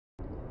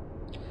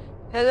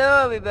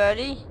Hello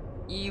everybody,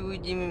 Evil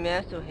Demon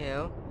Master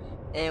here,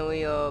 and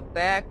we are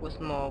back with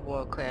more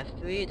Warcraft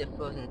 3, The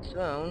Frozen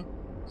Throne.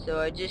 So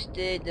I just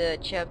did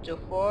chapter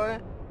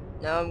 4,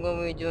 now I'm going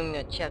to be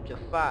doing chapter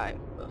 5,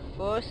 but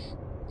first,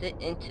 the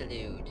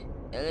interlude,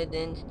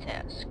 Illidan's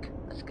Task.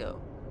 Let's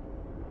go.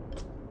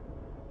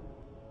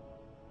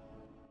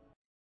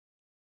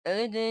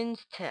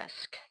 Illidan's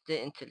Task,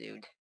 the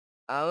interlude.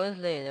 Hours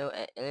later,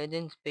 at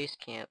Illidan's base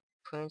camp,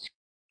 Prince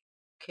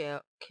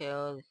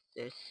kael'thas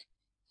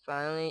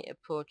finally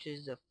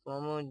approaches the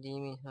former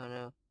demon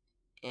hunter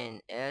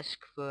and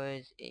asks for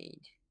his aid.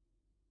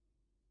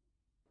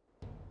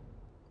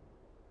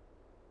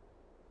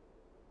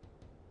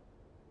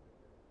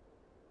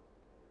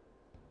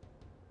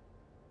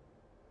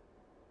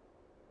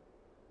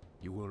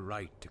 You were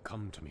right to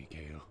come to me,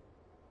 Kael.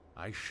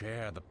 I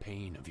share the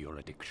pain of your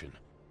addiction,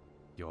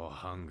 your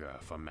hunger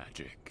for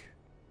magic.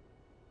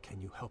 Can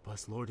you help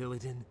us, Lord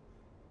Illidan?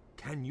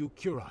 Can you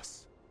cure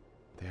us?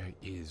 There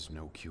is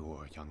no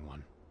cure, young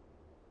one.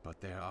 But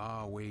there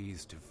are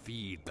ways to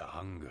feed the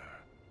hunger.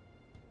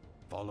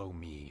 Follow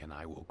me, and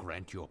I will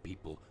grant your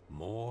people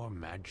more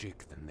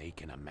magic than they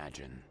can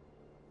imagine.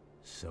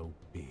 So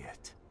be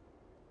it.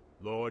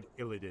 Lord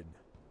Illidan,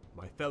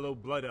 my fellow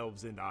Blood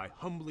Elves and I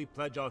humbly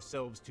pledge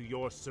ourselves to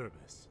your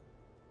service.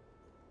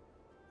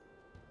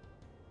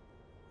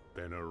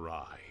 Then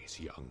arise,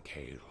 young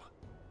Kael.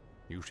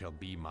 You shall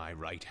be my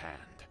right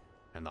hand,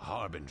 and the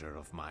harbinger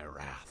of my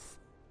wrath.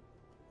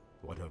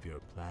 What of your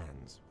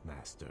plans,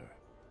 Master?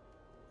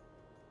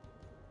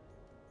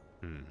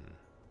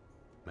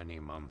 Many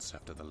months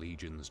after the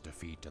Legion's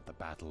defeat at the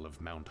Battle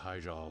of Mount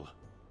Hyjal,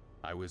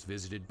 I was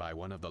visited by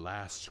one of the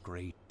last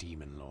great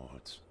demon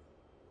lords,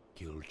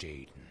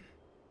 Kil'jaeden.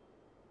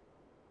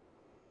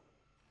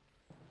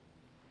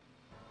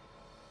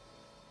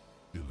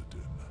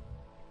 Illidan,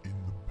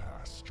 in the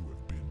past you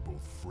have been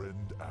both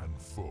friend and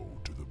foe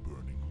to the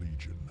Burning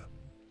Legion.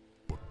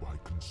 But by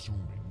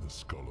consuming the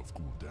Skull of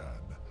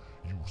Gul'dan,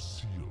 you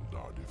sealed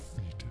our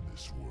defeat in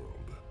this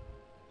world.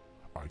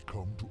 I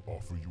come to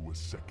offer you a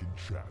second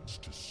chance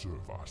to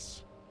serve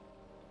us.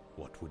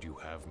 What would you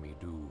have me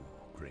do,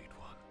 Great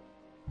One?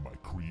 My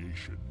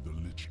creation, the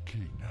Lich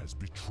King, has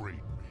betrayed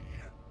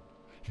me.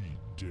 He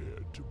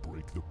dared to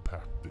break the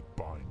pact that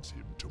binds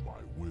him to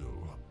my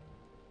will.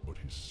 But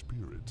his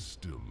spirit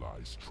still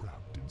lies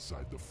trapped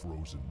inside the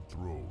frozen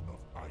throne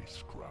of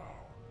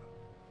Icecrown.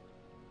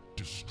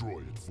 Destroy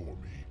it for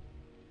me,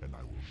 and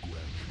I will grant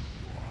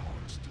you your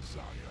heart's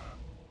desire.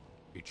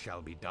 It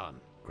shall be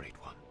done,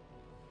 Great One.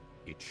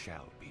 It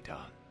shall be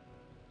done.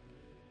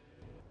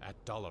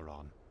 At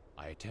Dalaran,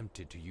 I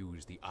attempted to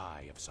use the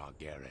Eye of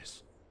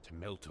Sargeras to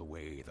melt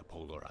away the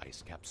polar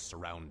ice caps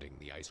surrounding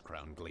the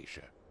Icecrown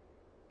Glacier.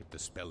 If the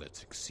spell had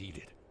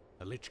succeeded,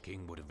 the Lich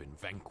King would have been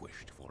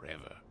vanquished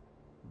forever.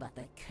 But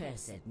the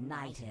cursed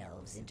Night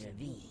Elves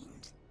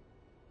intervened.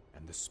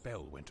 And the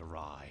spell went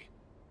awry.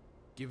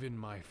 Given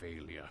my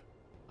failure,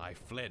 I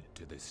fled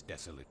to this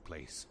desolate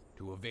place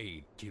to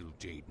evade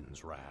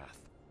Kil'jaeden's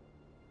wrath.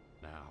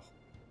 Now,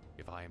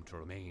 if I am to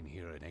remain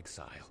here in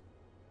exile,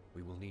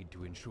 we will need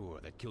to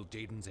ensure that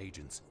Kil'jaeden's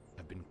agents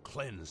have been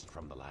cleansed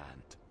from the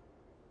land.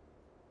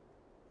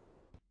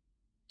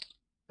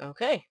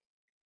 Okay,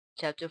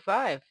 chapter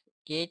 5,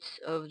 Gates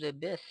of the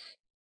Abyss.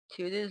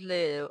 2 days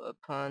later,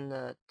 upon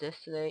the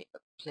desolate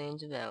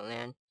plains of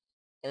Outland,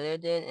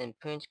 Illidan and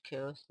Prince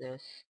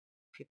kael'thas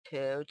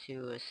prepare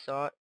to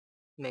assault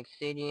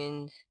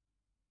Maxadian's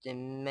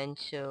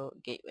dimensional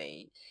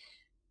gateways.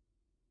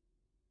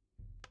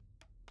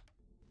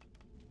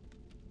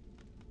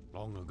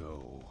 Long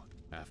ago,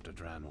 after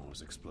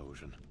Draenor's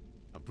explosion,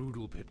 a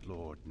brutal pit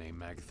lord named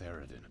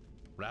Magtheridin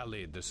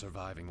rallied the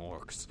surviving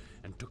orcs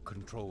and took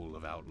control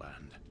of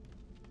Outland.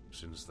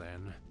 Since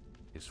then,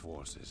 his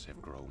forces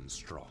have grown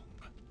strong.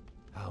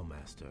 How,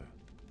 Master?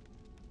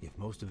 If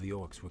most of the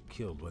orcs were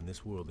killed when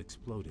this world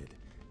exploded,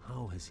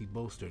 how has he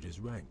bolstered his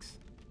ranks?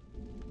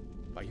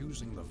 By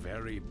using the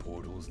very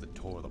portals that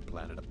tore the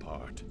planet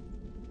apart.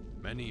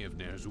 Many of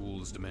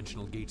Ner'zhul's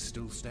dimensional gates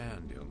still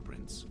stand, young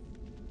prince.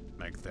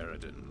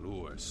 Magtheridin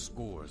lures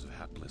scores of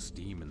hapless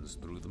demons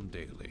through them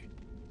daily.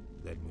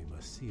 Then we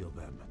must seal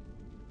them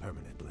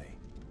permanently.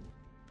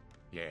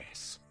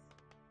 Yes.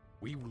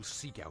 We will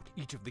seek out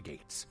each of the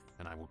gates,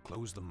 and I will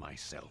close them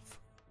myself.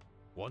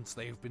 Once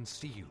they have been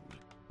sealed,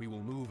 we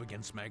will move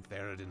against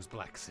Magtheridin's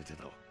Black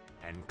Citadel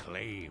and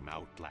claim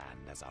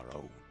Outland as our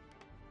own.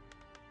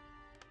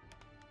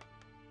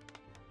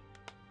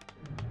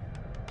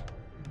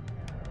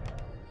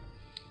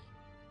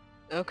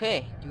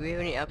 Okay, do we have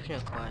any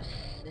optional quests?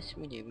 Yes,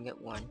 we do. We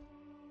got one.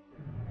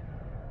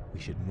 We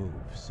should move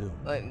soon.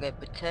 Alright, we got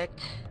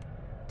Protect.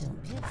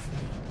 Don't be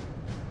afraid.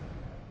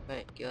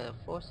 Alright, get other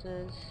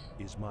forces.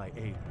 Is my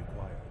aid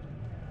required?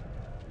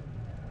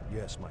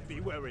 Yes, my Be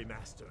friend. wary,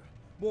 Master.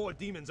 More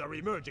demons are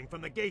emerging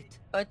from the gate.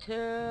 Must be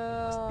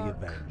Attack!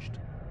 avenged.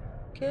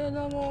 Kill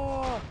them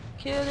all!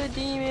 Kill the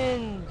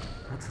demons!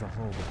 What's the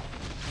holdup?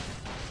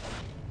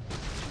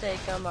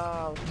 Take them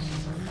out!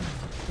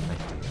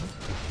 Thank you.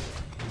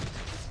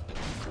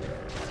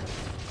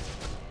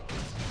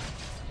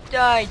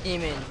 Die,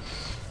 demons!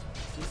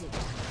 Is it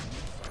time?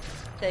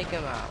 Take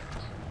him out.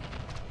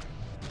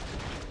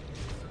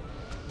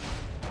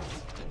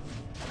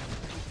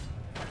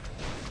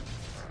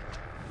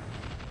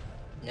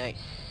 Nice.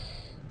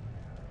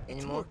 Any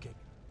It's more? working.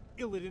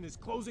 Illidan is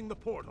closing the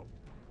portal.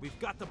 We've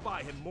got to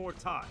buy him more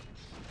time.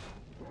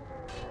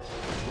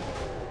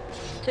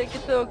 Take the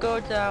field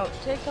goats out.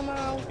 Take them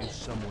out. Is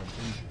someone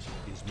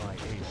injured? Is my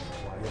aid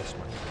required? Yes,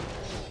 my friend.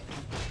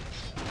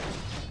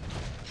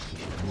 We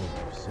should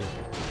move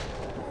soon.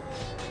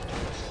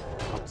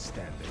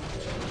 Outstanding.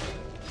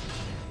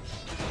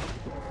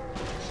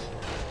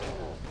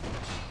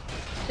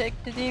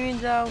 Take the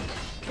demons out.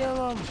 Kill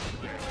them.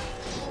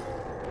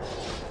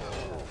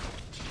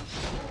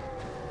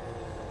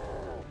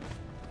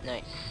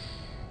 Nice.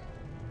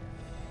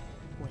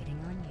 Waiting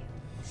on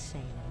you,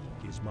 Sailor.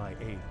 Is my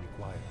aid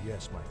required?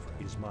 Yes, my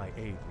friend. Is my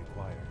aid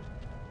required?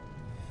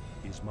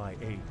 Is my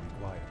aid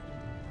required?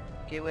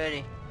 Get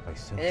ready. I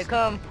sense Here they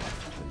come.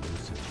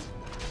 elusive.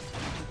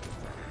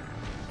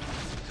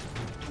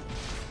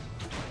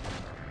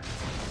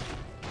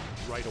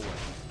 Right away.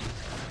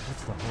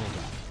 What's the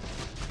holdup?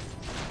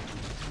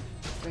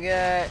 We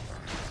got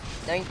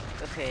 9.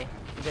 Okay.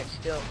 We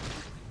still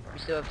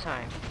have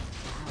time.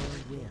 Our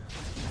will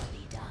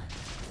be done.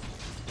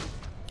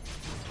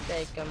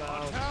 Take them Our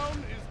out.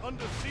 town is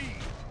under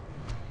siege.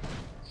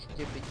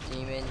 Stupid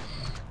demons.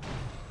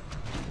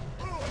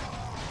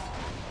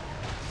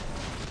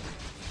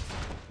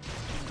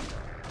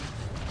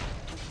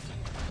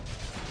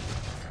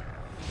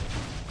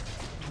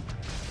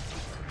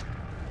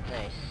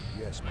 Nice.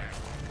 Yes, my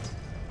friend.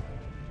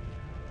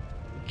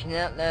 We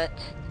cannot let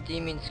the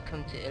demons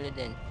come to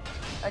Illidan.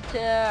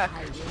 Attack!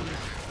 I will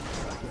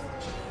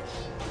not.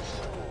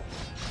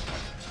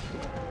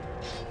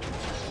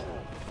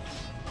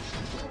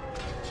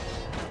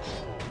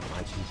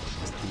 My people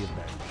must be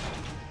avenged.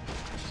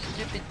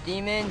 Stupid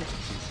demons!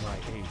 Is my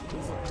aid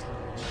required?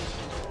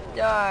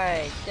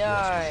 Die!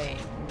 Die!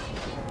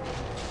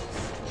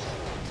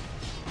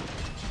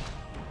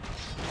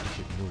 We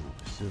should move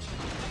soon.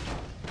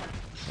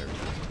 Very good.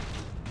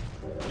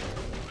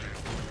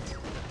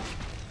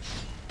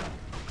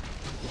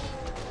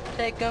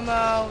 Take them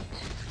out!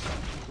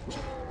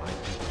 My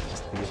people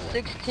must be avenged.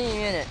 16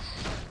 minutes.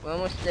 We're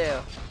almost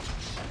there.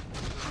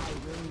 I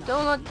will not.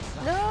 Don't let.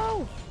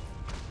 No!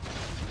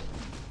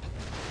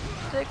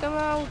 Take them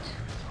out!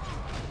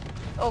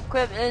 Oh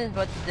crap, Illidan's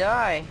about to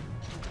die.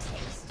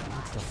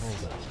 What's the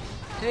holdup?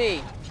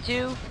 3,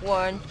 2,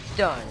 1,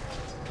 done.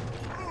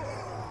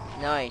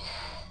 Nice.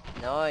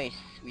 Nice.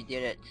 We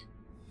did it.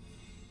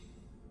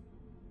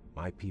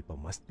 My people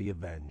must be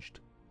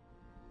avenged.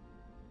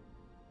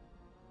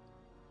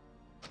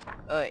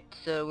 Alright,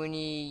 so we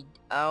need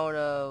out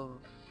of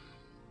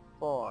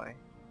 4.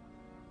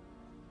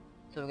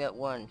 So we got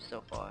 1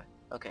 so far.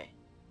 Okay.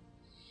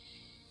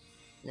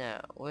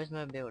 Now, where's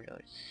my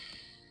builders?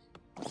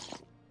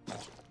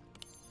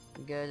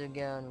 You guys are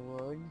getting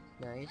wood.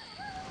 Nice.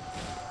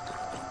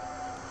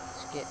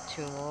 Let's get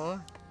 2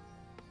 more.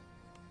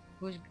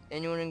 Who's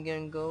anyone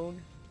getting gold?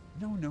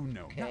 No, no,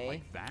 no. Not Okay.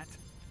 like that.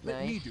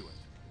 Let me Nice. do it.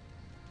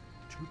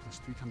 2 plus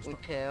 3 times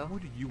Repair.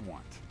 What do you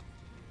want?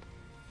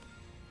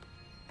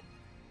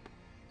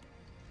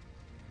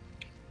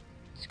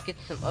 Let's get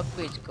some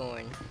upgrades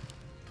going.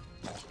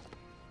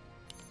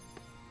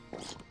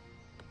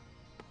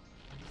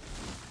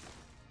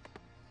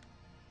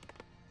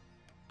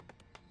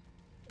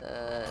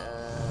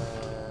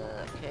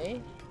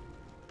 Okay.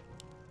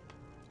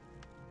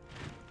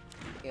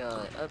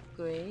 Got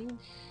upgrades.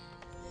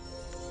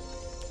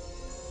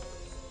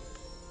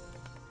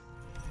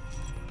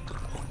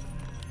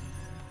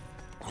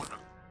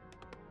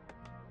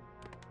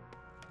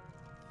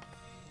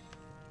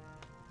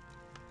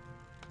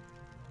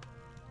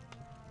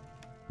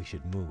 We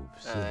should move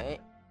soon.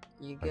 Alright.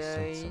 You I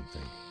guys. sense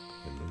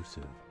something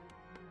elusive.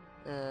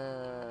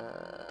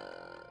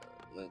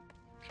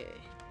 Okay.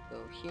 Go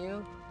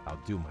here. I'll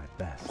do my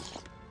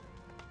best.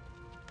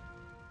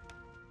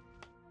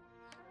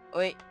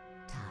 Wait,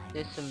 Time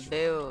there's is some short.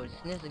 barrels.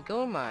 And there's a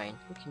gold mine.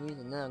 We can use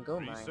another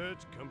gold mine. Research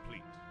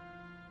complete.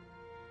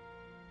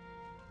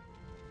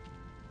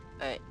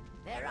 Alright,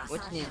 There are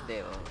what's in these Sata.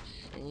 barrels?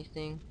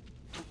 Anything?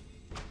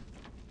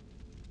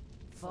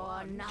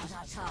 For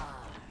Natatar.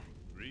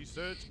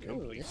 Research Ooh,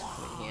 complete. this is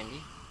pretty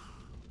handy.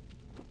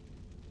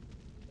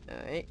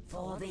 Alright,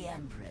 For the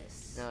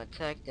Empress. now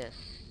attack this.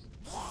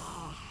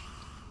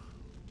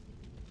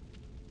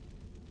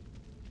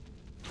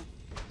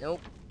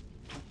 Nope.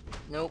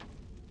 Nope.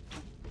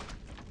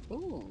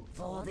 Ooh,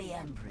 For the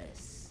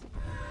Empress.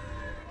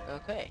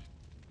 okay.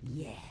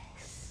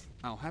 Yes.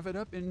 I'll have it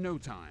up in no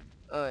time.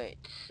 Alright,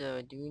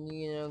 so do we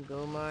need another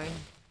gold mine?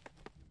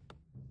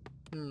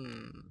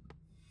 You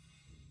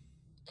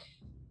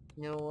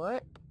know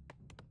what?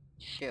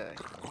 Sure.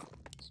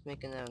 Let's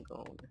make another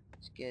gold.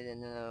 Let's get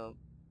another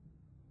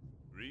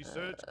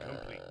Research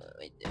complete.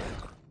 right there.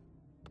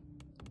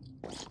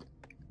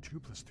 2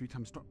 plus 3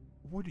 times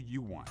what do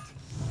you want?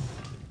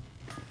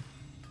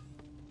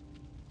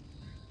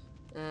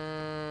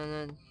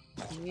 And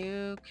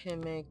you You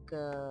can make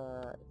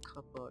a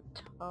couple of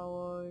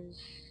towers.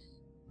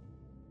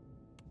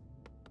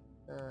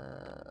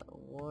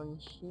 One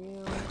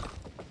here.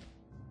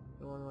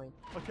 One right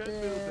I can't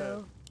there.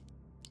 build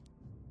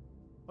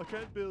that. I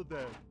can't build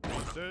that.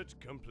 Research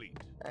complete.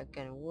 Back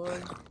in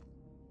wood.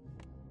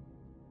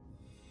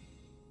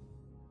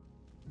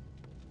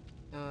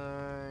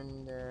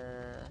 And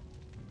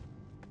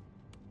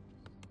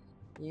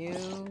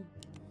you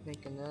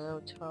make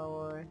another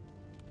tower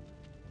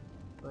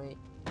right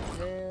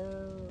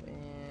there,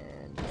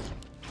 and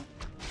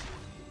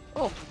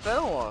oh,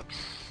 fireworks!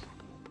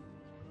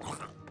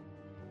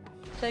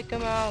 Take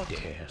them out.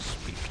 Dare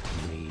speak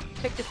to me.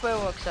 Take the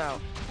fireworks out.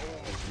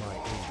 Is my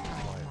aid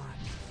required?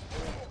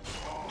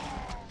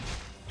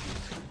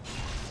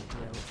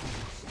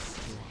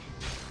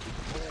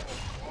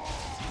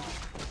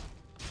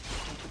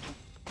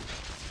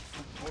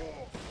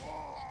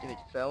 Stupid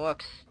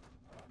fireworks.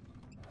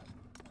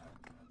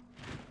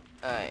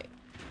 Alright.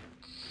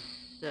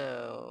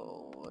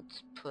 So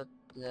let's put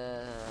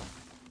the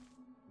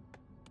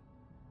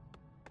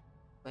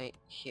right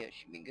here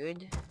should be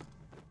good.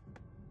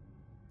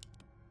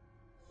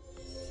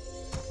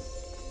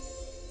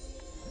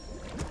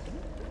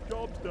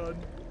 Job's done.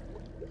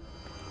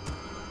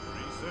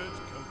 Research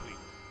complete.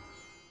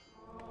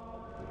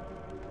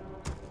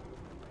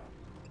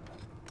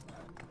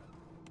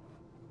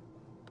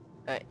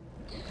 Alright.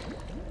 Get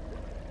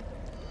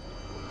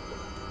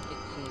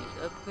some of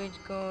these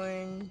upgrades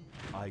going.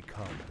 I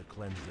come to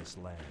cleanse this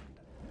land.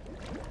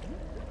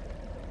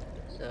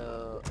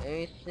 So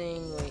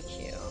everything right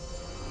here.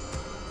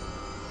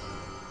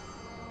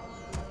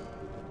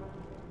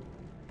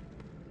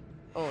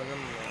 Oh, no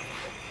more.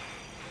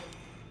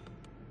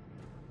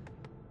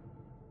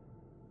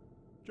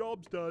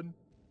 Job's done.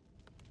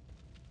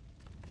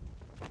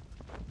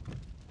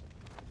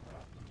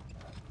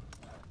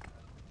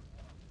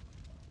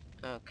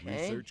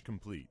 Okay. Research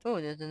complete.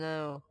 Oh, there's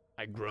another.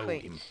 I grow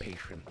Wait.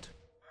 impatient.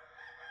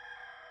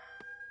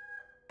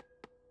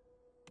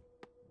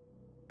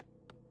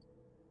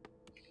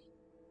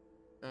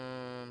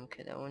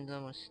 Okay, that one's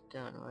almost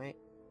done, right?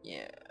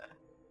 Yeah.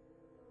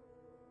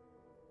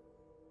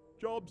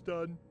 Job's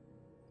done.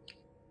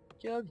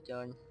 Job's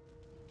done.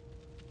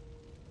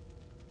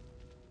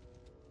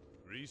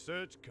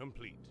 Research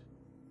complete.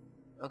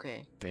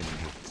 Okay.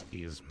 Vengeance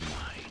is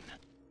mine.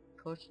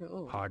 Potion.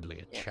 Oh. Hardly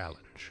a yes.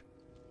 challenge.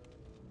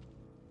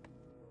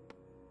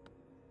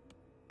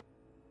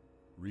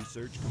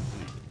 Research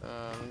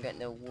complete. We got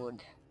no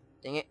wood.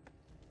 Dang it.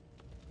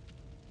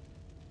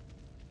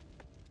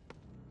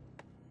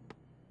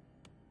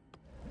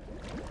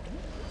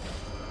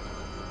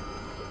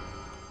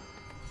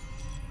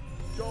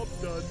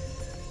 Job's done.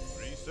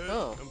 Research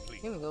Oh,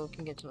 complete. here we go. We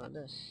can get some of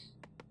this.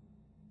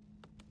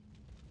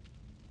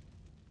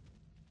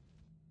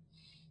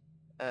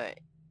 Alright,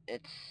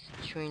 let's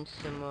train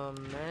some more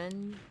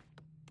men.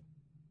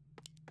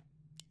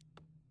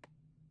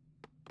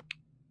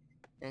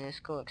 And let's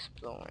go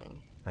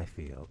exploring. I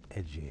feel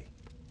edgy.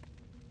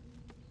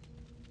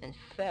 In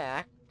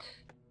fact,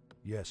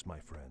 Yes, my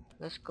friend.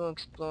 let's go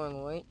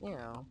exploring right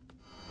now.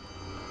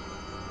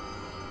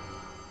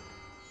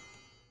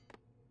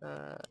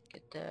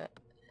 Get that.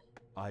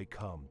 I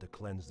come to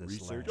cleanse this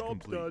Research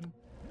land. job's done.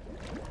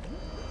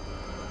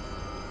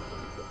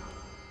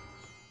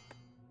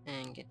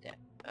 And get that.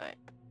 Alright.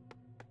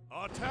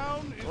 Our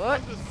town is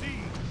What? under siege.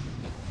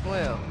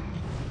 Well.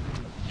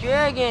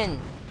 Dragon!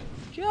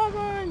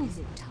 Dragon! Is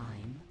it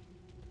time?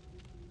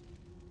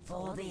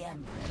 For the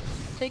Emperor.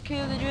 Take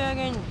care of the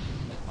dragon!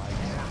 I come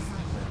to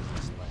cleanse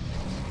this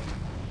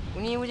land.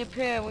 We need to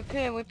repair,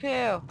 repair,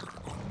 repair!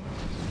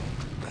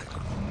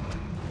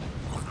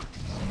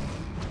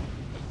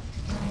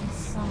 My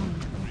son.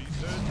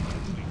 Research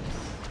complete.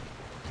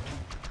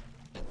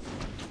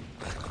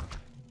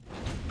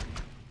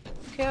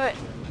 Kill it!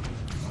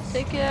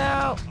 Take it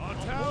out! Our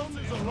town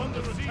is under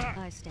attack.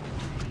 I stand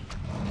ready.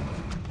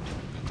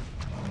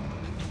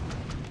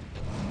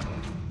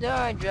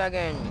 Die,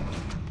 dragon!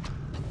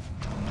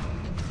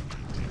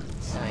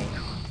 Nice.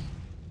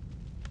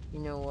 You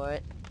know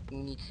what? We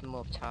need some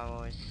more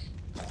towers.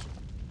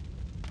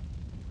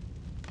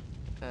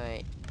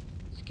 Alright.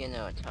 Let's get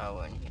another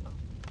tower in here.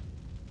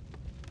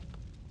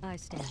 I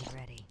stand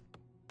ready.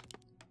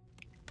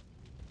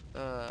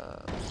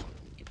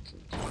 Get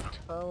some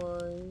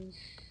towers.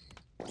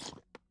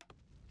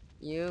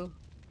 You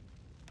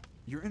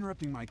You're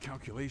interrupting my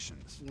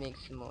calculations. make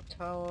some more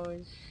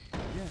towers.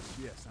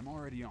 Yes, I'm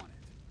already on it.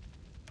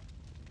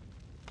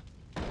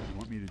 You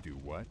want me to do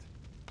what?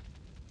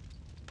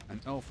 An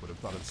elf would have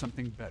thought of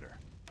something better.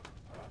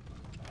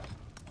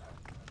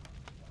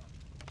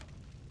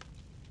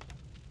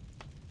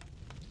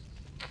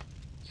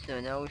 So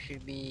now we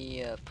should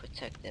be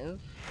protective.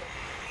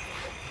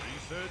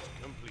 Research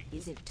complete.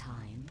 Is it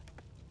time?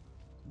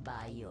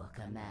 By your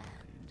command.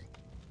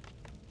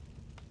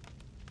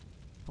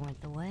 Point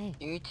the way.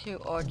 You two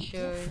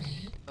archers.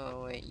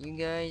 Oh wait, you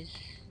guys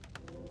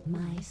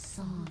My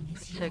song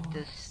is protect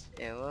yours. this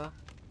area.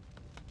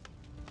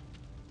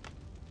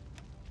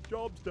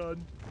 Job's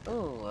done.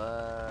 Oh,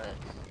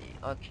 let's see.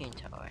 Arcane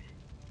Tower.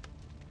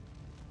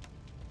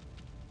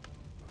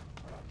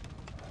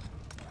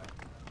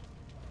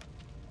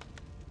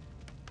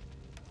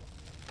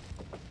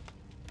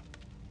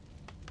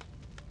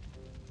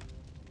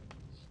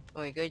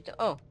 Oh, you got the,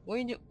 oh, what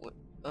do you do?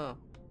 Oh,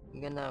 you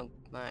got now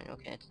mine.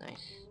 Okay, that's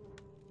nice.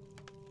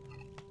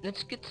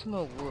 Let's get some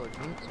more wood.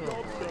 We need some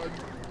more Job's wood. done.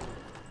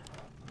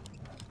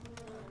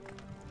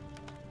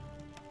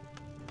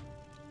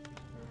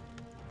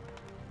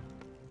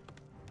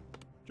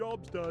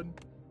 Job's done.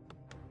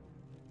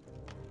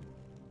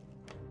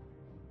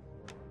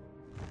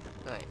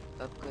 Alright,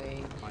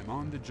 upgrade. I'm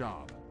on the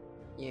job.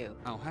 You.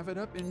 I'll have it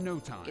up in no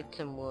time. Get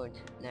some wood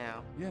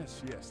now.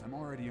 Yes, yes, I'm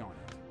already on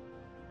it.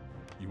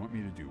 You want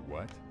me to do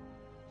what?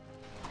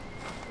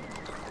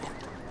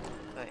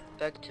 Alright,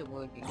 back to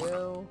wood you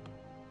go.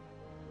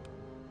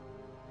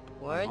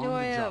 Why I'm do on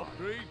I the have job.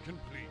 Trade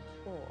complete.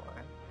 4?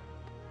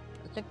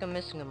 I think I'm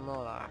missing a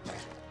molar.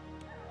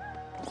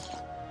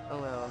 Oh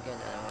well, I'll get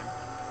another one.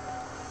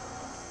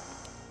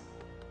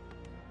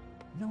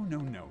 No, no,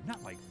 no,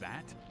 not like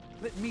that.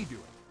 Let me do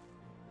it.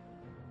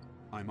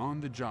 I'm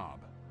on the job.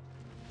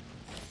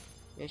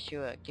 Yes,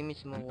 you are. Give me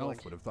some more An wood.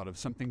 elf would have thought of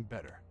something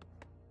better.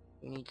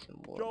 We need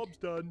some wood. Job's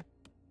done.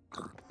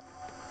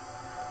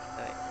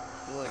 Alright,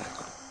 wood.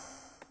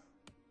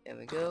 There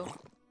we go.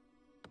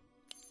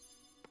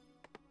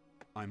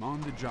 I'm on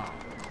the job.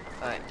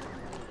 Alright.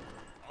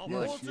 Our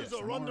Yes, forces yes,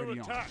 are I'm under already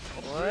on attack.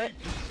 What?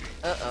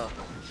 Uh-oh.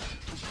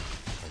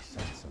 I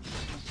sense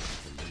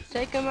something.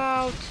 Take him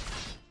out!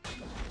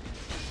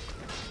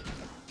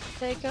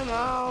 Take him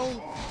out!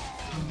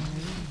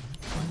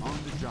 I'm on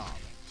the job.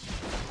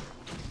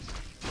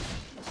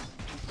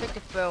 Take the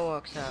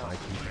fireworks out. My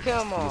defense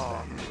Come is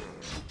on! value.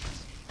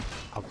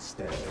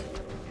 Outstanding.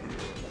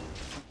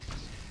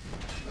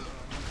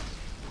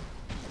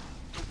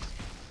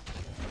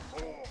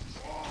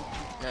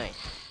 Nice.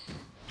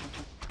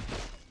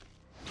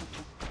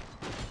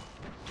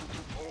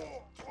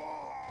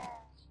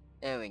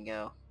 There we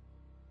go.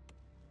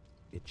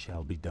 It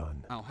shall be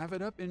done. I'll have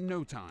it up in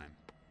no time.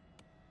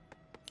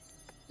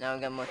 Now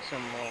we got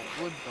some more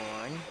wood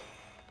going.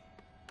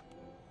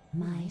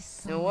 My You know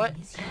soul what?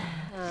 is yours.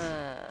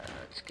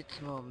 Let's get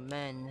some more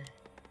men.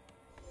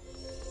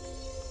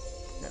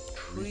 Not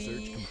Research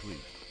trees. complete.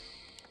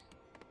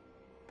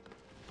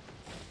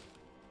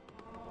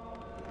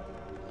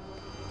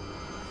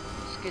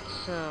 Let's get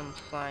some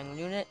flying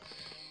units.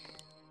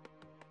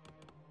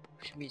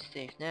 Should be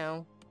safe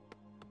now.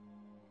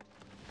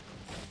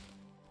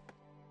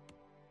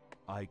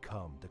 I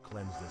come to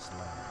cleanse this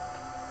land.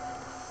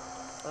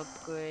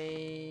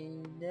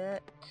 Upgrade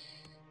that.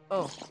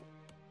 Oh.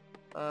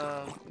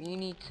 You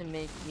need to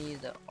make me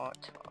the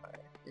altar.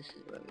 This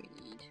is what we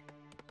need.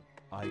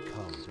 I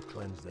come to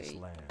cleanse this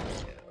Wait. land.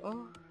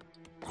 Oh.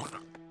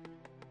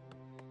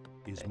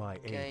 Is my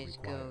aid Guys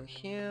go required?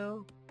 here.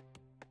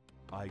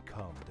 I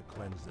come to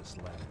cleanse this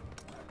land.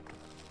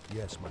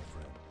 Yes, my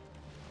friend.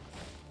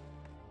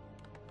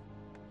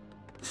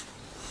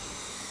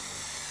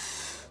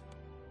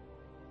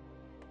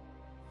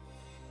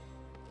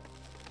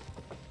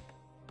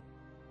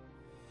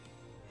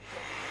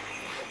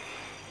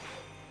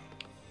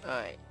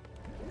 Alright.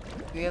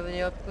 Do we have any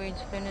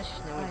upgrades finished?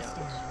 No, we I don't.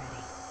 stand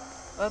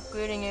ready.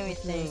 Upgrading The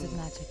flows everything. of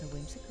magic are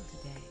whimsical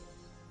today.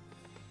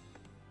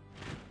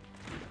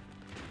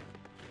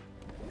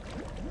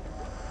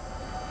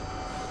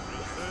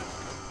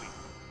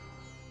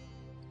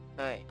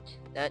 Alright.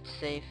 That's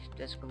safe.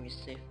 That's gonna be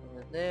safe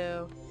over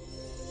there.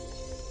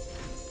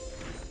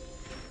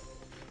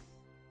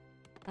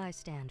 I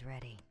stand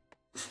ready.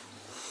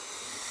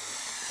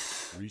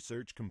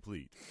 Research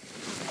complete.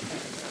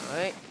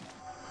 Alright.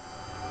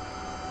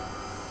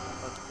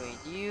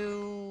 Upgrade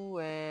you,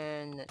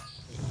 and let's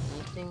see,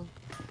 anything?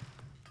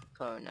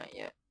 Probably not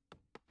yet.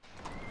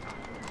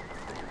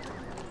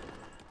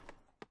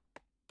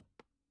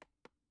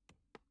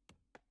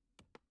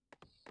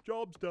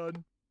 Job's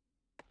done.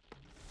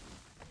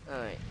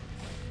 Alright.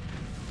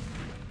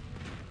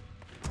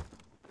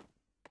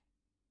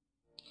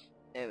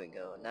 There we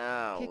go,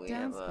 now Kick we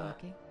down, have a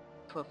Sparky.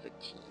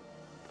 perfect team.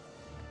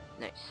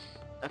 Nice.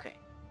 Okay.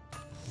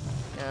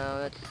 Now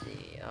let's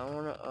see, I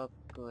wanna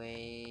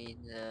upgrade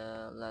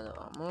the leather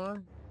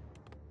armor.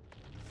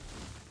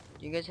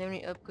 Do you guys have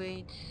any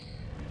upgrades?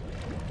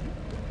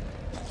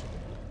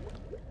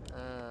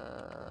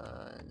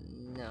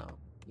 No.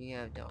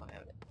 You don't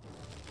have it.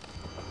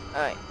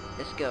 Alright,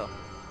 let's go.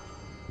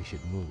 We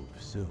should move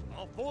soon.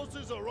 Our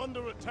forces are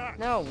under attack.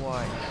 Now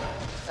what?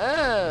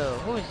 Oh,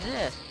 who's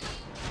this?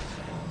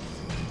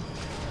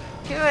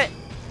 Kill it!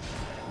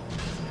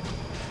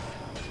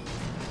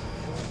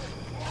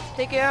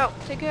 Take it out!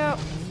 Take it out!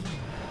 Do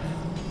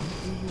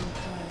you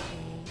require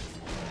aid?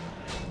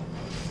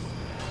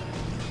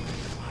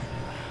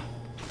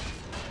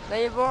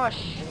 Let it wash!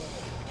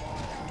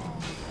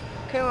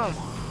 Kill him!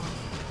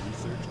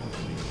 Research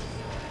complete.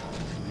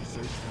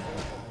 Research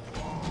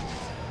complete.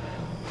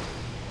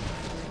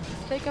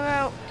 Take him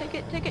out! Take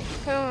it! Take it!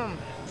 Kill him!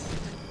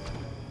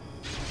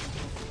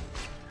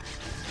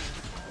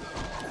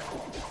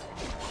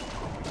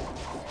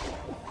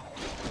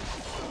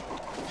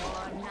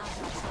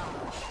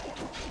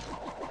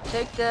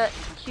 Take that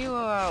Q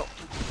out.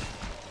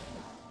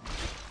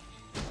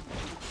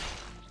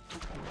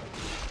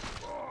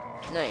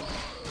 Nice.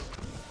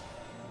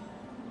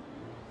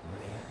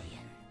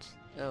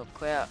 Oh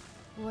crap.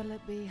 Will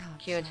it be hot?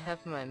 Killed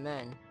half my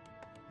men.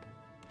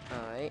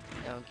 Alright,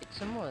 now get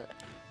some more.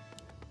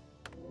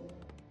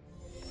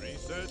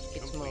 Research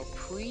Get some more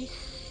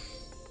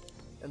priests.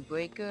 A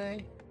breaker.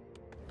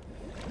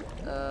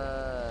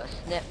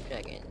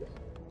 Snapdragon.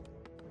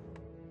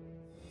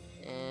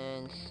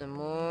 And some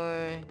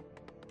more.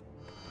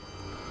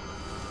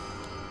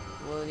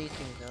 What these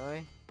things are.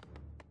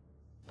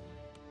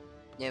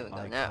 There we go.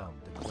 I Now,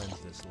 come to cleanse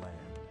this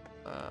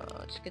land.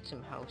 let's get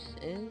some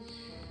houses.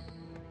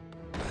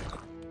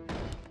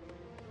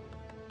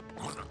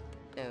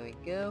 There we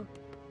go.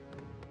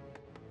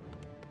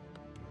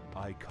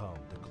 I come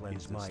to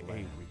cleanse my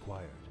aid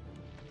required.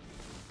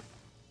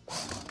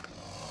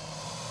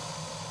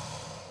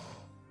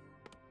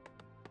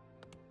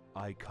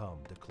 I come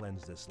to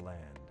cleanse this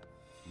land.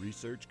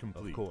 Research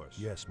complete. Of course.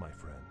 Yes, my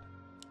friend.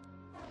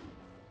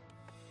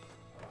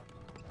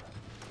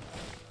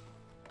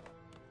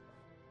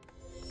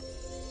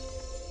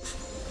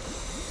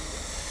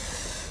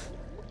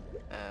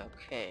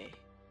 Okay.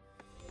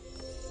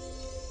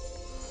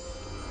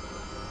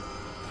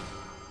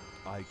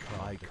 I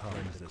come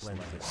to cleanse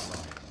this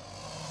land.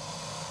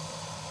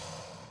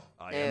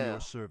 I There. am your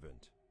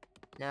servant.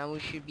 Now we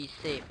should be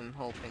safe, I'm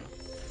hoping.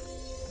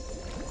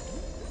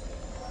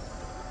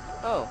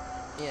 Oh,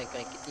 yeah,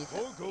 gotta get these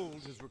More up. gold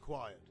is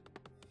required.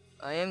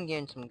 I am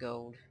getting some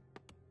gold.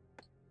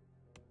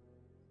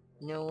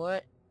 You know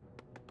what?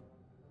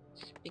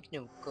 Speaking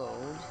of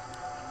gold,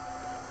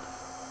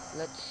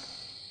 let's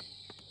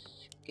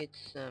get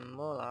some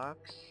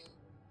Molochs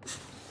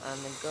on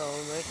the go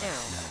right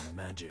now.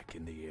 Magic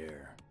in the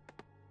air.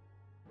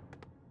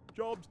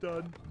 Job's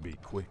done. Be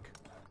quick.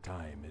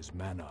 Time is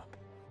mana.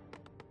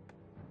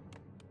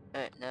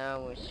 Alright,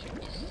 now we should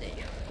be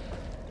safe.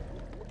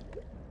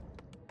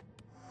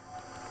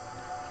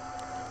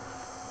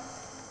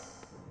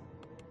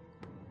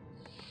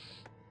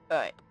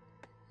 Alright.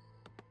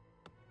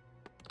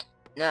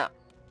 Now,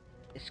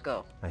 let's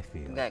go. I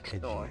feel Next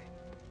door.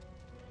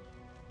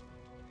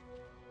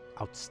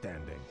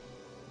 Outstanding.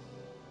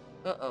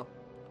 Uh-oh.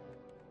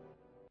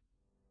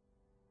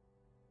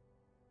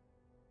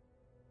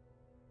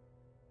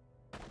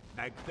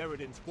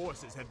 Magtheridon's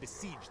forces have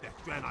besieged that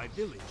Draenei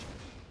village.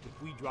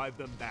 If we drive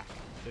them back,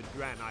 the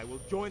Draenei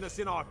will join us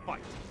in our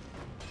fight.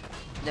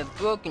 The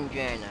broken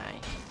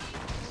Draenei.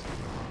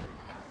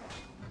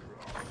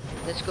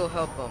 Let's go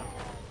help them.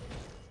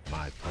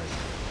 My pleasure.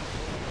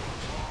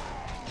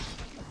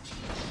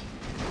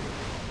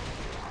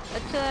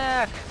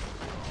 Attack!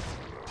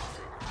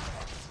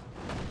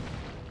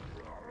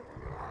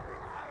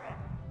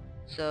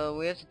 So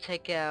we have to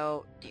take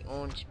out the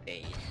orange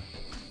base.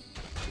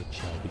 It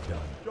shall be done.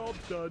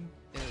 Job's done.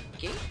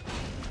 Okay.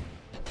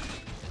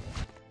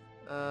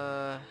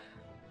 I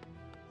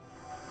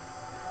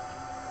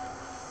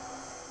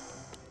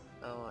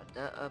want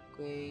that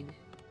upgrade.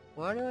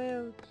 Why do I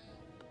have...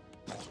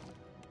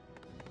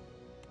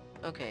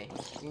 Okay,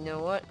 you know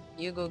what?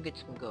 You go get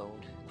some gold.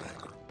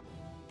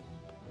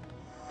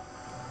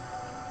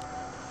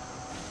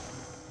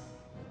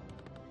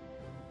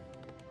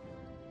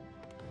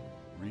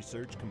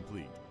 Research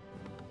complete.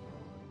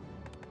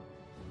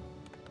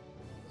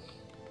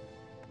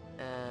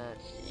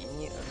 Let's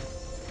see.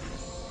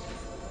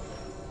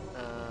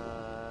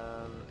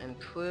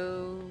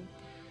 Improve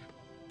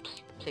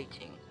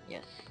plating.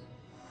 Yes.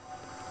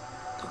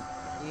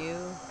 You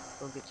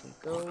go get some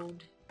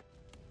gold.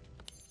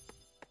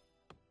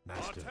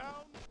 Master,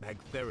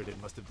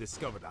 Magtheridon must have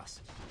discovered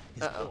us.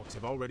 His Uh-oh. orcs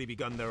have already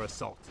begun their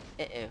assault.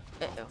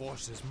 Uh-oh.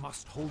 Forces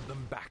must hold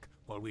them back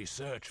while we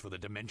search for the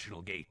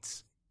dimensional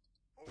gates.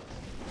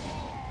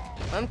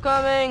 I'm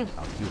coming!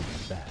 I'll do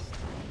my best.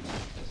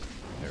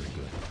 Very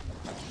good.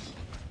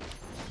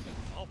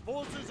 Our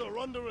forces are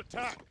under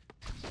attack.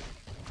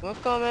 We're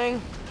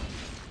coming!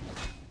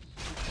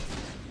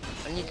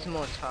 I need some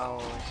more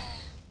towers.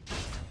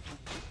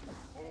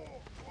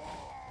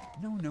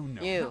 No, no,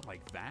 no, You. not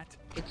like that.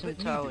 Get some Let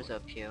me do towers it.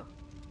 up here.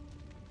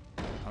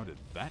 How did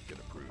that get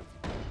approved?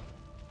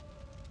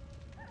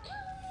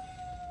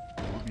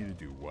 You want me to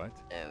do what?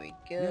 There we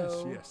Yes,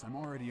 go. yes, I'm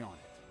already on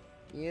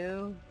it.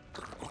 You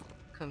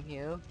come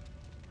here.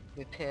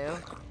 Repair.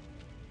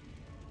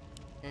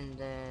 And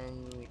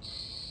then we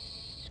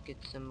get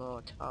some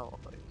more towers.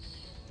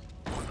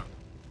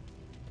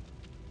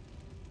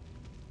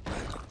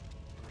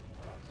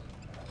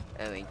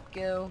 There we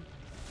go.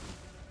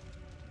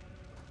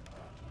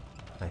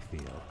 I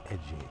feel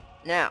edgy.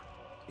 Now,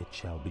 It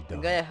shall be we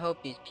done. gotta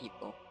help these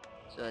people.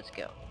 So let's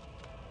go.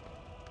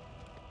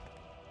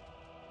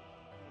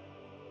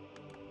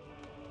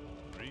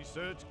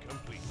 Research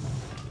complete.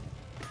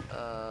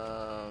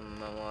 I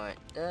want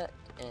that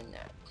and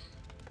that.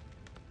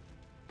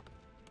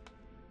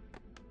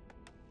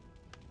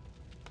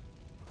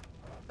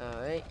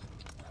 Alright,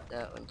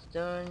 that one's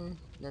done.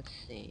 Let's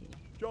see.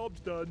 Job's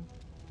done.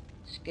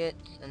 Let's get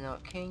an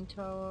arcane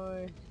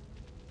tower.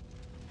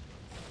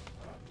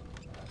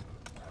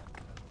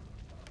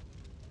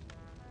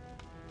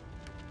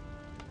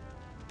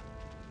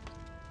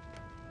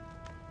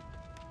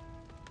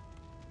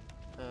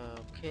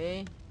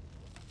 Okay.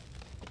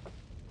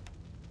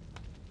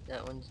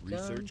 That one's done.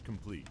 Research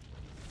complete.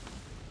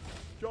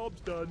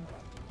 Job's done.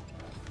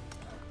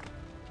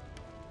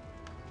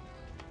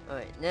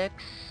 Alright,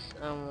 next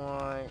I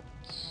want...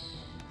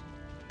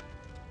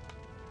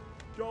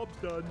 Job's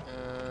done.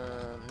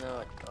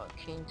 No,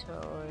 Arcane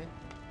Tower.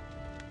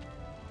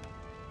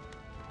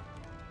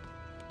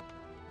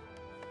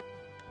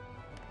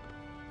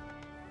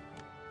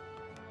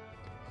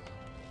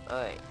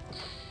 Alright.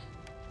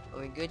 Are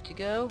we good to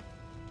go?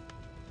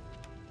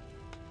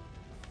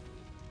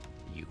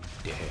 You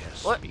dare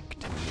What? speak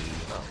to me?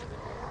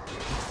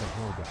 What's the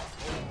holdup?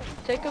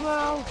 Take them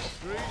out!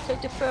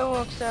 Take the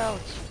fireworks out!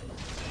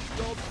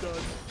 Job's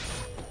done.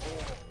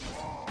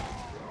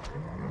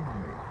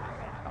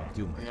 I'll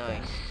do my Nice.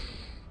 best.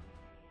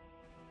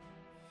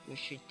 We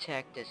should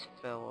attack this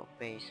fellow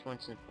base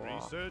once and for all.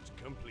 Research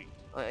complete.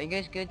 Are you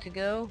guys good to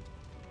go?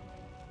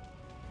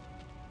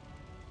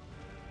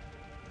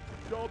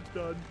 Job's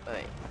done.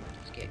 Alright,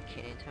 let's get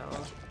cannon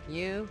tower.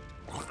 You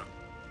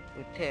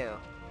repair.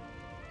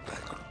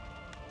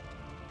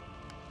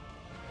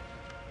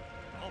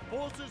 Our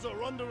forces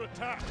are under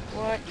attack.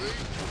 What?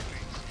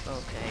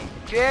 Okay.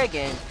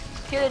 Dragon!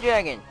 Kill the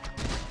dragon!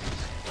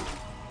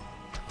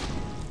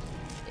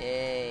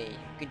 Yay.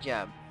 Good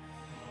job.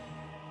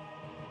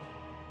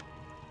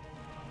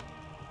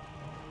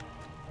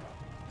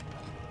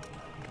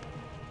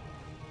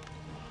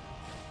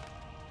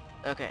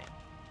 Okay.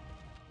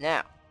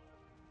 Now,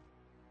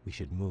 We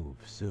should move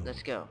soon.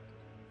 let's go.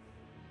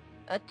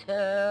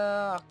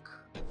 Attack!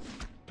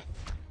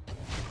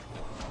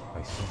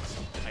 I sense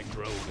something. I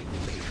grow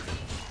impatient.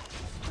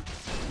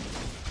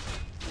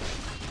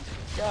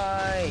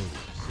 Die!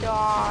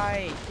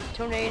 Die!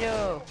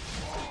 Tornado!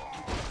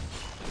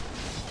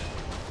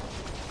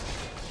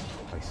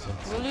 I sense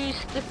something.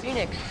 Release the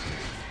phoenix!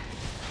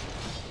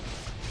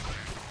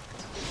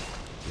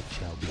 It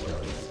shall be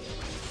done.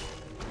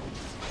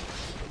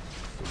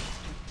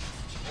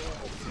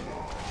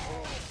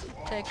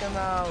 Take him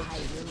out!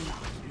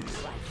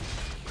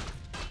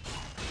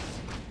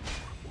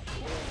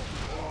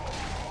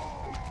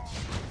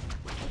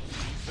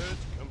 Research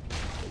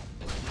complete.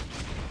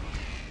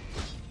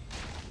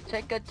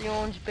 Take out the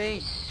orange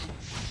base!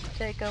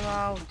 Take him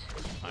out!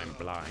 I'm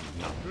blind,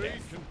 not Upgrade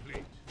deaf.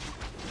 complete.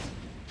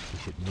 We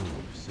should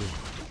move soon.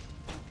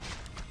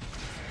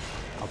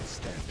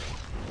 Outstanding.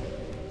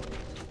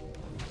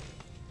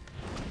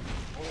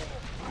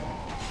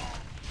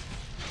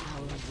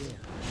 Our will.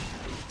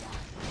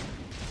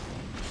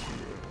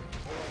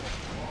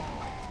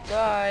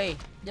 Die!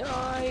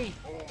 Die!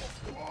 There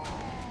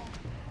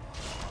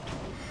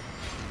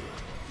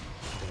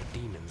are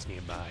demons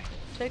nearby.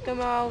 Take him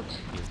out!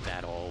 Is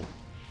that all?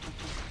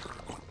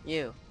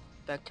 You,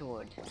 back to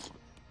wood.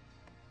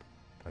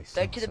 I sense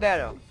Back to the something.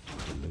 battle.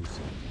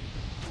 Elusive.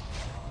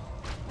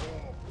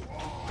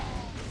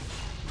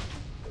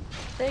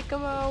 Take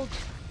him out!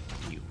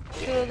 You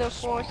Kill dare the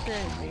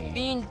forces!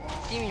 Be in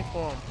demon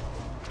form.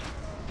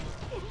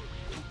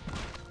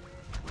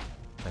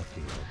 I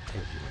feel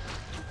turbulent.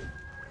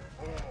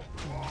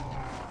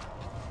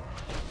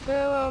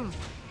 Kill him!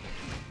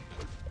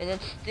 And then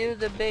steal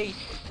the base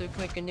so we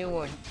can make a new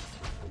one.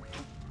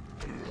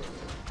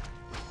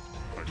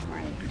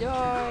 Die!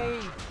 I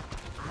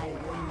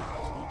will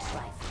not be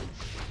trifled.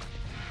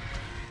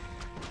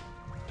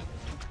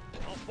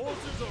 Our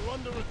forces are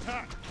under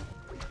attack.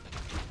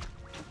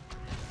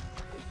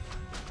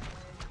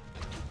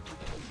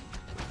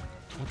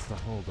 What's the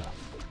holdup?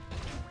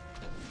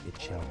 It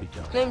shall be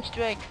done. Flame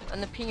strike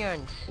on the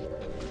peons.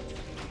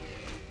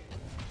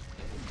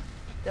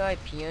 Die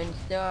peons,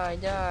 die,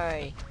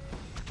 die.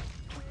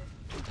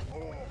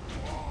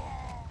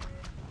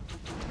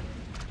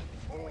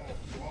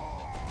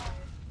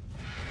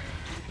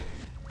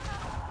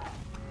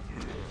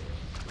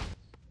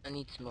 I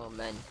need some more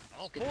men.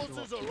 Our Let's get some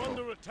more forces are people.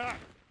 under attack.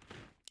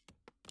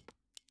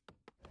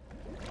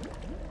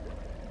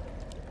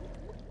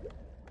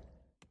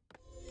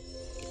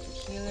 Get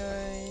some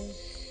healers.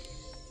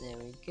 There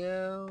we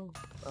go.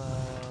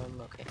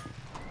 Okay.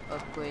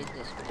 Upgrade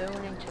this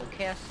building to a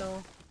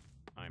castle.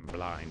 I'm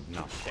blind,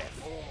 not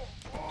deaf.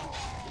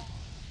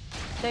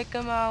 Take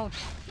them out.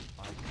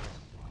 I come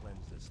to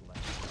cleanse this land.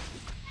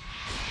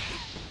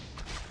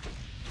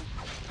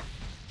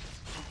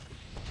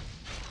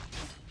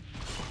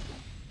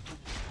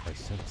 I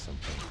sense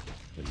something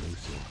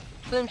elusive.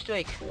 Flame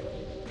strike.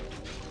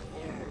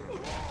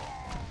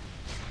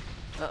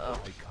 Uh-oh.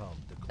 I come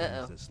to cleanse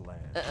Uh-oh. this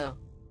land. Uh-oh.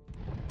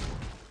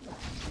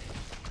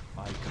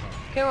 I come to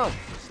Kill him.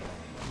 cleanse this land.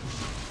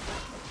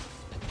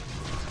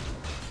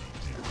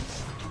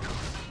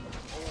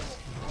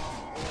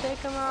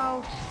 Take them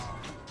out.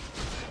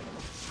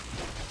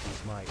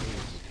 Is my aid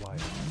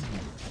required?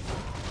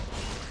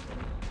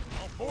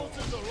 Our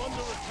forces are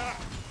under attack.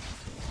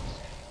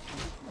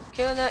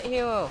 Kill that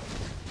hero.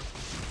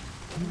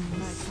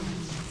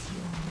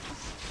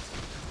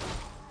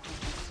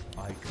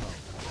 I come to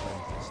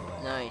cleanse this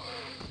land. Nice.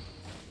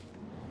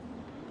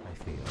 I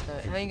feel.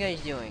 How you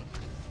guys doing?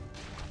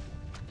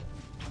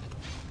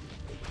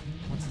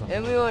 What's the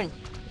Everyone,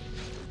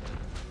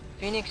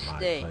 Phoenix, My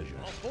stay. pleasure.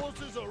 Our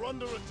forces are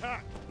under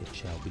attack. It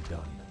shall be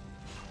done.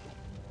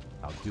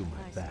 I'll do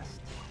my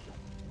best.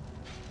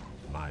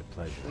 My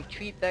pleasure.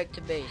 Retreat back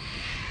to base.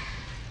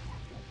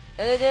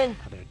 Illidan,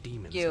 Are there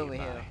demons get over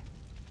nearby? here.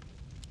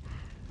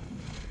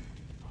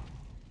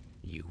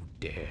 You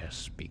dare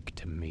speak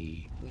to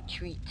me?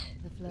 Retreat.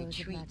 The flows of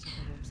Retreat. magical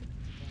whimsy.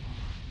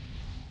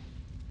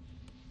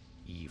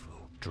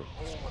 Evil draws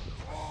close.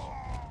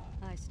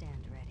 I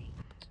stand ready.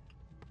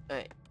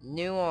 Alright,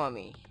 new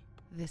army.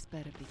 This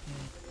better be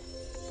good.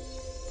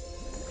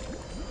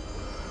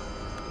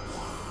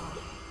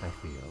 I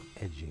feel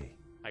edgy.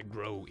 I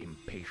grow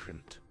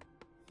impatient.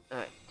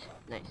 Alright,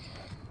 nice.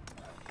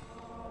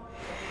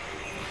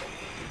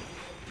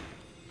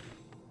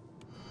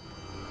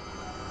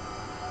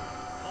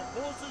 Our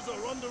forces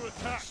are under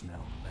attack.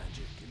 Smell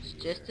magic in It's the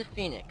just air. a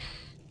phoenix.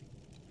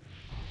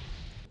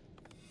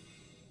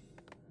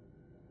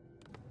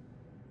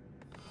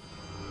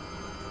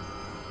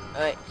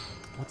 Alright,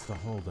 What's the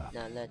holdup?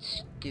 now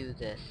let's do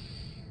this.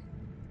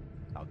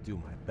 I'll do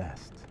my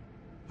best.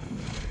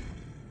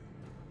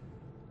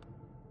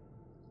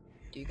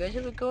 Do you guys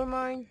have a gold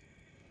mine?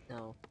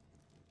 No.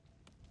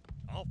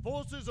 Our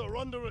forces are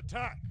under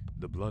attack.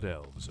 The Blood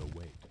Elves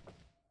await.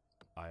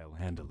 I'll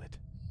handle it.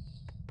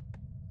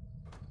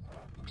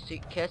 See,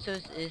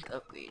 kael'thas is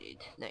upgraded.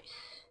 Nice.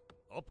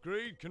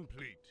 Upgrade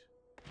complete.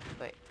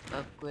 Right,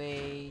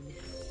 upgrade,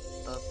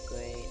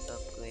 upgrade,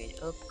 upgrade,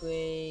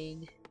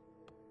 upgrade.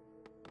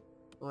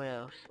 What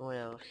else? What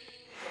else?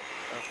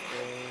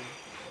 Upgrade,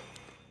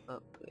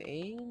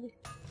 upgrade.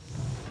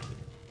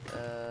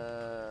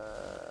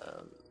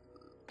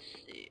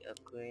 Let's see,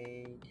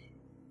 upgrade,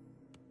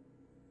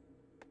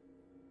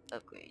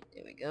 upgrade.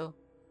 There we go.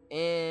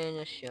 And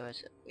let's show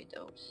us upgrade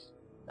those.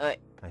 Alright,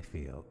 I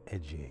feel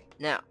edgy.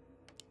 now,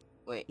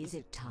 wait. Is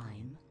it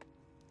time?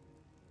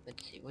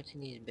 Let's see, what's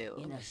in these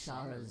bills? In a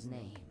sorrow's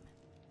name.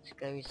 There's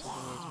gotta be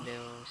something in these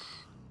bills.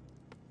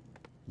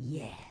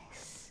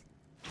 Yes.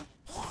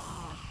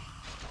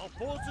 Our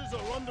forces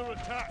are under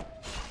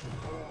attack.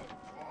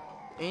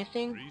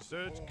 Anything?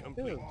 Research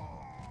complete. Ooh.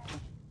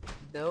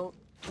 Bill.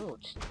 Oh,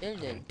 it's There are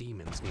Illidan.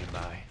 demons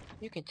nearby.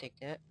 You can take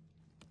that.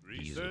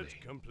 Research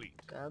Easily. complete.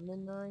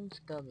 Goblin mines?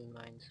 Goblin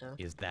mines, huh?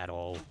 Is that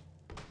all?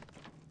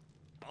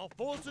 Our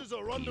forces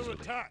are under Easily.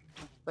 attack.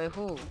 By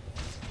who?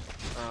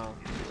 Oh,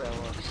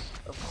 Bellows.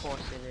 Of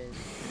course it is.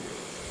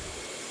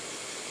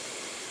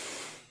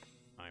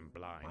 I'm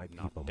blind, My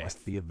not people deaf.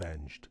 must be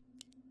avenged.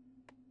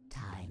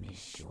 Time is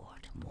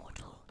short,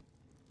 mortal.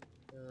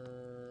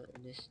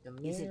 This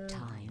Is it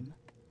time?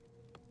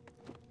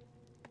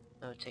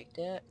 I'll take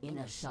that. In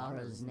a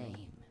sorrow's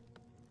name.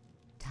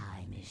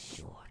 Time is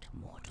short,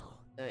 mortal.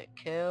 Alright,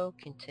 Kel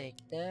can take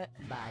that.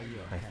 By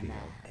your I feel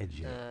command.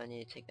 edgy. I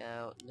need to take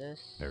out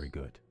this. Very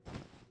good.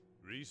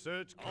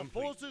 Research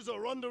complete. Our forces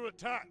are under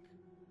attack.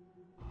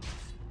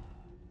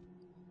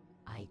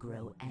 I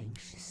grow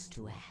anxious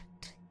to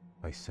act.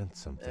 I sense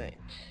something Alright.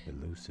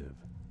 elusive.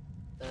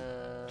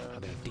 Are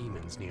there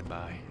demons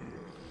nearby?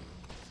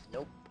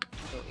 Nope.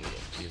 Don't need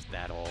it. Is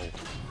that all?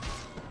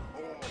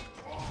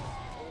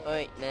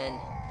 Alright, man.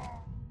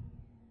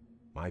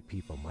 My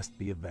people must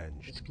be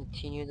avenged. Let's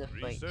continue the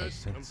fight. I Research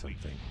sense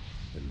complete. something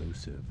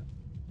elusive.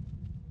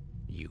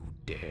 You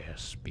dare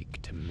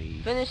speak to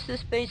me? Finish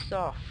this base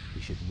off.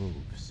 We should move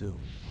soon.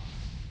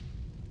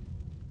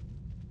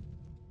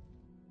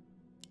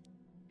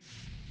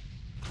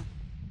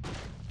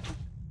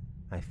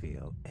 I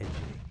feel edgy.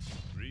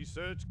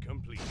 Research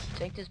complete.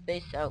 Take this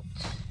base out.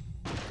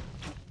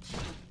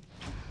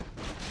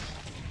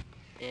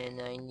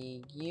 And I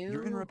need you.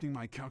 You're interrupting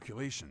my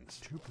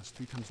calculations. 2 plus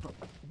 3 times 12.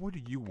 What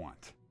do you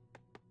want?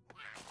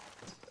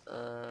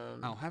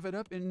 I'll have it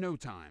up in no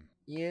time.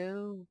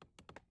 You.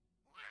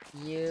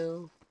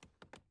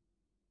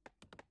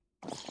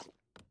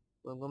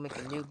 We're gonna make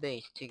a new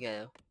base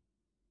together.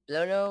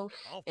 Blood Elves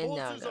Our and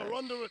forces are Downers.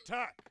 under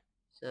attack.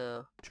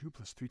 So, 2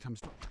 plus 3 times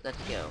 12. let's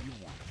go. You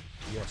want?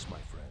 Yes, my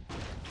friend.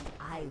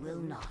 I will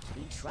not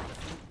be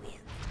trifled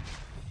with.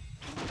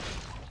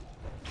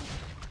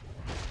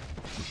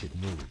 We should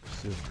move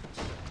soon.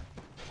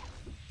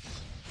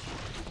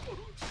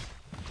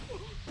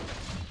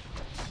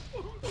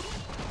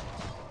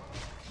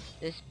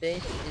 This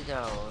base is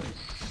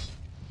ours.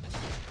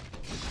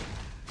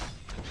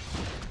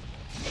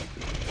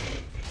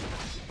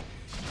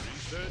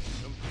 Research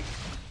complete.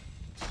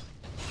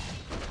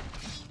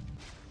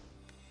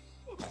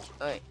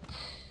 Alright.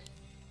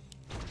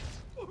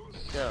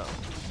 So,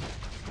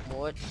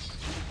 let's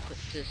put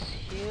this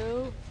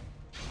here.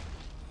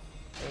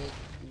 Right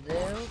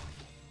there.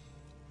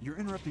 You're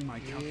interrupting my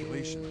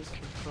calculations. You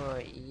can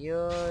put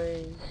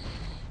yours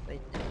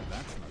right there.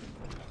 That's not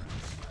important.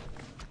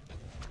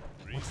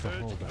 What's the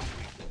Research holdup?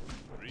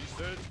 complete.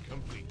 Research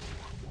complete.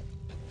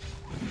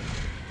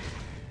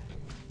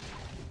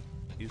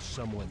 Is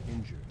someone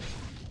injured?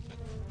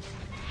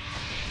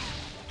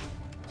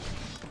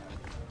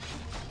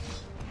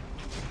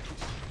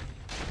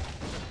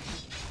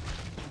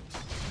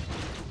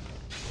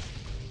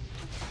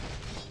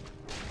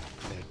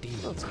 There are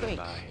demons Oh, great.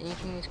 ally.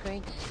 Anything in these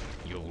crates?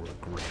 You'll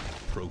regret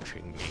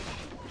approaching me.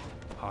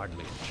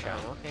 Hardly a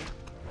chance. Oh, okay.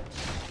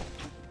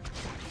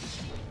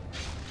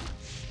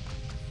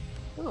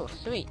 Oh,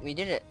 sweet, we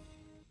did it.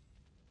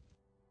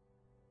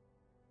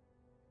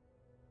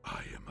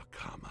 I am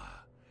Akama,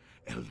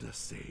 Elder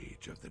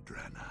Sage of the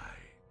Draenei.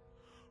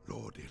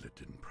 Lord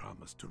Illidan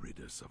promised to rid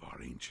us of our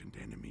ancient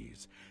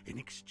enemies in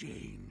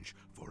exchange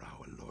for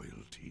our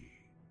loyalty.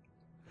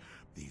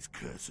 These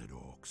cursed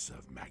orcs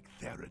serve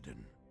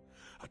Magtheridon,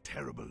 a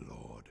terrible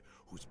lord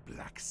whose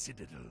black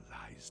citadel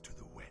lies to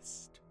the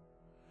west.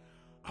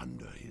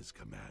 Under his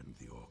command,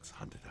 the orcs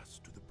hunted us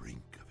to the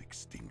brink of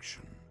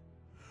extinction.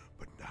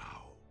 But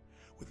now,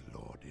 with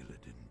Lord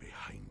Illidan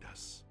behind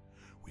us,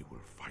 we will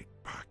fight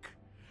back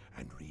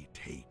and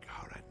retake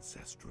our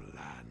ancestral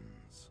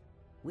lands.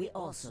 We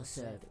also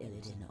serve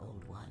Illidan,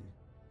 Old One.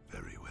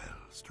 Very well,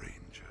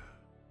 stranger.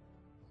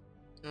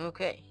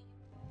 Okay.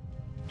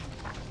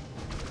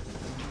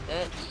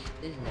 That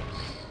is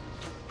nice.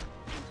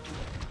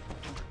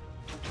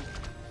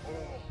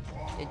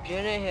 The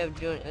Jedi have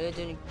joined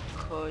Illidan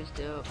caused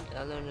the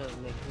island of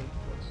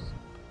Magnificence.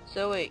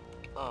 So wait,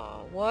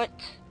 what?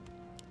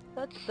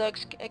 That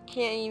sucks. I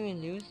can't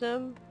even lose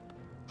them?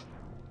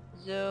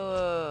 Is there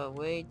a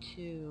way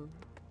to...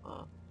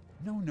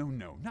 No,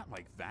 not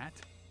like that.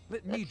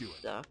 Let me do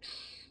it. Sucks.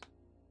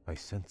 I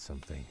sense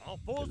something. Our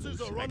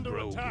forces are under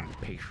grow attack.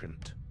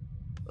 impatient.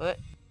 What?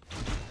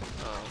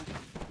 Oh.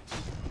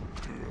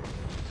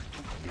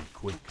 Be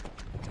quick.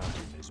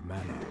 Time is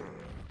money.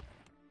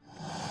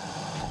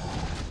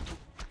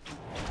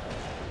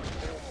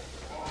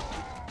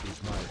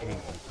 Is my aid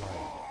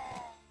required?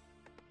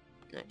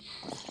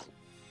 Nice.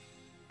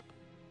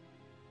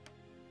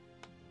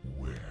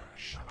 Where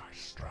shall I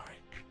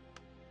strike?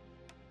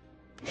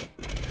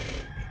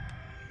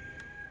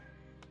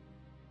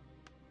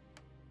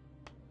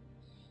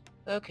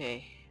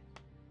 Okay.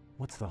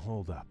 What's the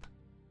holdup?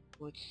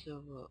 What's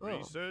the... Oh,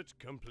 Research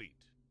complete.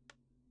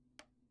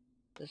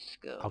 let's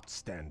go.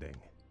 Outstanding.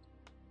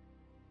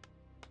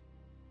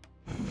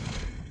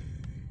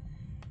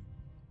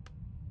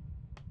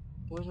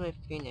 Where's my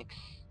phoenix?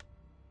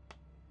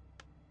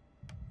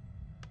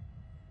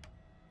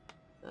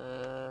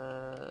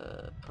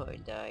 Probably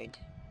died.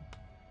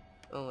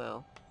 Oh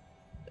well.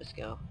 Let's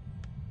go.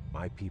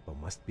 My people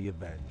must be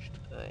avenged.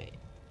 Alright.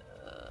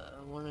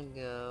 I wanna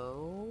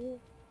go...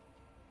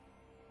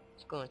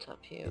 Let's go on top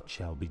here. It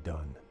shall be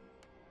done.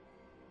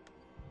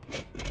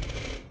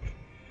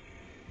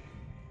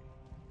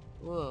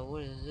 Whoa,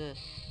 what is this?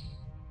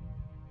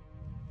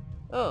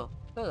 Oh,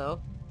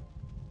 hello.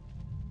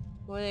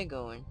 Where are they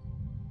going?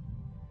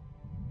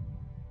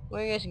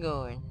 Where are you guys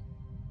going?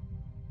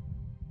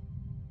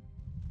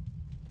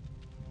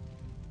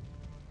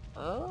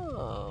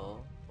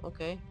 Oh,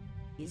 okay.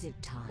 Is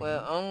it time?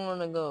 Well, I'm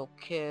gonna go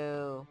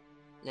kill...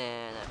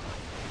 Nah.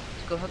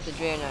 Let's go help the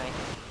Draenei.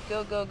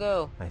 Go, go,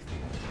 go! I feel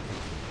it.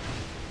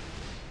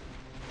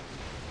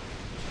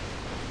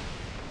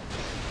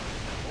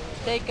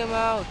 Take him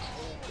out!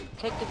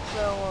 Take the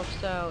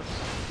fireworks out!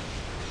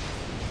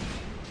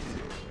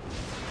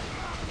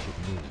 Should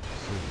move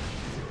soon.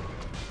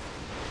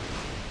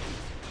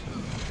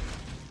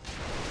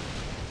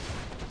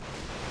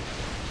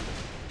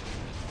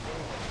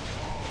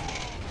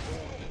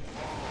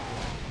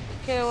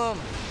 Kill him!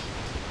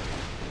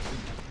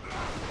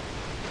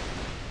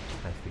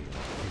 I feel it.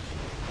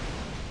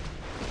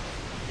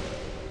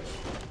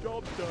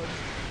 Job done.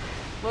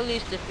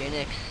 Release the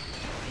Phoenix.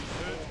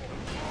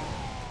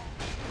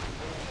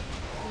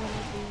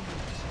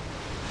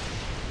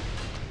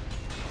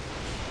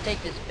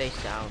 Take this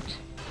base out.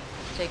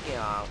 Take it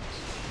out.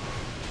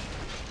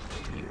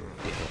 You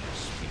dare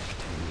speak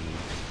to me?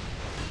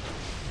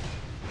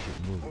 We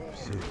should move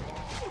soon.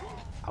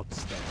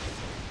 Outstanding.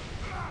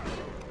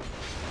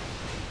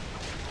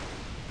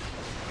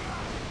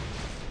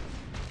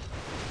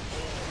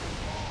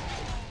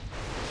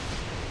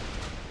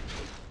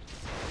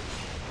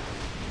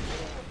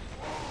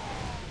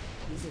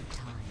 Is it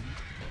time?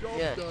 Job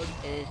Yes, done.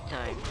 it is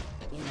time.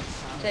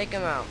 Inside. Take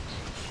him out.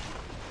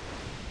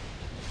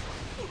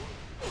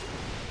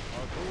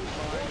 Our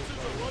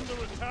forces are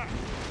under attack.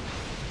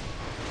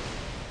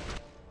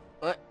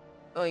 What?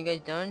 Oh, you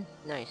guys done?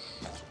 Nice.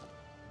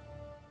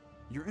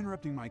 You're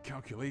interrupting my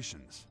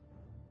calculations.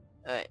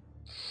 Alright,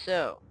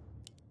 so...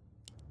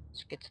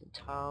 Let's get some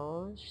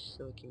towers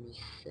so we can be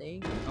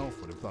safe. Elf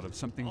would have thought of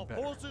something Our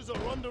better. forces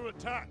are under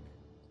attack.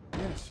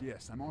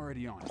 Yes, I'm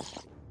already on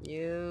it.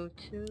 You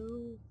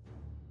too?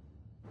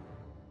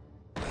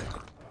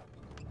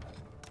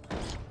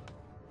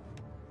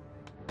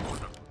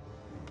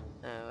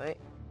 Alright.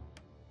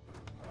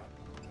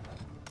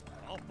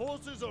 Our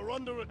forces are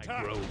under I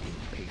attack. grow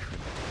impatient.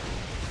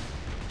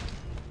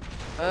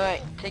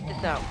 Alright, take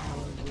this out.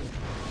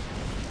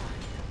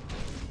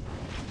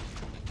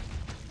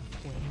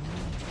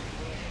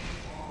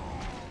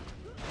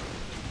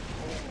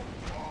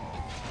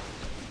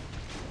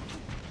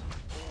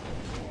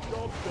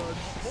 Job done.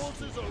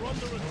 Forces are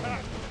under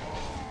attack.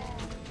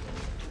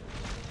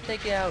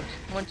 Take it out,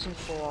 once and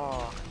for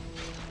all.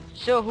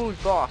 Show who's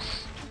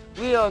boss.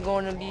 We are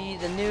going to be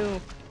the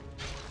new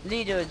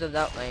leaders of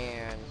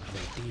Outland.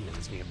 There are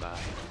demons nearby.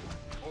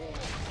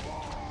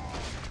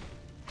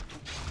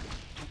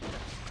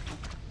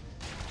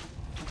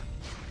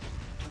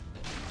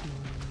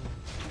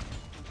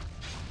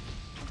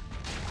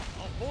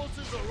 Our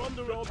forces are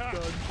under attack.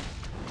 Okay.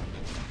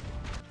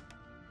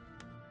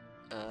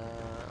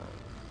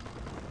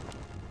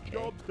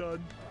 Job's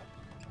done.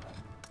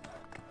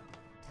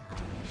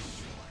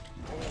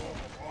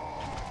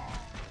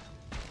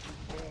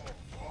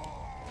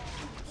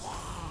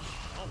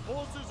 Our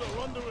forces are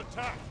under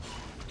attack.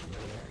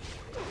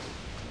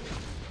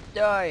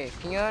 Die,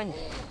 Keon.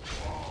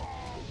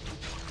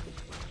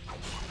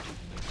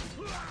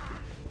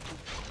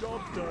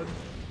 Job's done.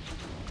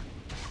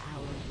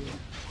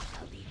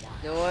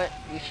 You know what?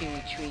 We should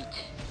retreat.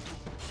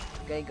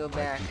 Gotta go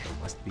back. My people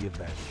must be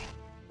avenged.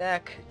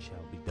 Back. It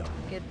shall be done.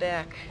 Get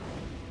back.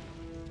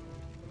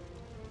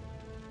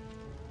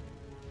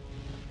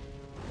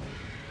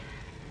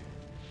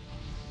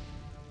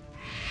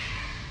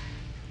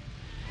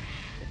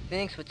 The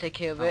Phoenix will take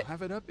care of it. I'll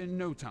have it up in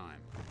no time.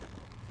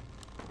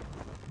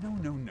 No,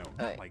 no, no, not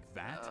Alright, like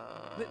that.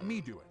 Let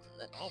me do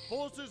it. Our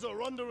forces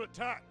are under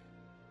attack.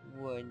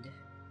 Wood.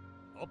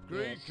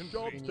 Upgrade Yes,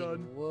 job's we need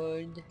done.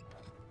 wood.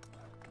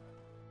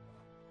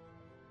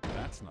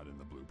 That's not in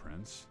the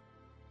blueprints.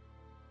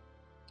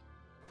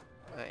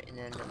 Alright, and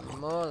then the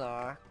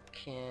Molar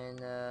can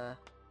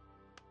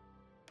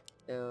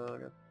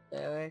build a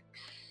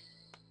barracks.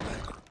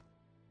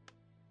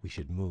 We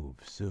should move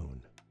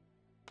soon.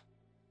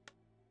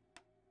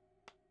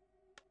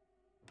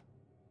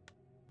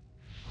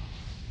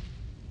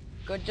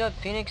 Good job,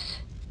 Phoenix.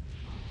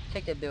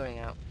 Take that building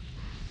out.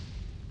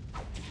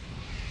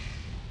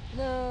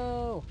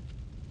 No!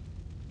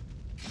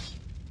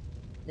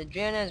 The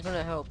Draenei is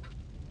gonna help.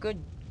 Good,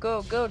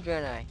 go,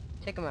 Draenei.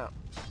 Take him out.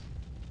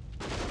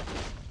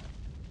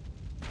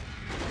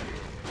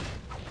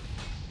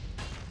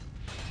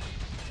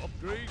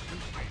 Upgrade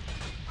complete.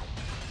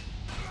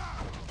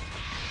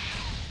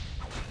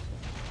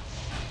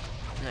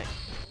 Nice.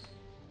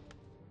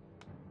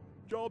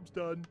 Job's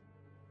done.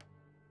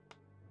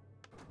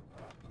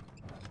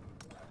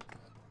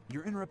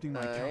 You're interrupting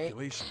my Alright.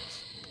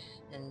 calculations.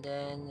 And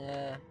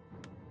then,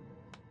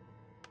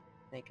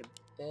 make a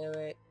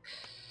barracks.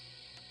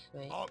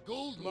 Right Our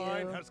gold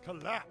mine here. has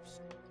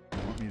collapsed.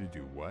 Want me to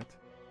do what?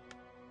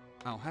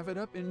 I'll have it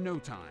up in no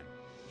time.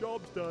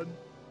 Job's done.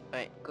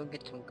 Alright, go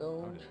get some How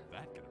gold. did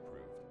that get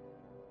approved?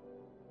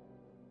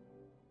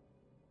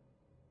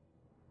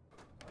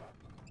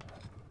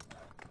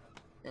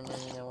 And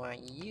then I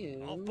want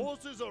you Our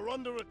forces are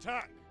under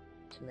attack.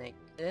 to make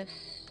this.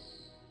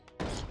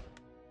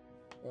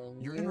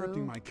 Then You're you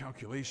interrupting my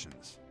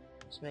calculations.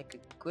 just make a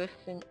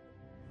griffin.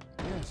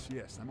 Yes,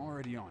 yes, I'm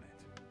already on it.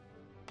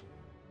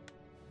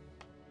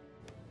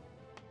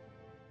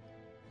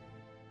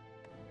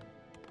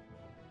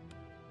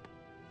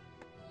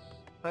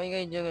 How are you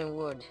guys doing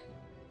wood?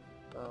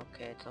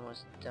 Okay, it's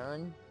almost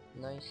done.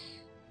 Nice.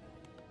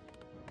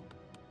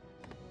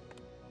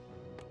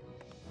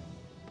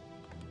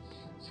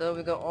 So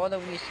we got all the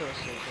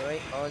resources,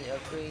 right? All the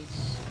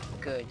upgrades.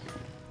 Good.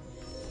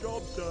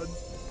 Job's done.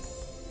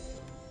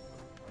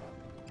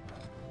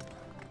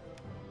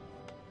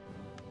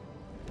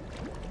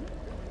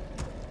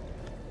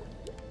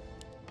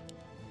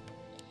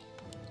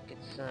 Get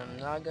some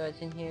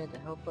Nagas in here to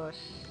help us.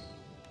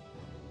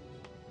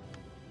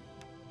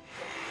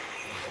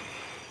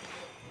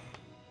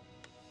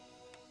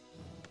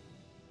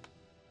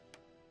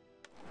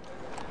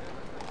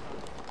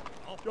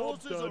 Our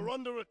forces are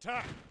under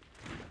attack.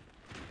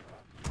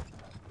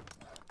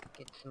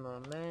 Get some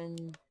more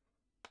men.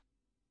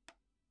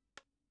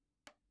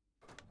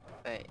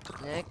 Right,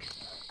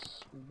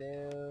 next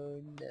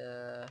build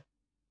a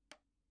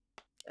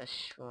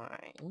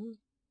shrine.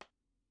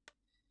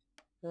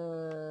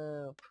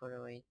 Put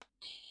away.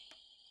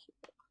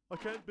 I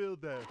can't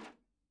build there.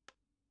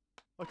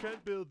 I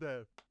can't build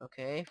there.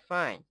 Okay,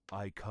 fine.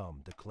 I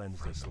come to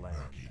cleanse this land.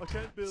 I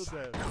can't build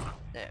there.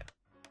 There.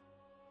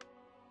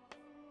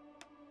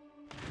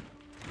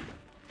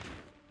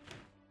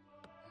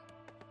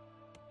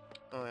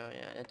 Oh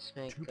yeah, let's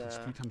make 2 plus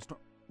 3 times...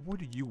 What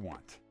do you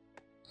want?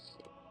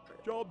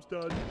 Job's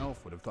done. An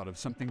elf would have thought of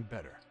something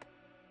better.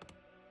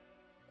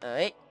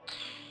 Alright.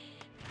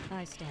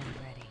 I stand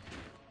ready.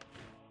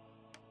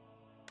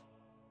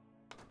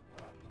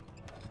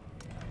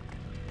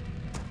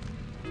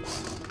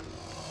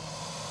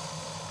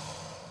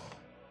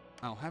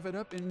 I'll have it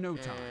up in no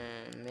time.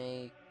 And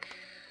make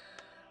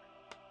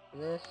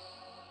this.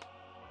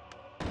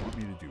 Want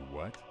me to do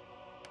what?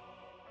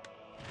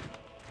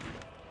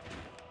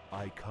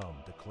 I come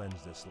to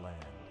cleanse this land.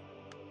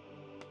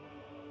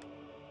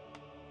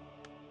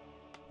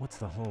 What's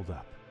the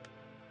holdup?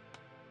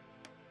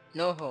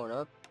 No hold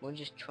up. We're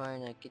just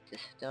trying to get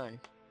this done.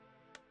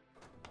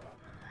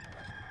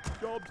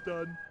 Job's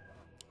done.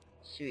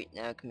 Sweet,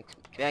 now I can make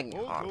some dragon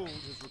More hawks. gold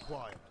is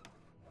required.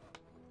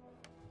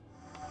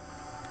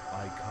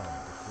 I come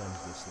to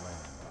cleanse this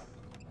land.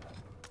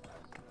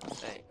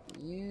 Alright,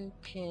 you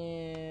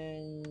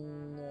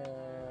can...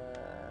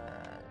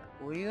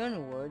 were you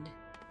on wood?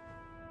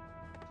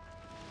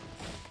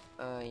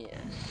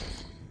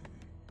 Yes.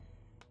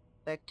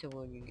 Back to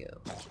where you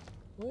go.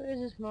 Where is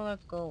this Moloch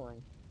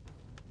going?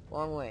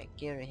 Wrong way,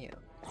 get in here.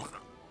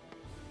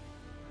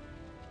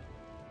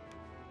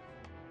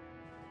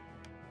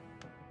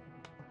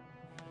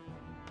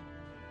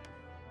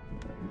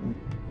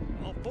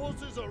 Our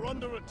forces are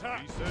under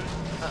attack.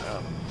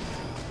 Uh-oh.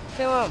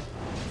 Kill him!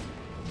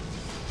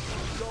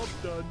 Job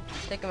done.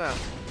 Take him out.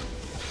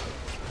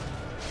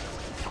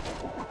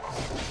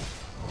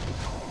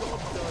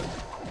 Job done.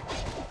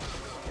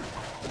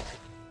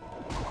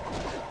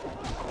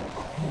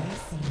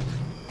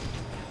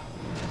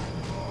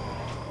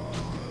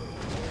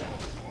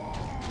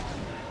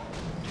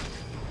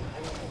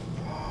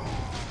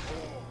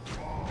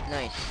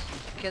 Nice.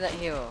 Kill that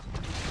hero.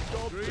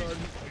 Job done.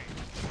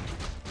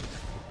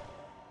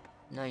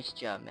 Nice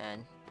job,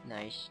 man.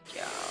 Nice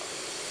job.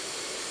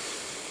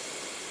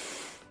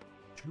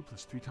 2 +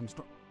 3 times.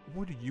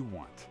 What do you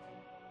want?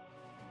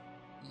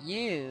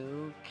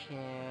 You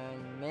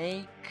can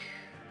make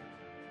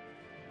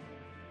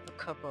a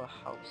couple of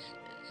houses.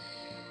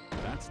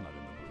 That's not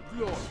in the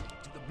blueprint.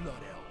 Glory to the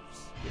Blood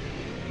Elves.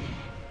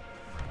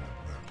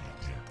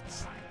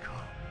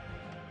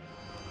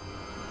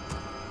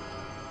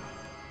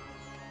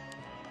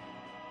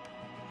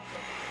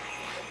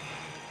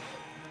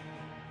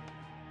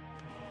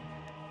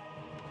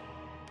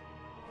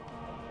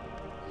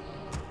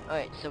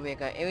 Alright, so we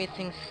got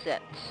everything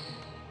set.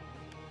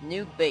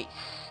 New base.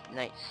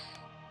 Nice.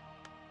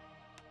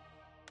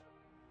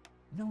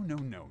 No,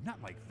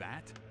 not like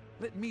that.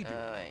 Let me do it.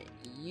 Alright,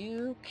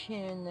 you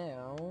can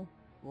now...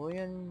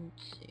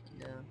 Let's see,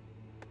 no.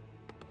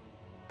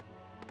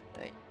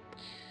 Right.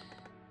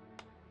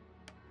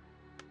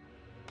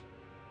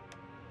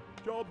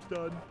 Job's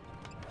done.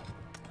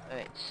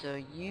 Alright, so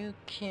you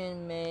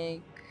can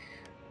make...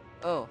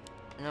 Oh,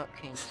 no,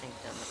 can't think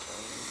that much.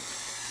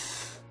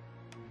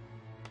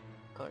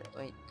 Got it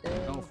right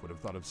there. Elf would have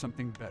thought of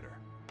something better.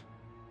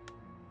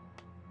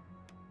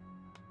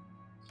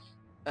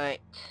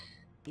 Alright,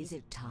 Is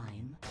it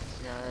time?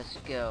 now let's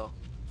go.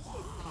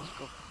 Let's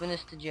go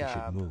finish the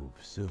job. Move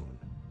soon.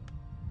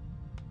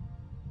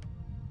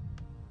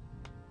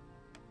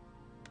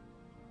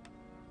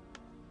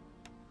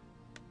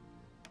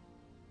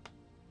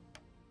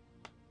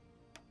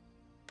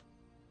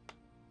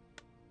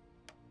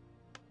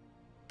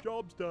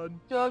 Job's done.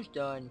 Job's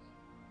done.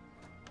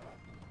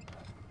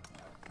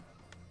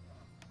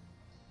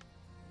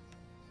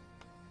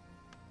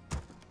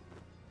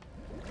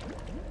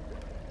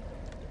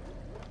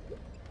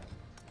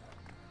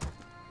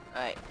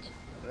 Alright,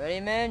 ready,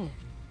 men?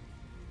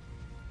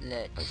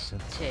 Let's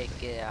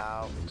take it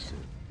out.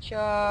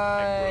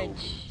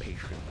 Charge!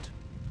 Patient.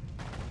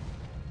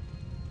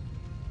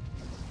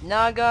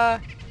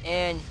 Naga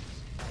and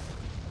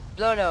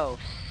Blood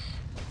Elves.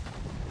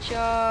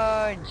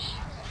 Charge!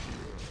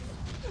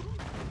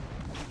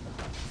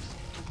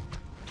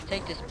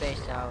 Take this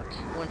base out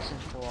once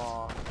and for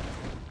all.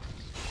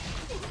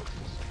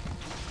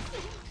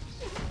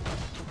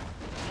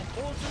 Our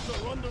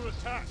forces are under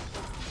attack.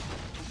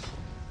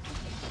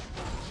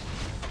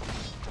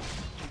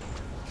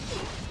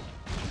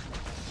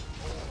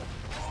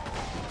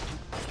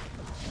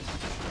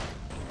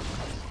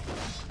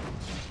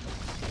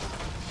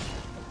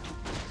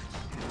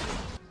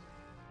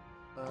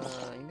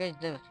 You guys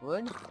done with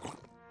wood?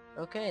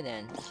 Okay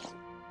then.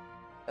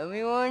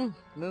 Everyone,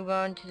 move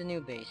on to the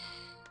new base.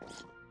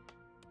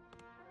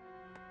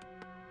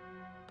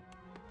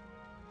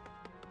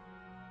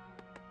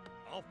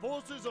 Our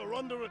forces are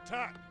under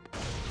attack.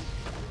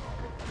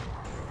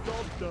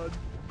 Job's done.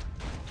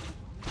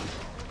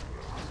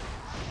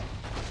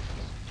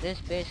 This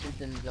base has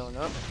been blown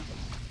up.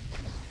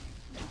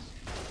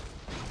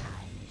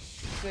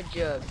 Good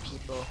job,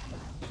 people.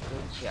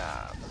 Good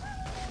job.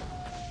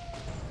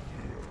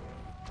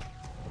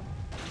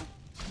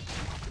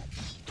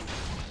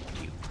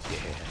 You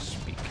dare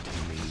speak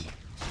to me?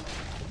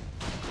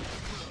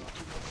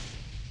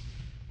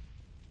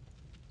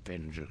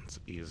 Vengeance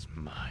is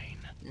mine.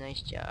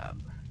 Nice job.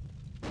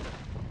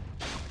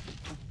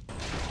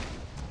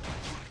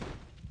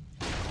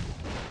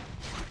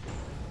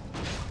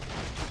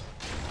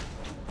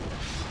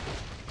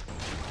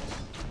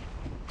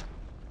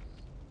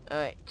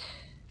 Alright.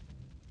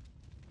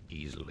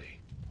 Easily.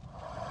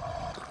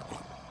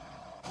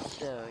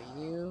 So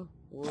you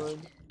wood.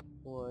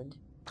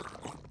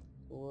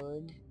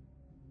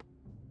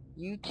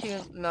 You two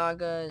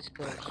Nagas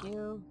go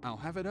here. I'll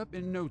have it up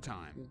in no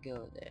time. You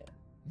go there.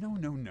 No,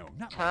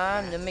 not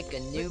Time like to that. make a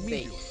new Let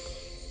me do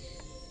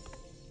base.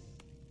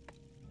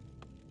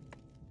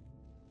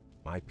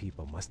 My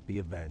people must be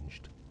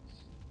avenged.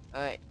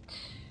 Alright.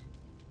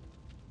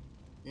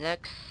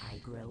 Next, I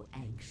grow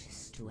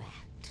anxious to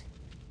act.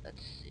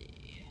 let's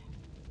see.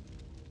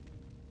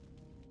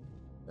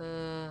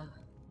 Right,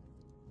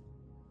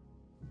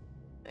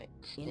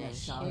 In stand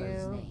Ashar's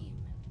here. name.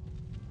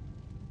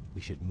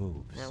 We should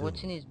move Now soon.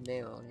 what's in his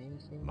barrel?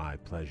 Anything? My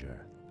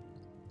pleasure.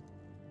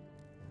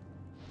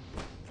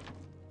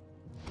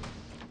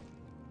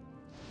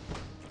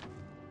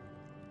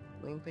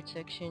 Wing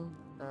protection?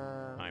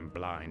 I'm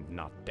blind,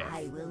 not deaf.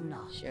 I will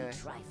not Sure. be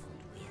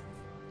trifled with.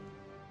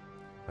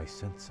 I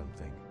sense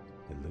something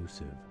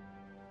elusive.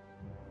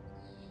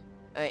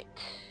 Alright.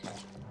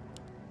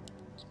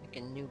 Let's make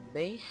a new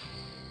base.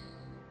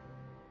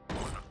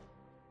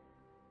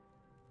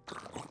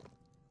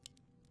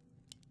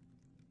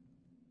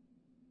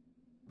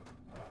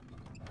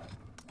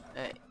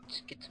 Alright,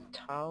 let's get some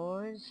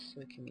towers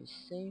so we can be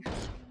safe.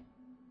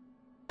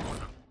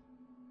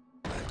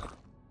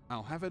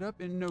 I'll have it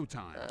up in no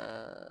time.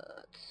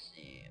 Let's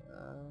see,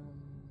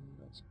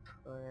 let's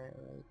put it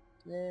right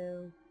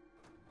there.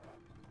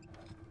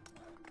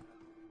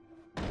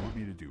 You want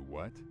me to do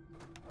what?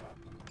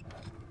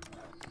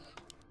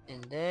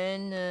 And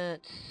then,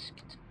 let's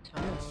get some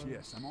towers.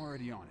 Yes, I'm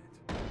already on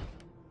it.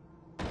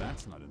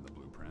 That's not in the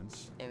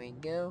blueprints. There we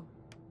go.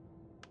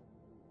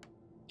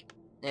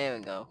 There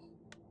we go.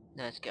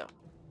 Now let's go.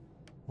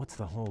 What's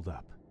the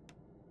holdup?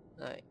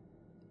 Alright.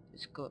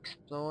 Let's go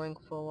exploring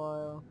for a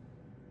while.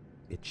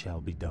 It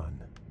shall be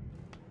done.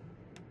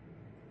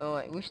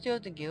 Alright, we still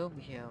have to get over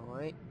here,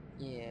 right?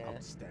 Yeah.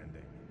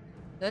 Outstanding.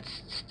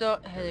 Let's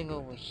start heading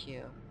over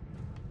here.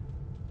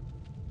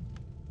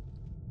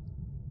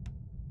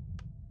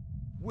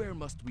 Where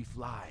must we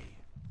fly?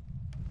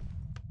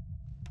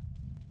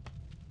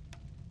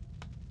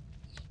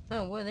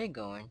 Oh, where are they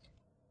going?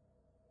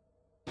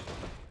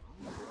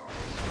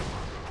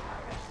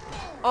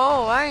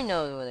 Oh, I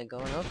know where they're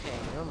going. Okay,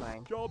 never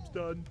mind. Job's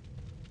done.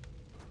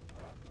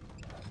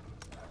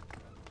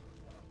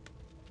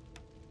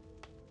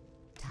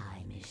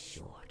 Time is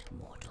short,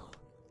 mortal.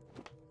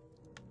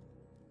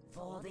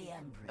 For the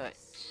Empress. Alright,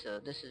 so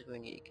this is where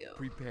we need to go.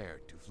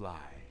 Prepare to fly.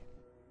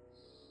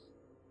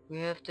 We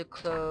have to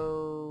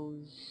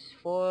close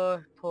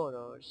 4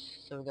 portals,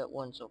 so we got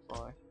 1 so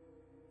far.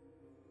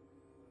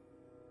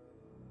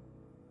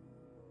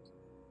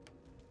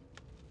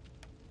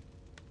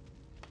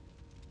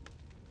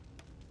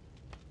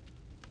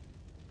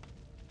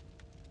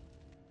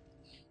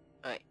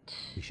 Alright,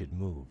 We should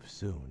move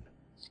soon.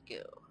 let's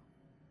go.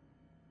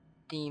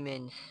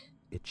 Demons.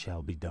 It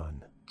shall be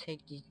done.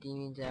 Take these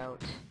demons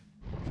out.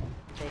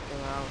 Take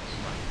them out.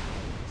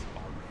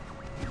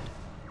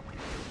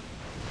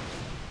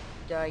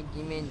 Die,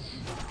 demons.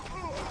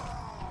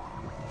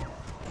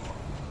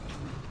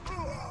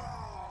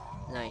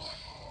 Nice.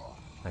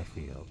 I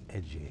feel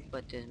edgy.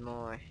 But there's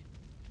more.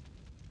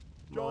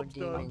 More Job's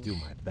done. I'll demons. do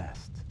my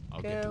best.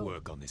 I'll get to Go.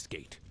 work on this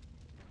gate.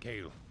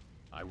 Kael,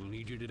 I will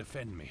need you to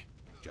defend me,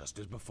 just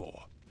as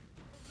before.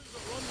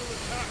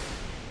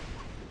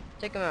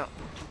 Take them out.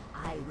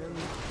 I will not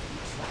be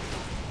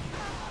trifled.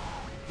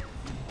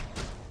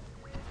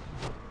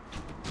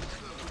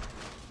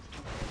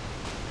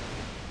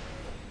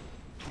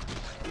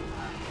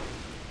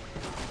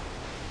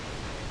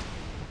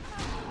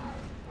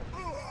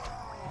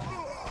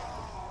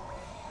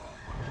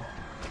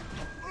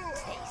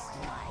 Taste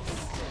my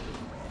sting.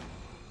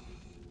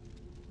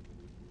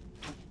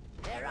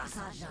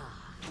 Erasaja.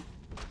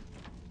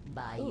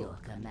 By your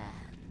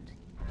command.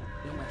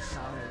 In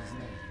Ashara's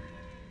name.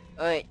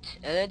 Alright,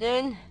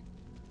 Eladin,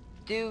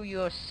 do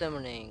your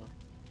summoning.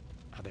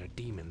 Are there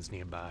demons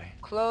nearby?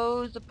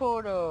 Close the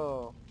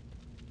portal.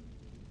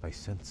 I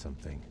sense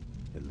something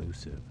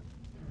elusive.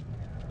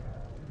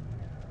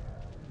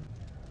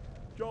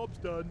 Job's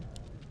done.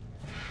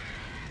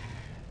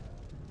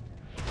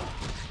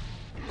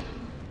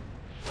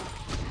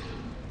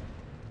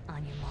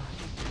 On your mark.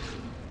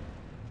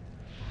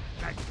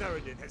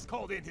 Theridin has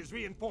called in his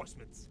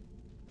reinforcements.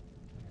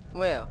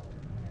 Where?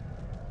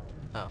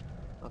 Oh,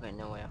 okay,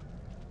 nowhere.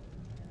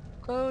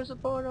 Close the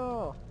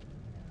portal.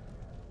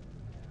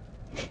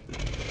 I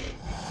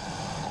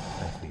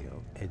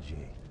feel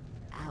edgy.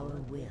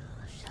 Our will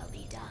shall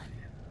be done.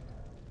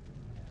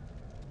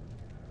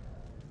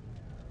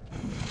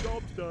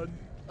 Job's done.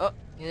 Oh,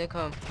 here they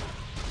come.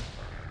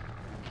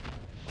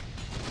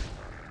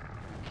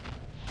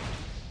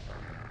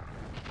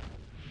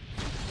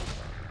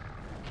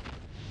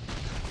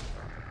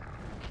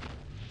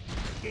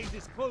 Gate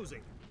is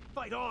closing.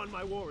 Fight on,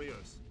 my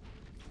warriors.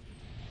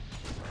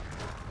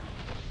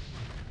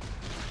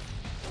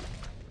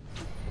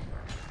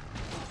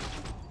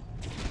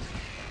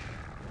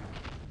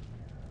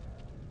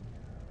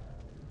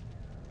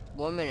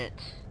 One minute.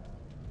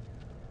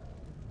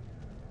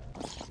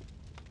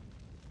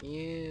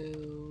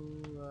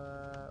 You,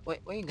 wait,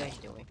 what are you guys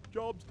doing?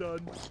 Job's done.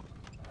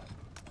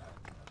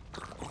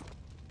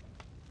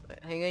 Wait,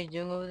 how you guys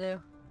doing over there?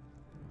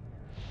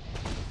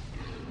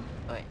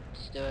 Alright,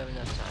 still have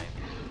enough time.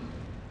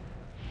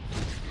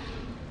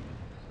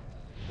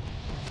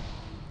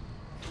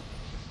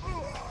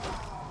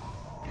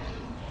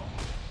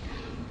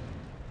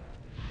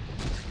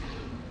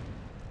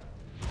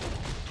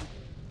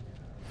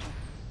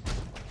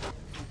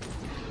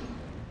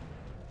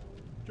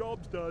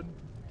 Job's done.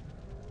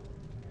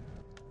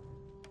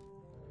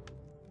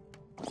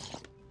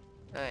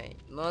 Alright,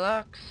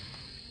 Molochs,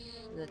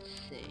 let's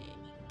see.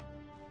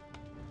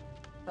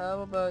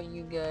 How about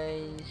you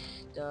guys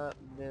start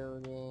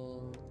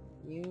building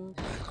youth?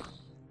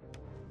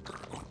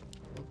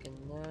 Okay,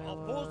 now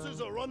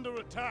under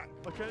attack.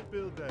 I can't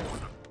build that.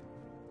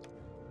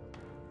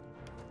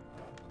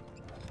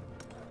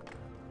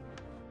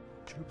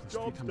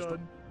 Job's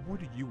done. What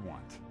do you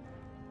want?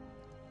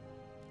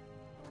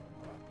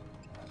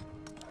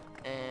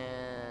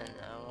 And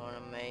I want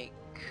to make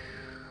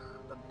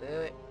a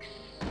barracks.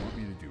 You want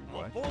me to do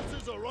what?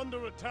 Forces are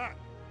under attack.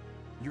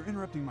 You're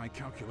interrupting my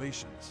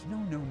calculations. No,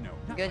 no, no.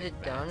 You Not guys like are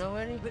that. done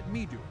already? Let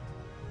me do it.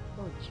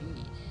 Oh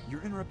jeez.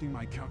 You're interrupting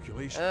my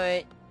calculations.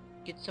 Alright,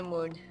 get some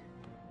wood.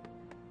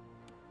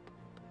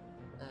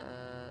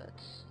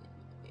 Let's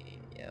see.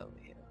 Yeah, over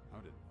here. How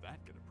did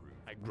that get approved?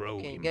 I grow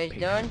Okay, you impatient.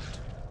 guys done?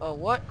 Oh,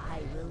 what? I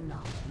will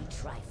not be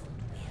trifled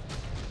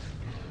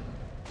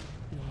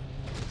with.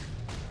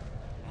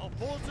 Our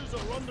forces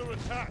are under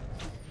attack.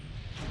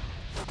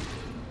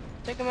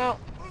 Take him out.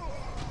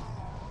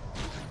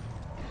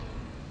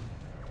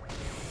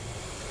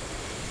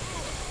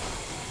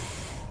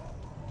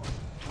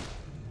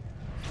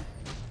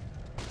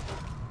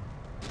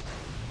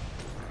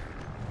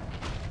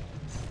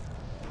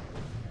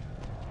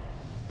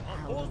 Our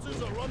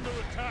forces are under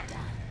attack.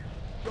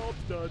 Job's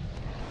done.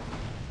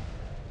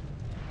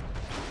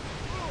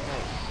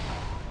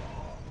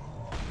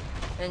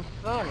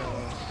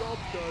 Inferno.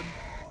 Job's done.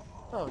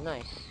 Oh,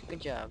 nice. Good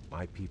job.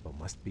 My people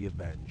must be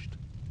avenged.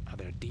 Are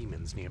there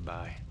demons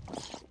nearby?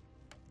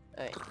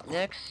 Alright,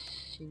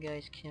 next you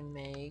guys can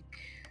make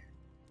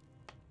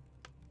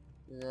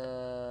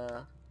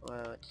the,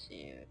 well, let's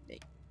see,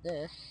 make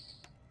this.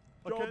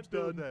 Job's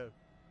done.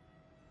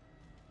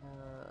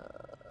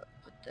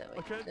 Put that I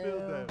right can't there.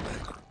 build that.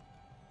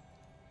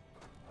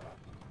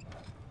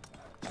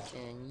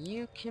 And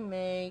you can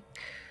make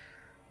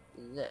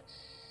this.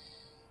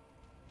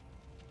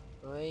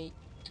 Right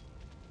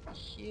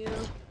here.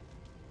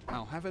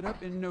 I'll have it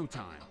up in no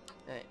time.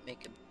 Alright,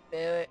 make a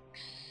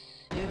barracks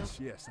here. Yes,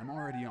 yes, I'm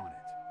already on it.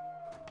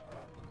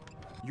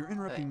 You're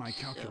interrupting my Alright,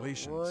 so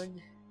calculations.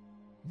 wood,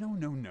 No,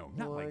 no, no,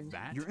 not like wood,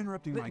 that. You're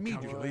interrupting my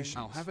calculations.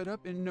 I'll have it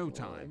up in no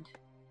time. wood.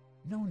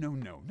 No, no,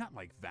 no, not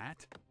like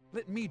that.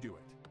 Let me do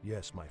it.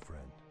 Yes, my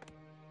friend.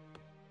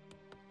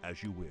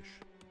 As you wish.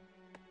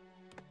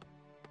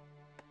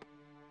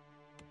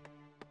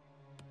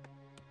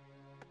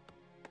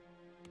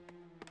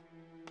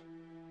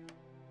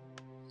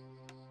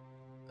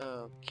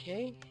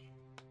 Okay.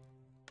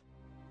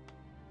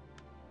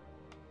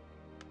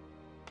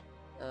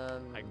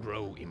 I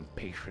grow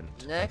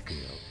impatient. Next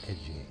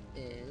Edgy.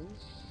 is...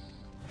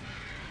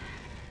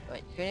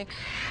 Right, Phoenix,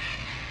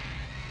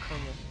 come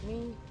with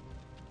me.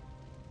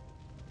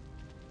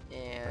 I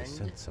And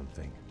sense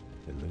something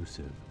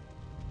elusive.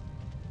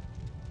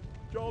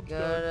 Job's done.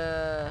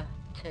 gotta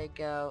take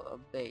out a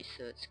base,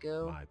 so let's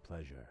go. My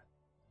pleasure.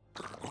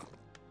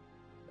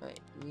 Right,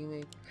 you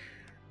make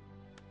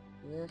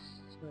this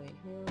right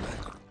here.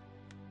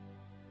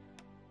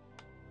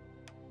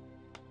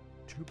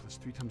 2 plus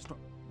 3 times 12.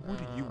 What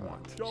do you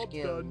want? Job's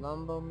Get a done.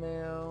 lumber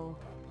mill.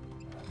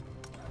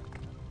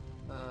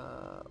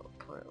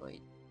 Put it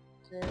right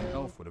there. An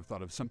elf would have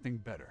thought of something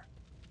better.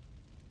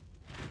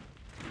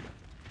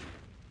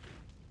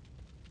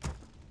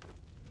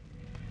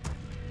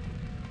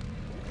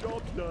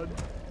 Job's done.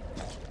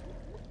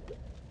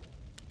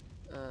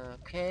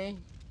 Okay.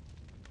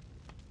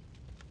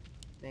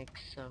 Make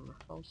some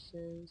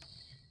houses.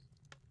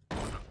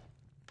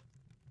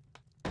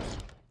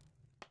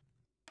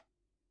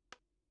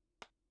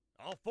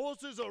 Our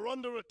forces are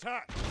under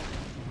attack.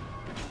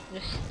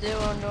 They're still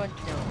under. Oh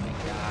my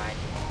god.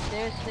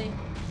 Seriously?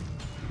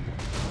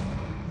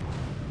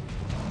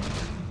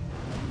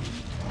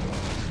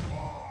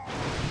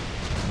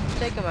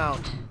 Take them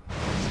out.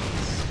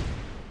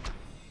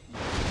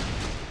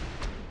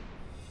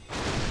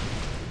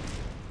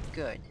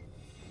 Good.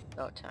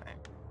 About time.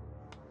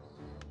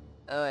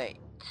 Alright.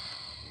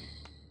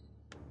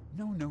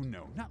 No, no,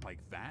 no, not like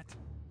that.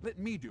 Let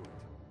me do it.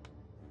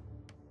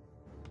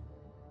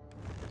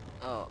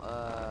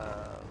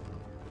 Oh,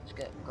 let's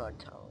get guard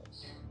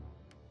towers.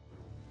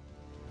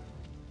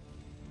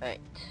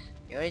 Right.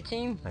 You ready,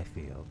 team? I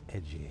feel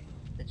edgy.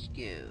 Let's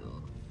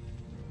go.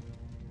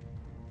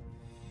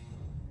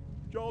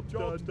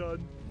 Job's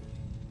done.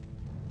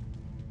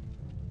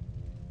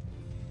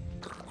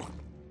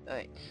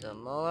 Alright, so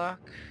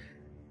Moloch.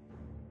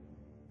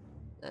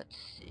 Let's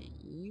see,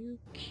 you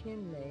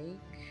can make...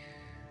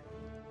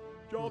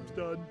 Job's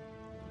done.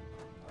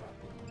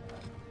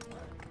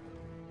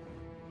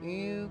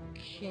 You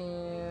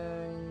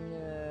can...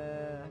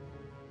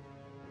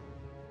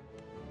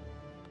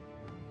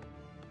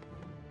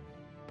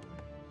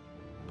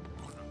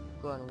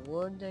 go on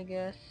wood, I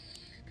guess,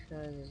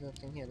 because there's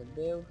nothing here to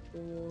build for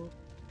you.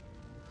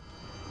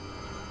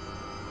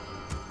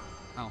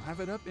 I'll have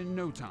it up in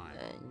no time.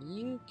 And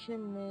you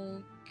can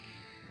make...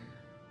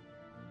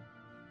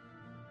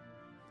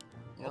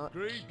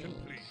 Upgrade King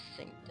complete.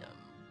 Sanctum.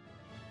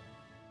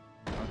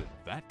 How did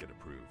that get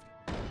approved?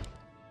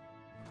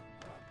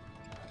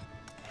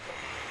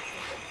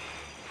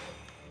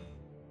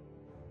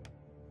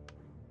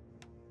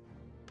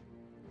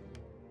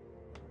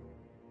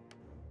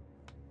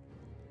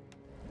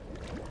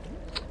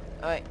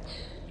 Alright.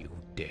 You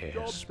dare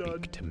Job speak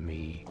done. to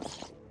me?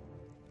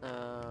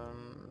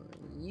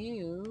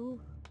 You...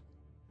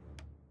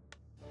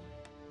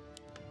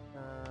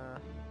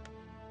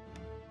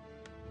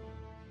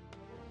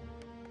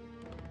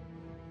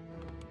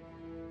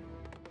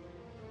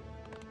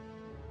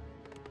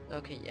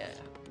 Okay, yeah,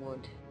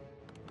 wood.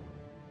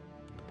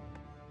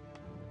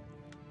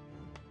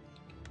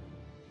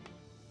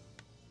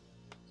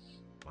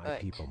 My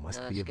Alright, people must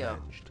now be let's go.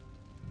 avenged.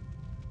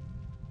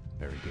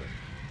 Very good.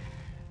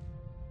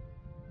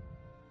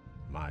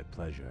 My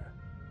pleasure.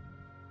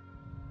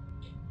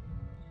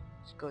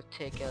 Let's go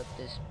take out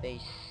this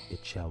base. It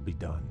shall be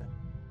done.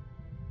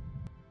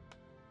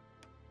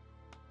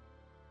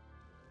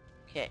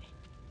 Okay.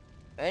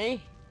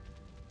 Ready?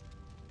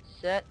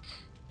 Set.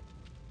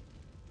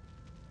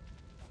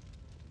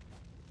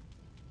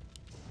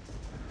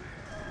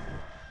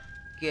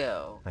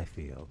 Go. I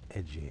feel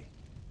edgy.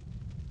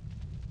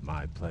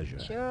 My pleasure.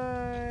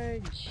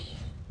 Charge.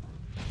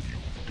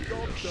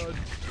 Job done.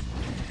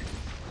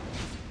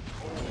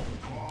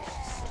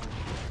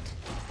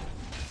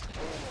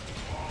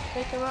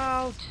 Take him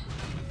out.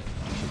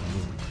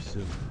 Move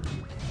soon.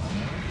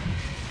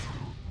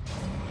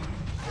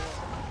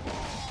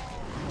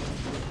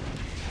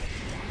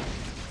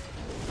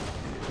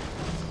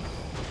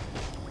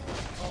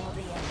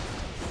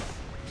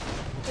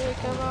 Take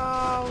him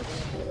out.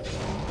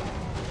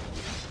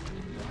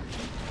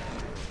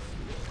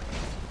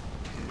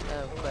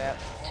 Oh crap.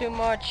 Too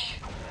much.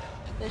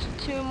 There's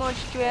too much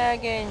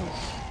dragons.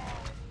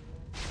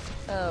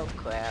 Oh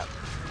crap.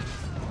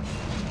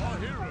 Our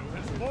hero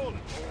has fallen.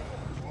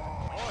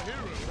 Our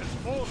hero has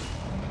fallen.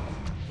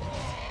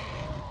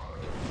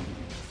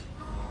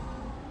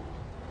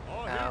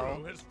 Our Ow.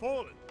 hero has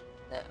fallen.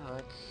 That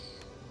hurts.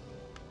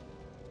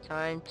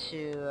 Time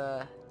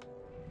to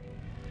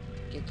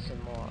get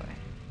some more.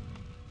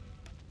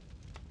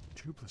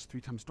 2 +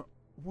 3 × star.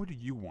 What do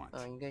you want?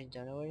 Oh, you guys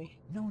done already?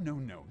 No, no,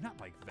 no, not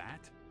like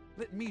that.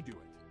 Let me do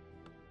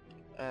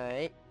it.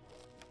 Alright.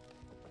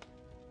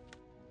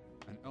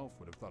 An elf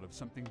would have thought of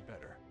something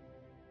better.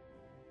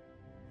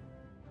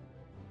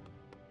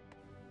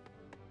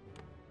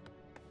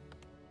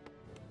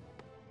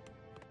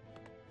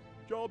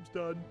 Job's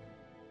done.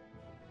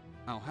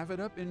 I'll have it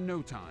up in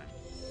no time.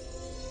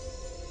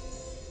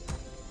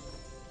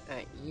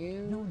 Alright,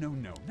 you No, no,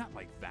 no, not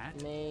like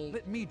that. make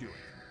Let me do it.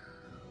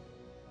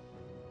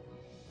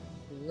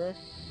 this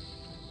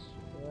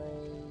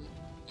right.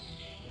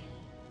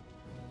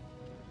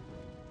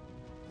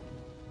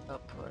 I'll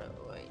put it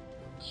right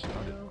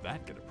How here. did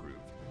that get approved?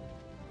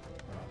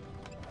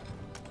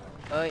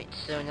 Alright,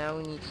 so now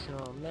we need some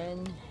more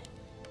men.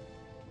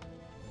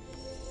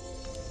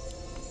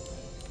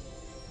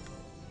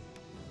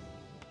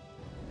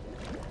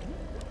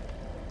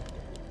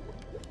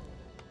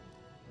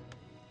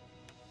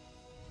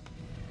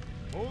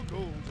 More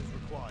gold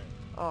is required.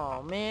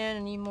 Oh man, I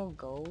need more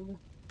gold.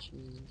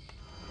 Jeez.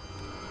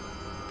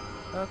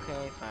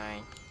 Okay,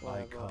 fine. I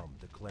Whatever. come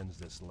to cleanse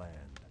this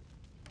land.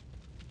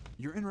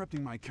 You're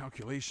interrupting my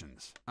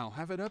calculations. I'll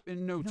have it up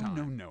in no time.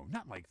 No, no, no,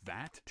 not like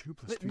that. 2 +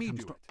 3 Let me ×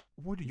 do star. it.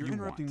 What do you want? You're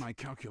interrupting my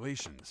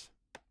calculations.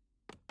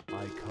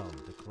 I come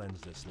to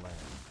cleanse this land.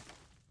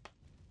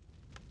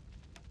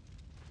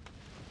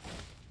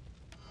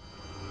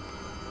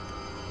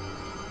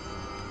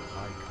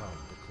 I come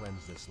to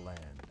cleanse this land.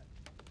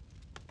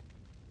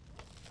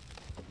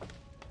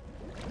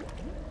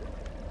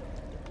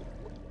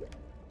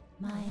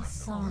 My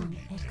song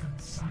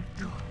echoes from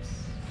deeps.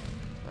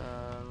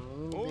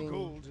 More Moving.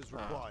 gold is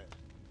required.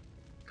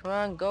 Come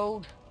on,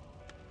 gold.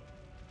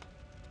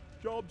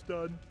 Job's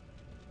done.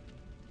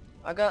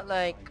 I got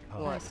like, I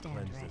come what, to stand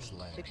cleanse ready. this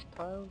land. 6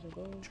 piles of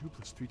gold? 2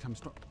 + 3 ×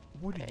 star.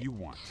 What do Okay. you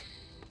want?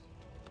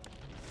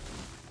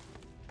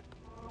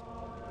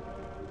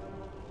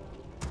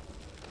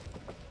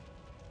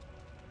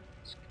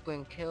 Let's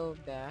bring kill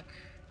back.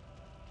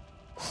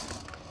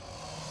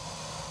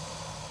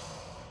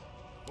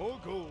 More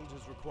gold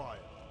is required.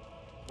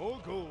 More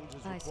gold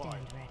is I required.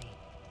 stand ready.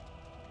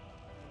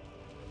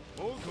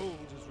 More gold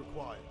is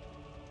required.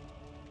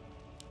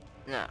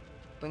 Nah,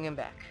 bring him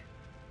back.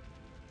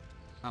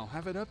 I'll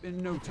have it up in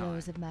no The time.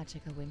 flows of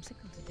magic are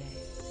whimsical today.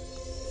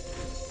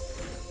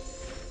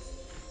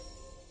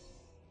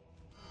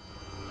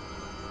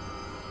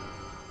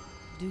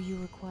 Do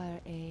you require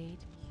aid,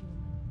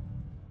 human?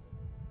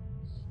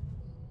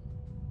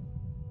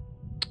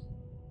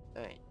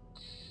 Alright,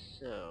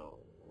 so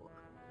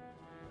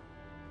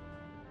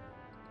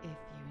If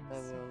you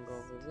everyone go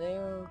insist. over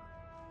there.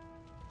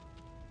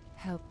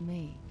 Help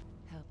me,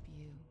 help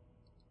you.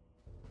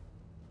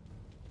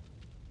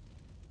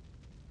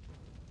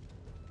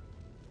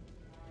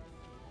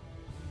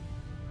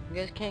 You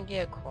guys can't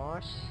get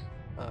across?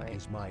 Alright,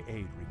 Is my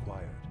aid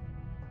required?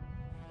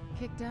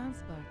 Kick down,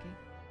 Sparky.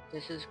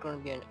 this is gonna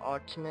be an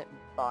ultimate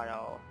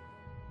battle.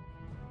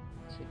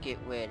 So get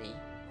ready.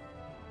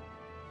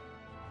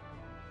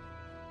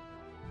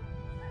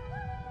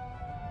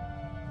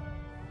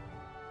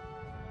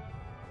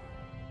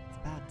 It's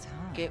about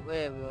time. Get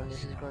ready everyone,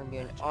 this is gonna be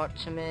an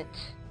ultimate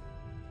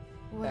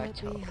Will it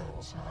be battle.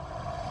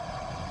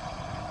 hotshot?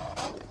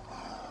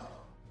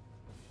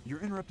 You're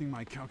interrupting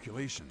my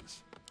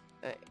calculations.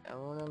 Alright, I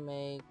wanna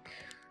make...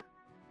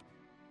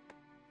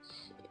 Let's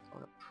see, I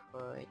wanna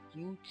put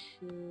you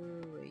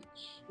two right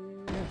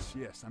here.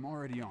 Yes, I'm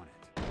already on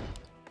it.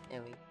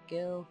 There we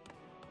go.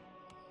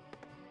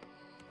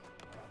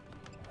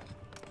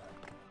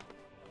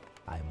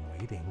 I'm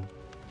waiting.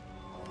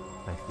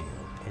 I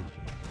feel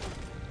edgy.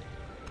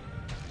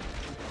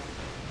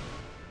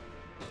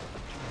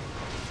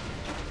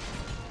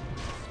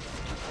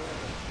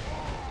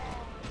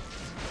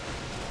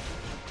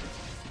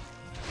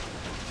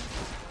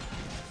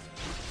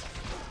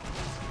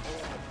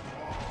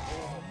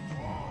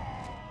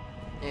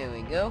 There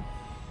we go.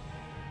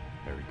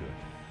 Very good.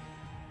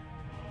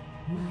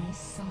 My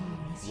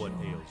song is What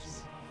yours.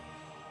 ails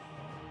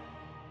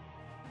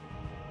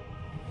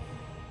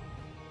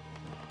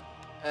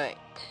Alright.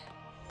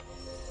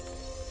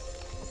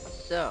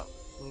 So,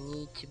 we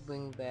need to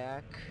bring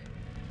back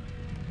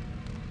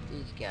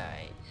these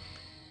guys.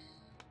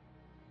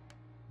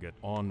 Get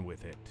on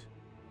with it.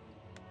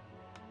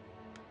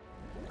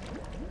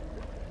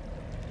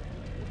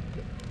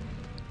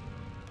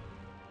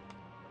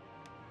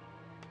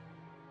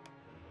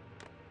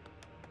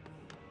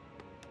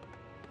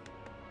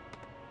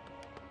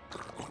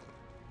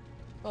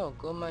 Oh,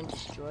 gold mine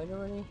destroyed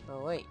already?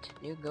 Oh wait,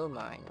 new gold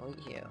mine, wait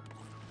here.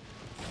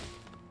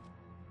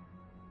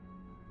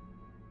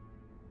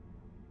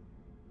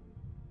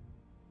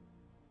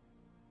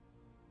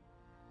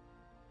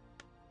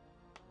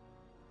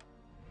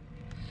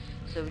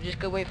 So we just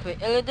go wait for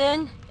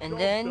Illidan, and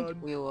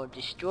then we will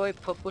destroy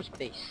Purple's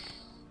base.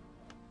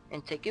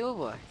 And take it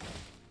over.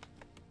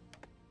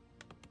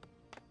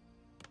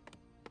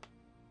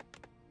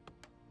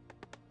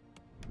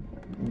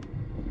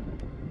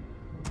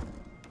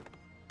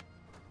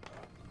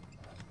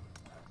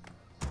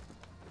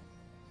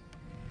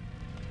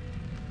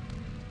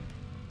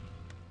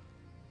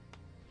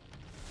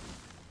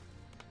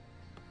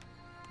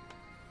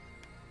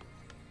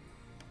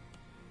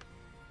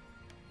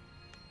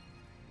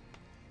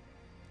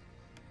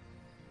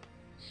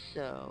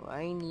 So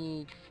I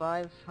need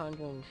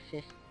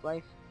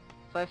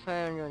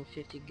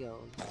 550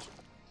 gold.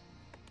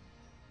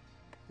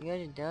 You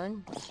guys are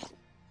done?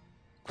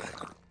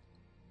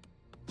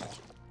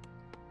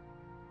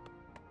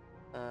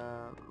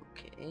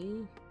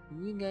 Okay.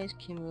 You guys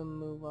can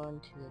move on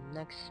to the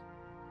next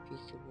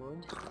piece of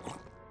wood.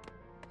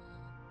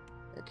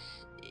 Let's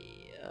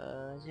see,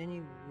 is there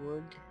any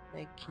wood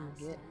I can I'll get?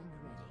 stand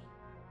ready.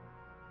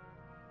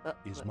 Oh,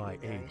 Is got my you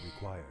aid guys.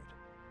 required?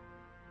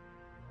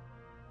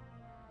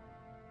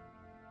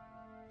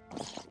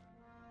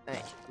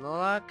 Alright,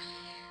 Molochs.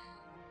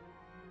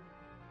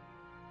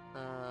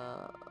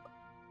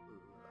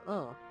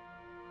 Oh.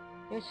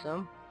 Here's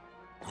some.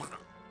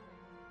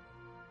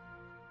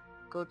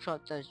 Go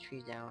chop those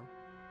trees down.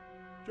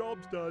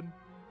 Job's done.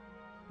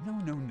 No,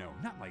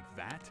 not like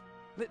that.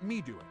 Let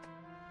me do it.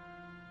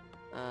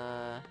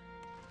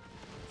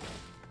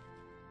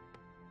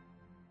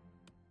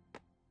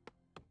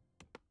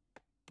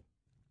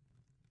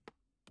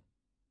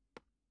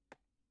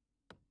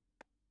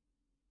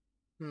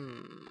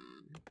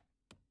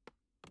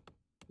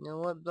 You know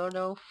what, Blood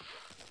Elf?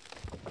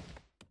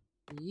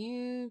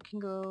 You can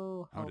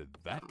go. How did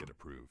that get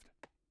approved?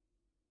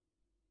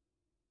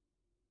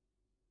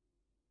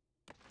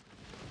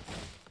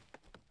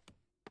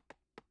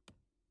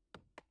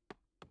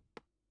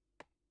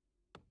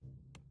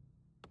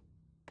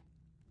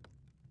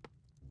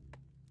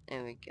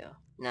 There we go.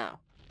 Now,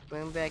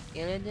 bring back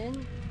Illidan.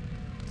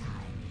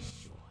 Time is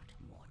short,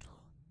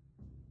 mortal.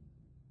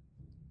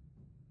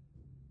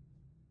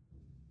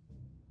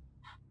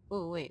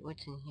 Oh wait,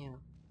 what's in here?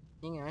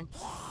 Hang on.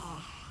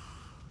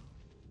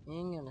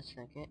 Hang on a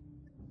second.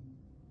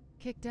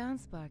 Kick down,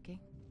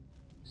 Sparky.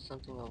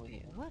 Something over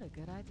here. What a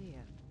good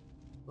idea.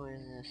 What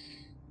is this?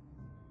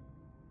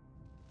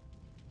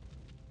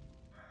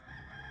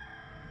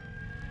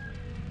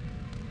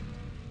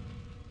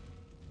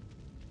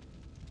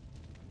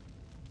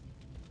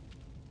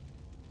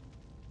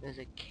 There's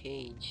a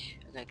cage.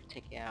 I gotta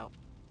take it out.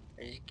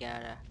 I just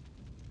gotta.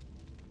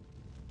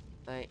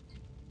 Right.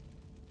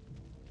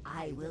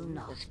 I will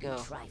not Let's be go.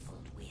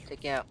 trifled with.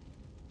 Take it out.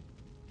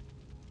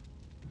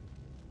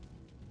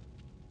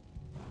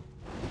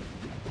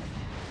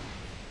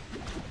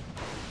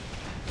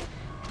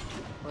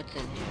 What's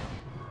in here?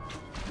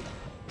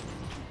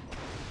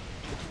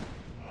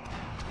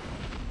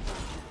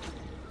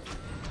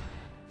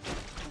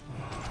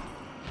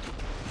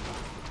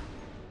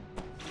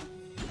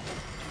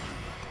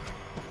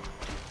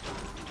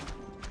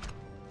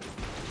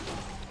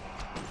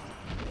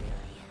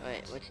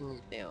 Alright, what's in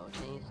these barrels?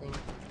 Anything?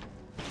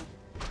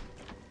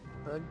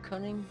 Bird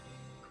cutting?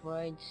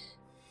 Provides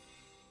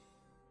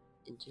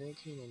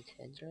agility and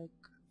intelligence?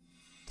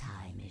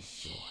 Time is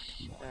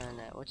short, mortal.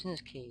 No, what's in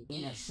this cage?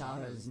 In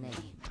Asharo's name.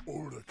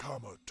 Old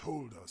Akama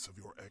told us of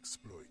your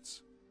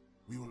exploits.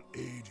 We will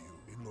aid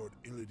you in Lord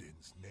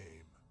Illidan's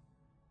name.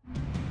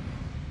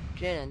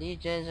 Draenei. These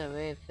gens are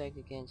very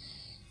effective against...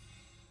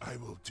 I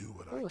will do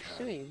what I Oh can.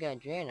 sweet, you got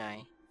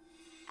Draenei.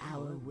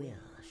 Our will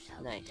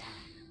shall Nice. be done.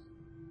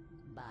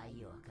 By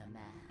your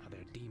command. Are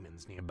there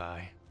demons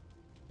nearby?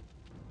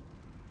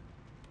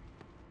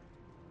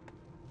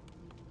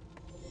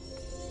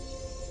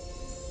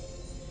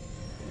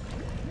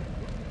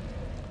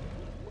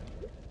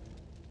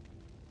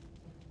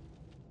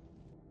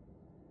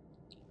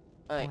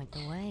 Alright. Point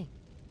the way.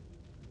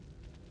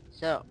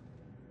 So,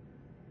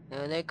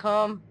 here they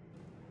come,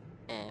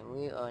 and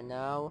we are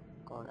now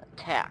gonna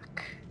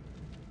attack.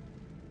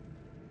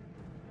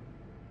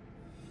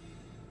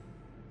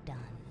 Done.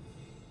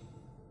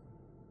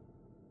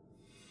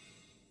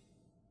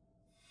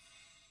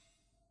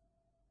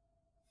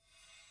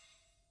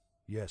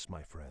 Yes,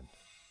 my friend.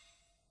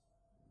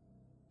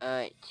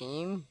 Alright,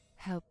 team.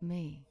 Help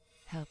me.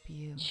 Help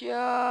you. Charge!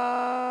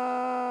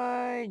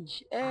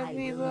 I will not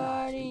be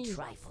Everybody!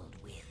 trifled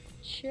with.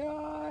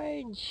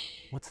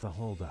 Charge! What's the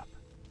holdup?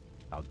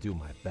 I'll do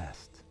my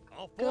best.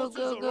 Go,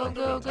 go, go,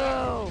 go,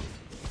 go!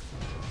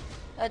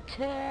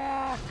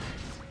 Attack!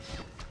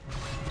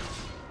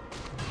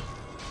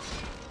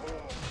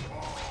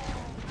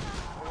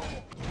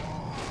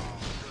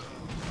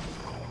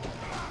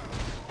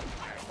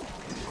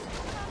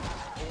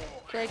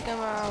 Take him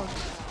out!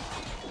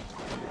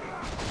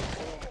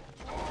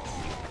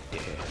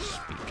 Dare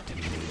speak to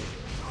me.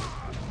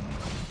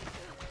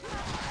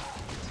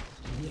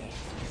 Yes.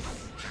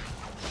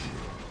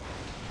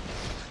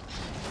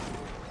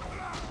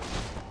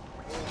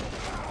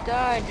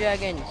 Die,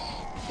 dragons!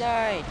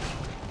 Die!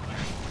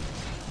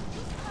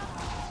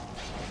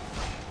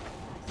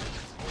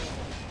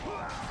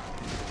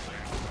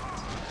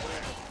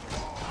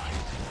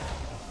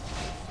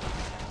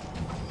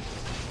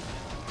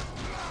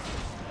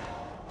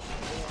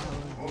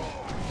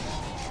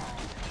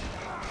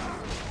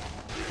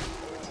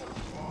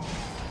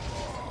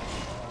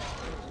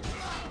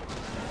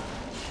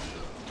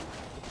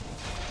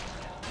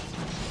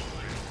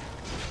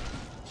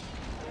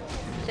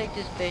 Take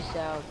this base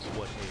out.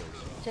 What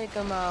ails you? Take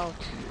him out.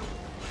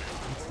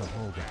 What's the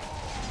holdup?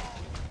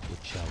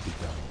 It shall be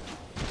done.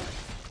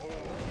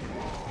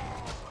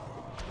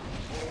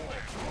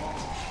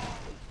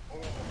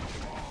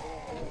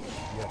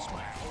 Yes,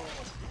 my friend.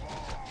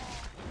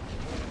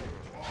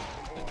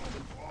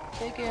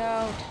 Take it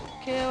out.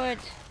 Kill it.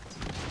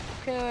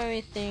 Kill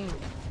everything.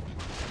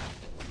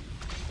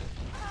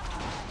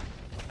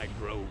 I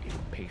grow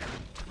impatient.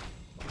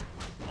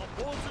 Our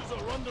forces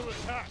are under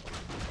attack.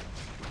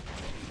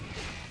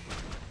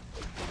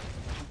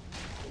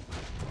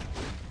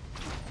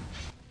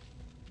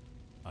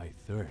 I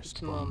thirst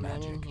Some more for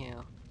men in magic.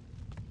 here.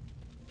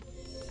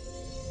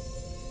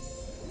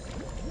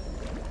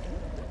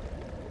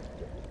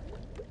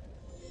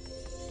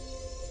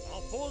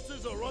 Our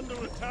forces are under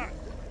attack.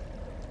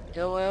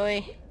 Don't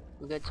worry.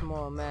 We got some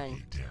more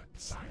men.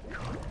 Depths I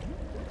come.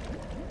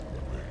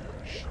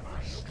 Where shall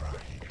I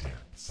strike?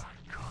 Depths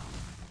I come.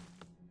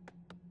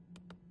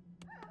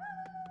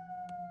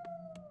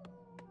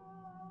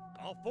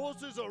 Our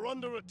forces are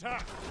under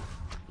attack.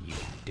 You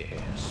dare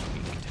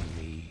speak to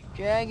me?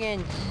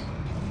 Dragons.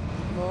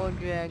 More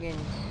dragons.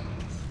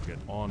 Get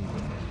on with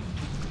it.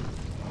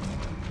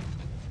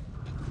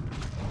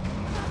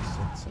 I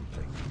said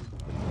something.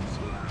 But no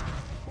sound.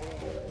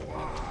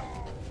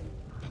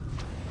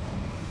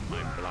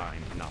 I'm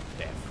blind, not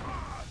deaf.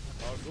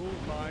 Our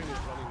gold mine is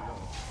running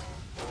low.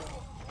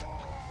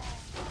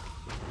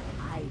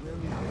 I will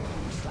not be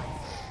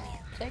trifled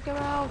with. Take him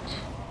out.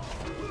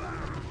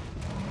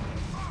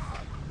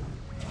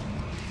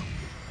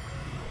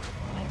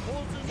 Our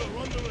forces are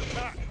under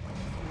attack.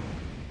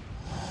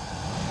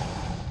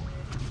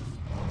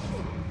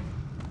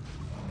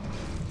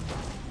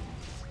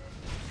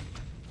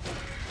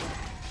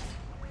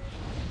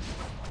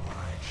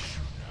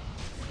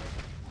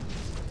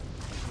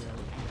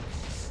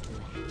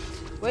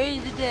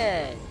 Where's the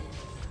dead?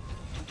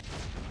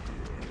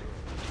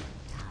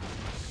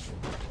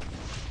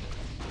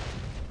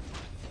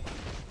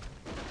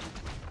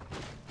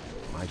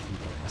 My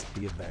people must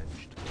be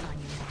avenged.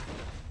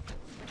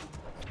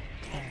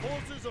 Our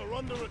forces are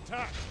under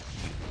attack.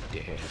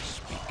 Dare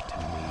speak to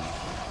me?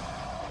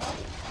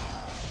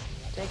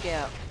 Take it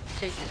out.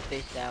 Take this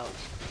base out.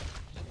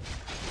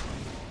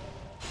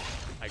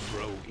 I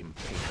grow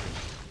impatient.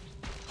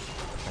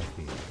 I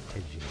feel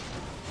edgy.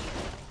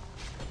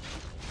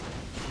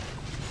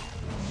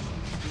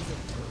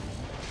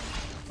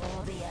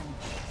 For the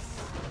Empress.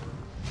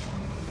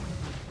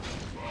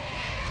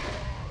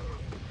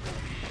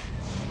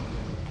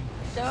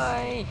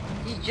 Die!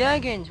 These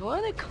dragons, where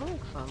are they coming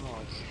from? Oh,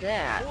 it's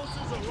that.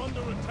 Forces are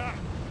under attack.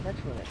 That's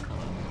where they're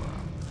coming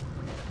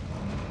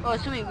from. Oh,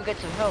 sweet, we got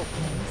some help.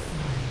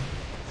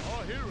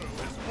 Our hero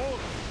is fallen.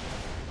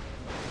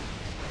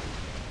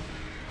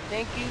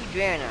 Thank you,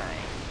 Draenei.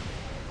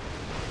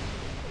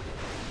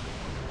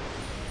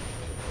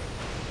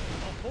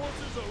 Our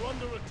forces are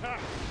under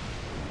attack.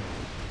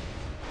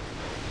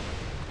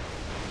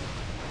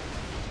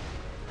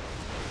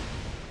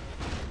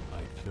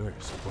 I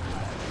thirst for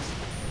madness.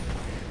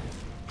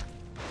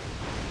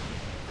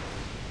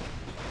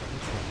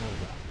 What's the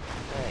holdup?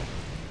 Alright,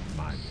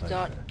 My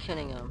start pleasure.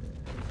 killing them.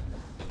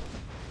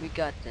 We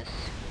got this.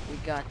 We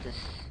got this.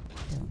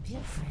 Don't be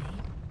afraid.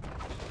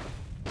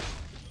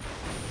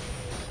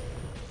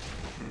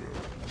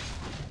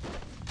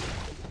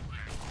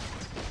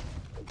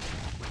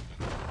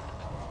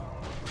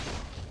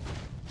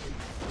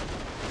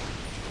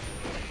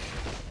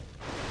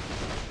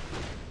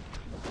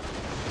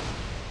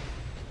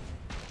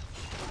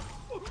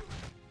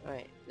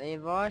 Alright,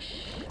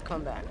 Levosh,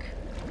 come back.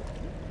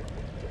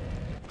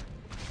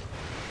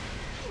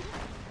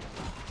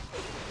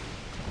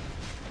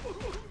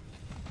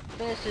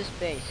 Finish this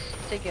base.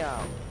 Take it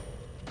out.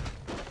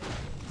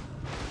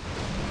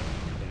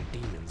 There are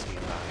demons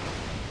nearby.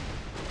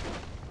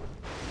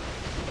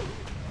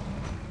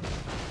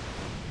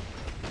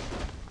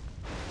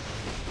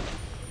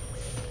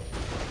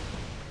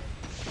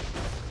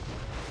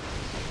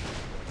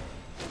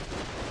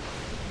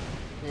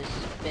 This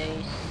base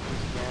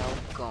is now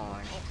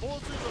gone. Our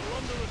forces are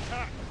under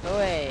attack.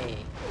 Away.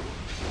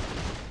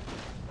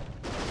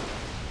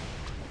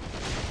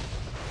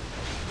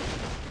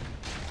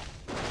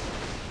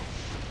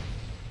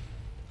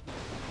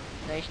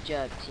 Nice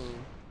job, team.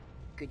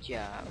 Good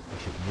job.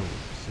 I should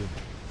move soon.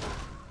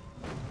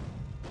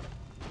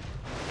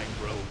 I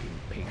grow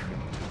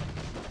impatient.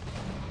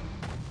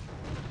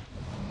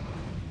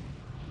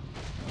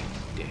 You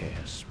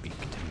dare speak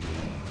to me?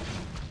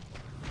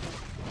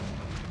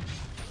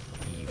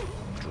 Evil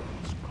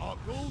draws Our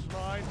gold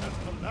mine has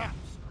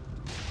collapsed.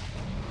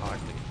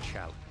 hardly a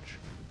challenge.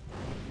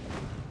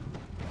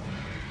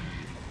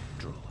 Evil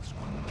draws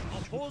one.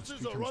 Our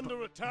forces are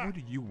under attack. What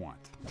do you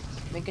want?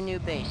 Make a new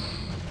base.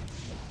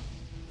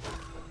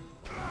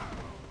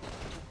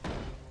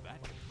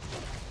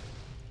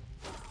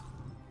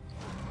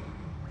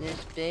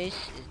 This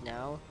base is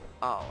now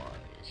ours.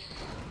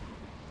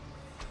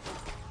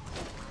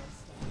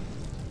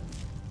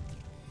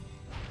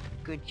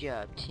 Good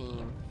job,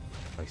 team.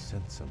 I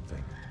sense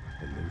something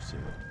elusive.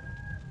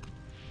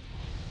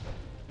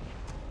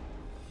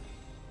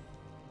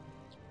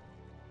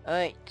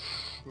 Alright,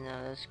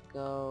 now let's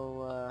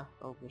go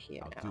over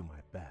here I'll now. do my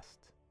best.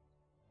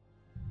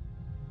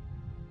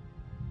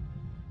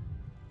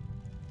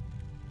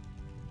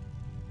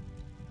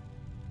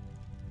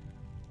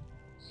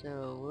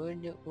 So where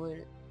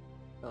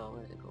oh,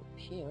 where does it go?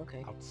 Here,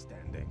 okay.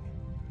 Outstanding.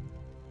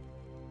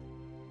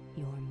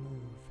 Your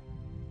move.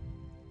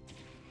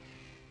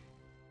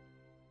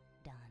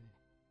 Done.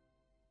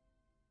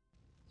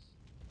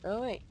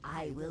 Oh wait.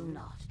 I will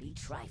not be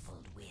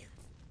trifled with.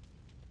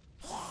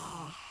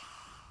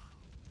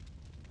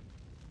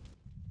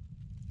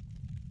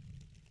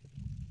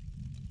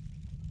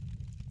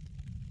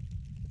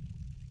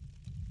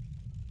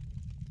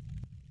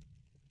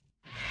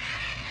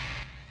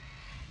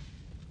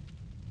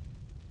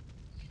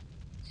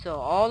 So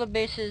all the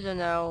bases are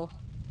now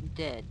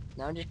dead.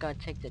 Now I just gotta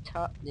take the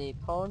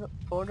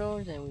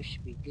portals and we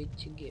should be good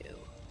to go.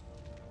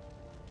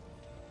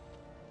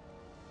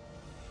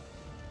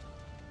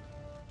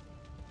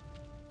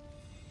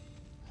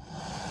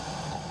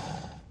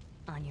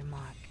 On your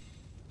mark.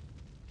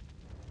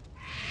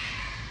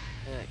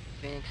 Alright,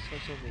 Phoenix,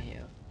 what's over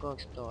here? Go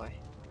explore.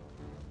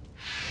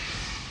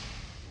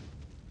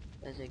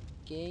 There's a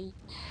gate.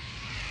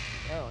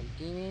 Oh,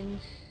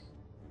 demons.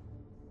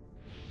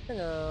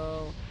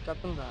 Hello,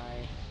 dropping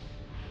by.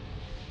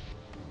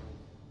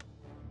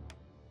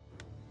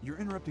 You're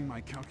interrupting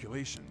my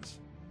calculations.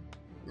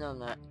 No, I'm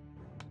not.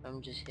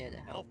 I'm just here to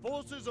help. Our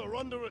forces are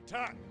under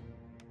attack.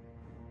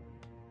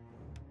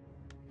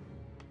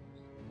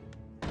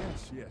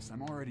 Yes,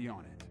 I'm already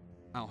on it.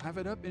 I'll have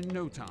it up in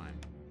no time.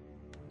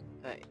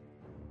 Alright.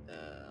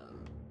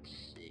 Let's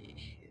see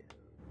here.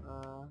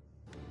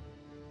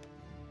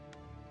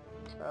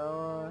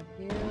 Tower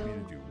here. You want me to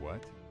do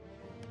what?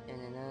 And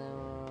another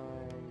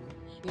one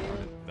How here.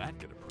 did that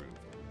get approved?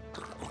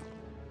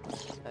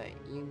 Alright,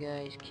 you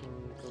guys can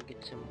go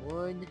get some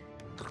wood.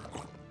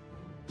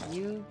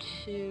 You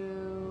two, you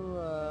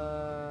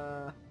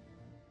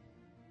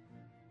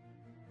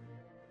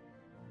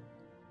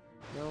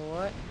know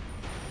what?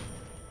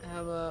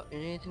 How about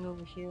anything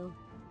over here?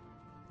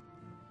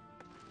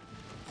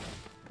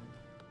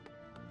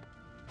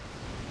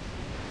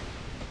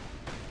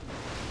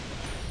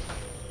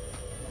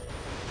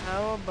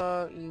 How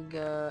about you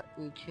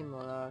two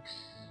Molochs?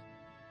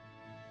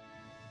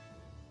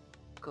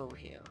 Go over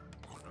here.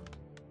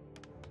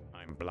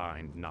 I'm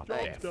blind, not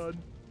Job's deaf. Done.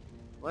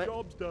 What?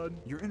 Job's done.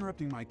 You're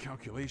interrupting my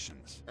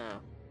calculations. Oh.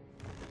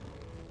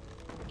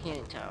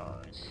 Cannon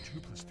towers. 2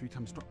 + 3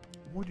 times strong.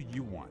 What do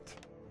you want?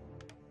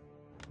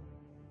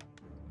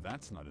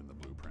 That's not in the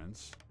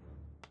blueprints.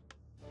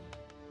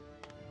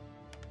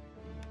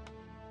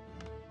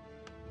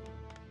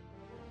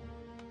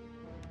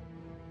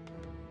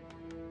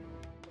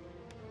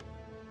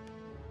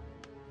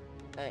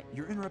 Alright,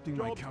 You're interrupting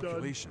my Job's done.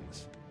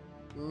 calculations.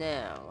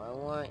 now I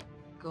want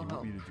go You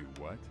want me home. to do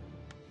what?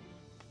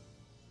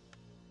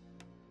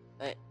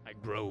 Alright, I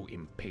grow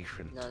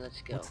impatient. now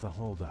let's go. What's the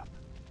holdup?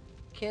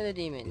 Kill the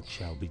demons. It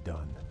shall be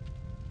done.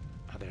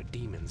 Are there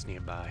demons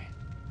nearby?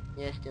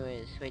 Yes, there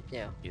is. Right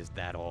there. Is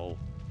that all?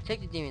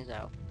 Take the demons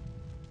out.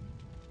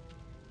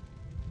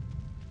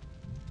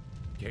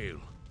 Kael,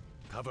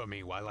 Cover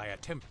me while I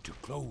attempt to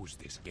close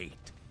this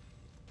gate.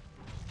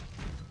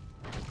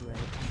 I grow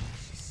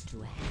anxious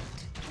to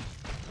act.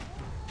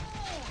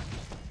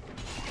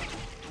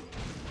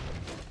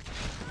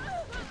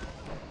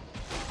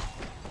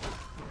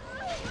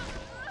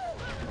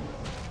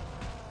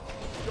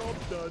 Job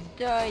done.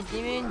 Die,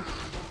 demons!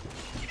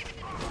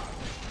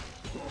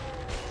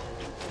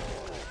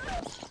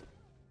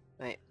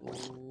 Wait,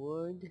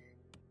 wood,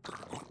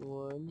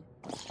 wood,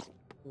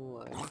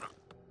 wood.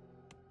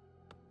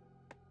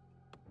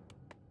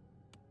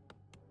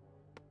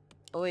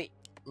 Oh wait,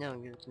 no,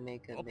 you have to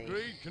make a base.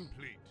 Upgrade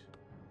complete.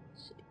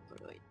 Let's see, what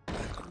do I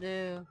have to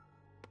do?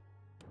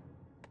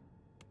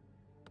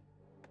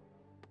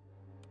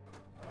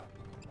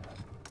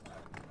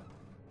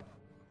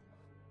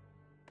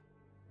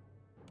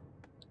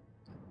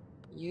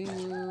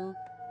 You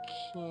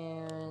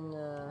can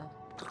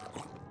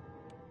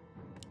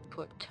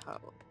put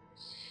towels.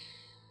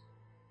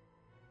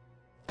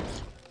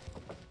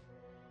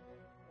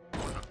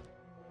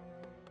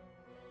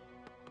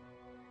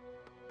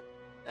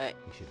 Alright,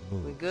 We should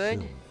move. we good?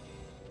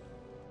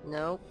 soon.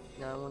 No,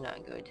 no, we're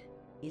not good.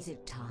 Is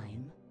it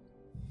time?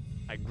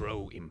 I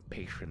grow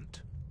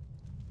impatient.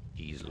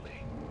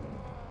 Easily.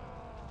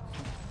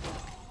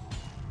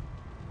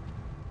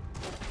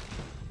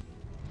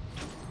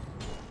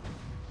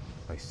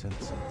 I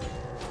sense something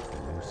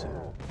elusive.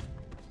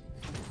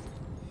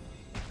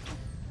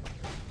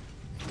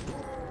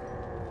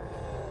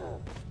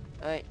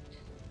 Alright,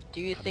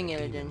 do your thing,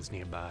 Illidan. Demons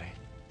nearby.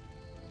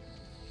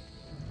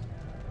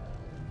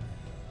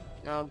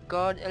 Now,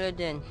 guard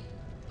Illidan.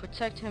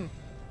 Protect him.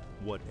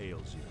 What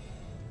ails you?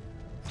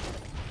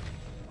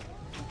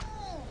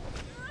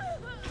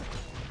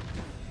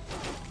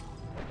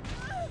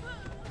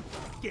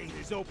 Gate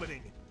is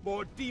opening.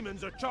 More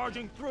demons are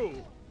charging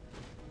through.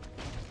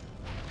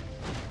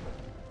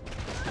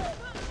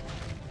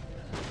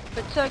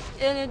 Protect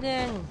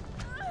Illidan.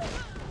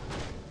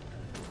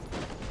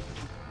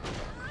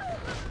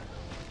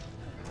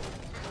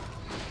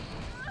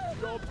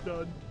 Job's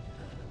done.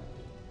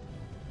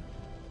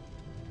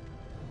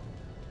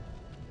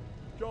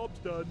 Job's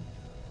done.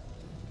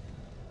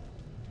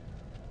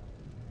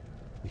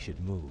 We should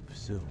move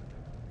soon.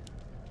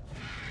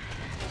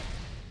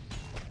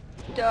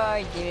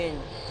 Die,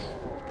 demons.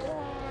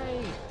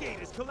 Die. Gate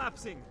is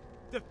collapsing.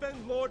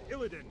 Defend Lord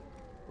Illidan.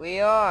 We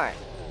are.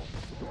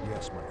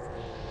 Yes, my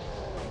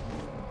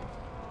friend.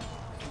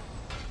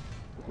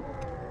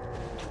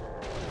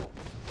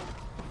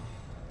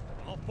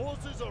 Our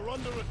forces are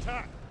under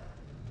attack.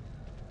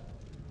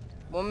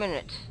 1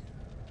 minute.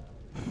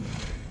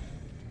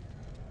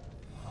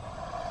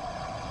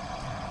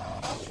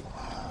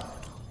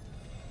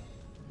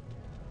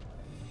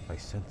 I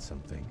sense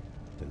something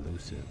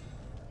elusive.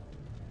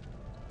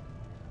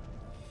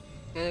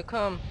 Here they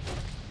come.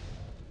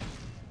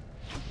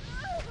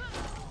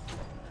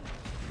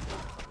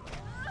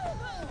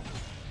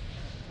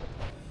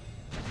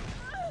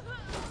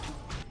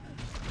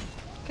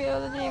 Kill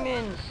the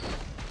demons.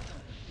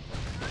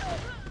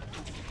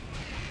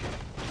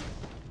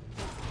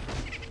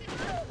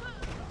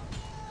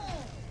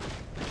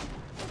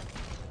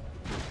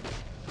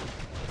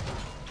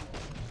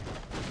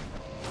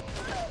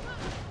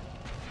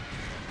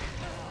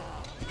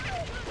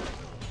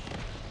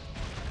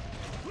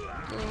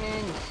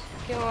 Demons,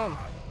 kill him.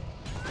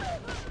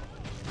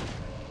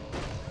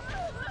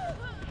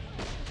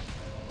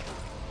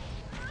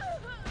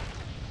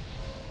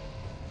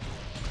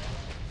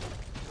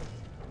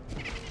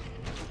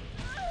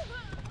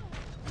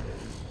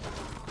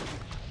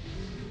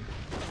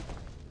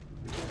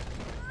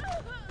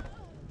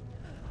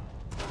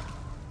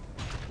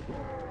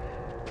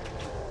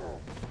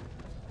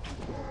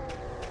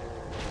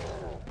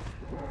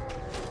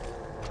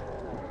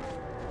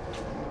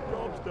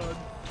 Job's done.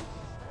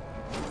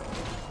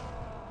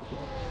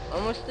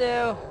 Almost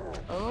there.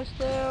 Almost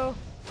there.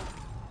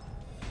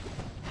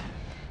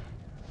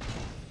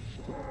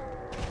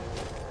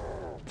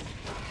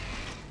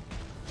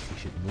 We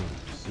should move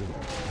soon.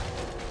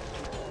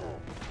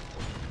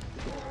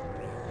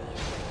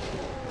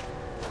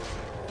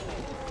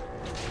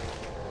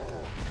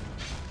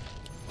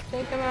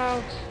 Take him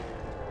out.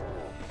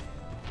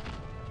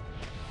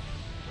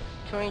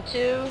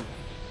 22,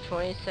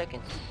 20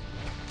 seconds.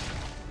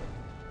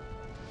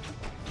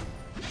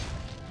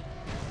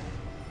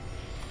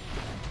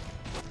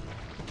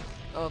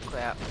 Oh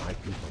crap. My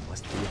people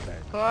must be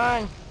avenged. Come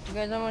on, you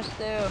guys almost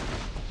there.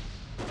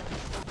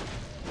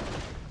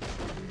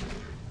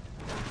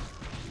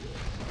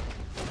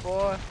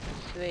 Four,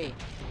 three,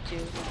 two,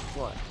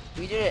 one.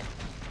 We did it.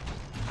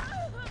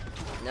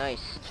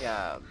 Nice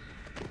job.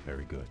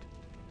 Very good.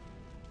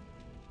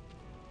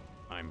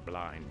 I'm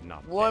blind,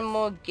 not One deaf.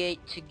 more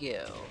gate to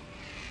go.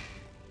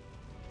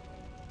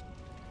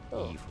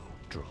 Oh, Evil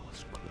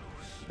draws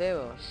close.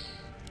 barrels.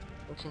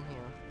 What's in here?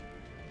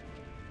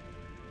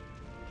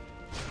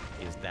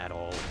 Is that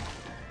all?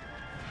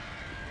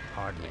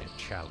 Hardly a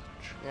challenge.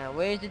 Now,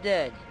 where's the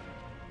dead?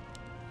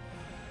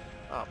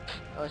 Oh,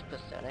 that was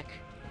pathetic.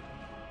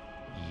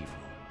 Evil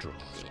draws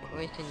close.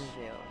 Where's any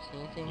veils?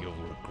 Anything? You'll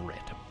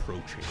regret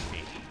approaching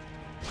me.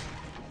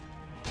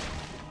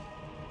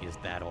 Is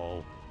that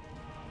all?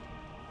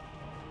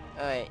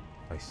 Alright,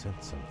 I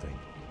sense something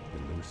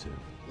elusive.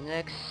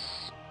 next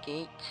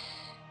gate.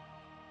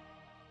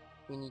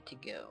 We need to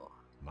go.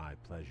 My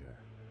pleasure.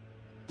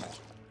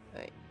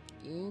 Alright,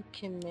 you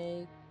can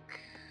make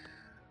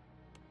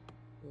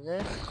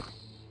this.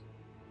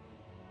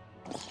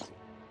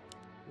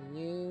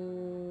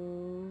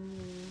 You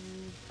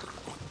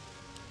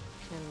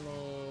can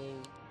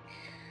make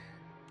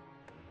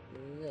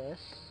this.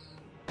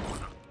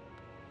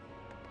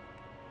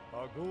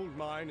 Our gold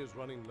mine is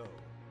running low.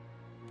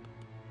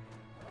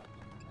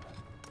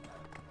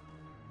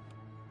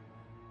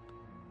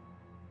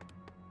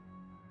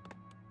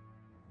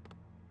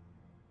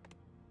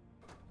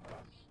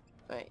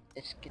 Right,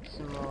 let's get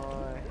some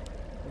more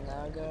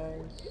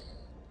nagas.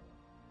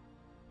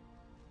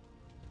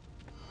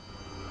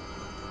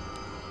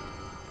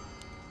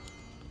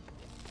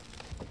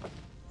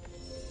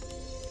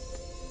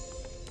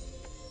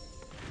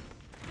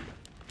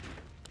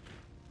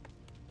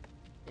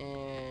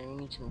 And we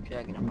need some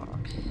dragon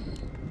hawks.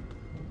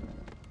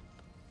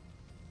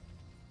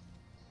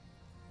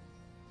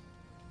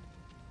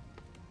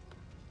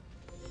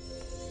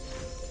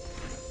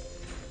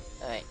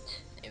 Alright,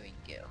 there we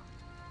go.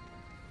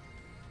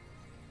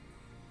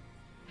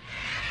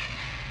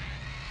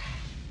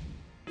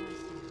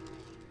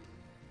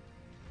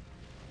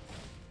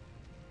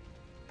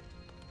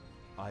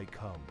 I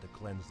come to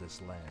cleanse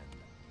this land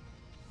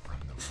from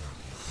the world.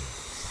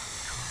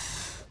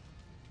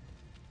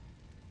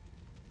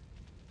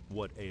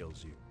 What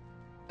ails you?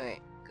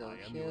 Alright, go I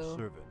am heal. your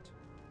servant.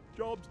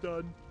 Job's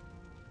done.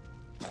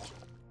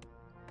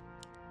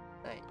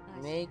 Alright,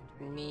 make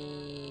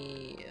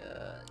me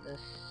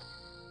this.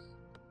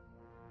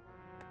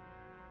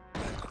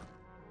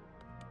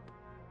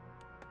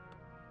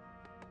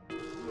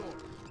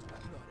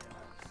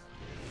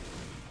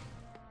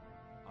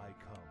 I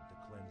come to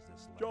cleanse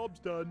this land. Job's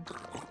done.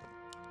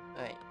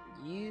 Alright,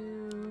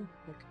 you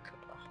make a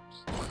couple of hops.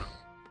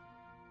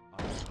 I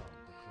come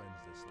to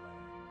cleanse this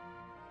land.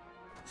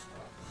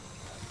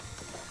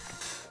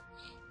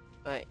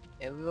 Alright,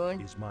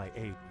 everyone Is my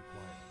aid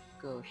required?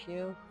 go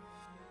heal.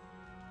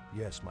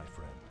 Yes, my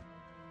friend.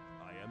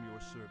 I am your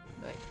servant.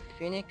 Alright,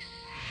 Phoenix,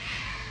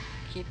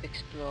 keep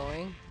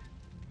exploring.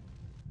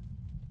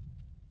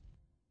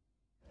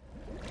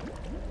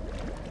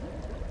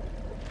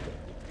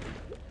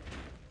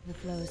 The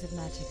flows of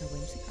magic are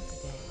whimsical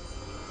today.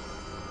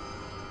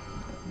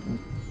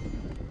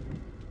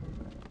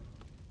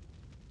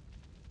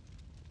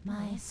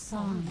 My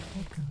song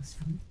echoes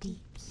from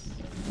deeps.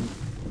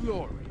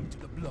 Glory to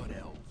the Blood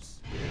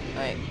Elves.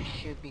 Alright, we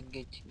should be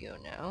good to go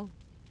now.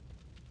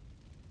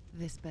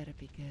 This better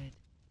be good.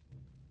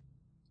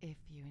 If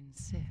you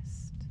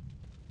insist.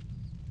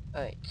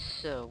 Alright,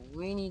 so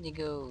we need to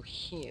go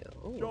heal.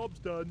 Ooh. Job's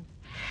done.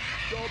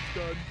 Job's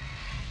done.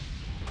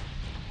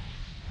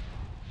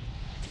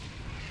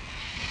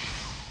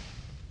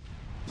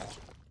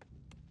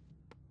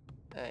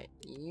 Alright,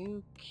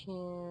 you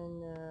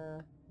can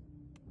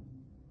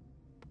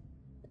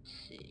let's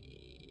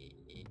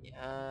see.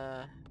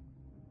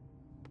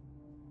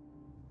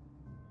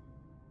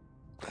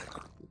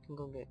 You can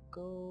go get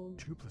gold.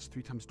 2 plus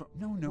 3 times storm.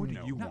 No, no, What do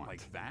no, you not want?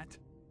 like that.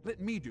 Let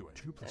me do it.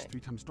 2 plus Okay. 3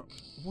 times storm.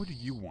 What do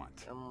you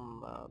want?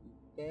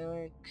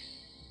 Barracks.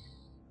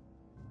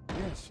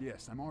 Yes,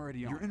 yes, I'm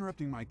already on. You're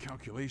interrupting my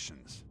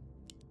calculations.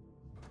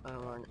 I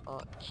want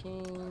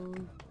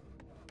arcane.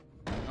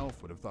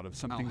 Elf would have thought of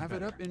something. I'll have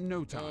it up in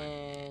no time.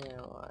 And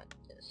I want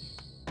this.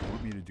 You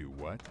want me to do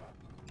what?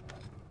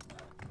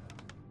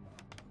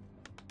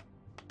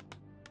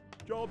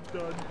 Job's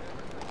done.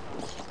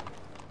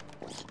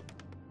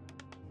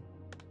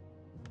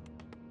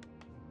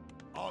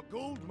 Our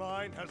gold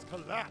mine has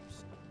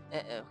collapsed.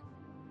 Uh-oh.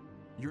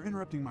 You're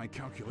interrupting my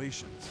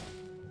calculations.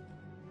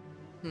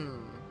 Do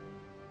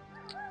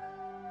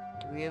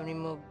we have any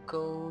more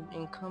gold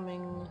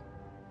incoming?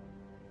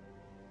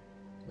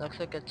 Looks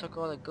like I took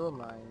all the gold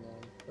mine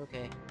then.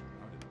 Okay.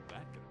 How did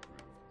that get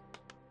approved?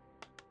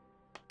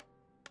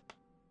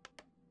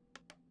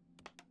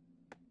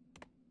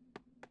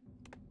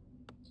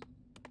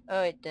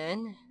 Alright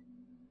then.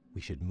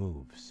 We should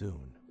move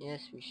soon.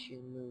 Yes, we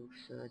should move,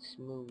 so let's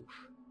move.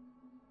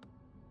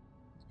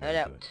 Very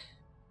Head good. out.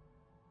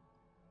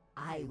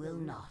 I will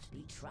not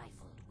be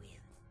trifled with.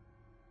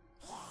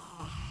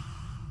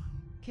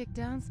 Kick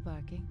down,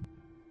 Sparky.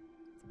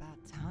 It's about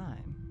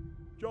time.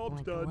 Job's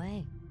Point done.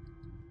 away.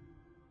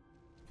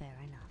 Fair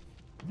enough.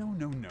 No,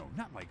 no, no,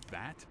 not like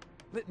that.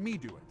 Let me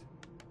do it.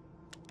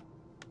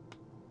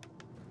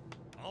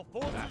 Our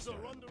forces Master.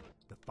 are under.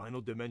 The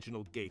final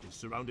dimensional gate is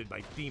surrounded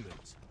by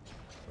demons.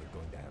 We're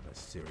going to have a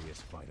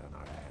serious fight on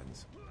our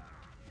hands.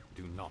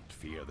 Do not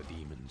fear the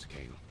demons,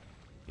 King.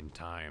 In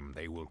time,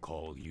 they will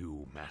call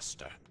you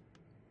Master.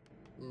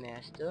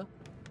 Master.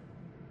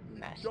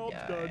 Master. Job's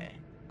done.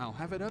 I'll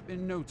have it up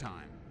in no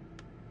time.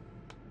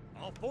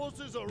 Our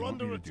forces are You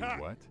want under me to attack.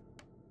 do what?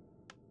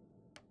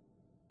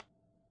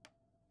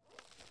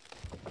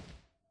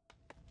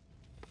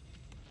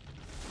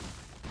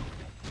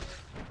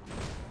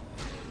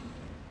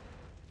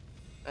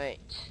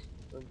 Alright,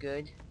 we're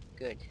good.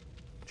 Good.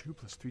 2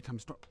 plus 3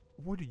 times...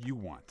 What do you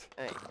want?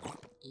 Alright,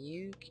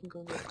 you can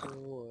go get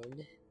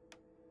wood.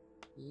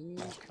 You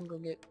can go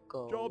get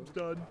gold. Job's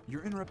done.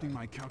 You're interrupting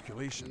my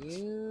calculations.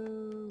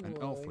 An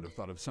elf would have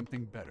thought of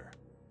something better.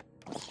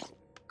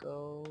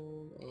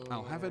 Gold and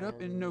I'll have it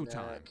up in no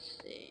time. Let's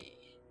see.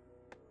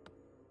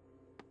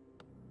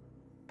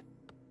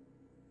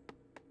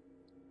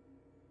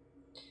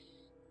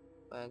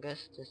 Well, I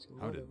guess this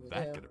How wood did over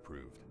that there. get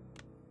approved?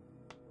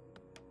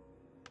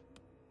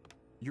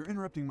 You're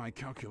interrupting my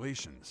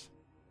calculations.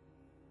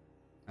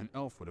 An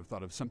elf would have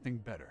thought of something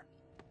better.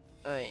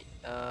 Alright,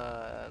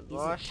 Is it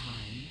Rosh.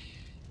 time?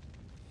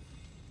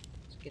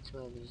 Let's get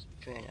some of these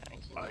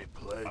draenites. I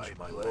pledge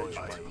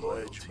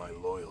my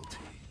loyalty.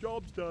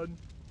 Job's done.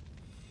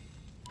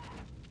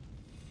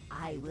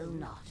 I will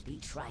not be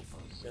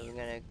trifled So we're with.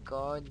 gonna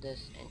guard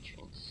this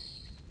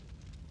entrance.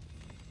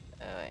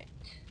 Alright.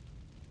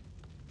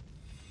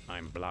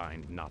 I'm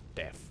blind, not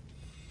deaf.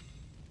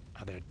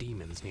 Are there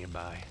demons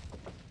nearby?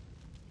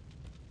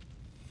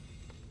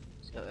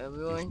 So Is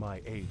everyone,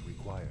 my aid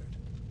required?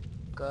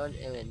 guard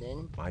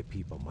Illidan. My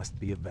people must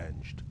be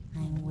avenged.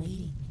 I'm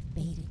waiting with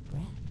bated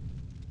breath.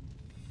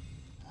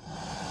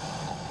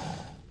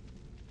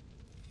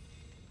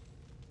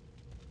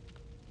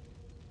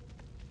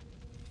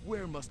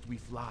 Where must we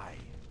fly?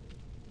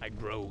 I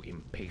grow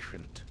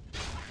impatient.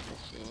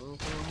 Let's see,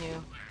 anything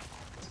here?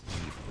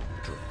 Evil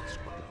draws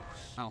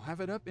close. I'll have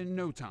it up in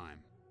no time.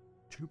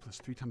 2 plus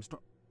 3 times...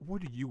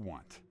 What do you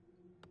want?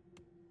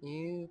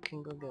 You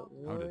can go get How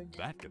wood. did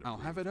that get approved? I'll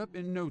have it up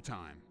in no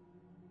time.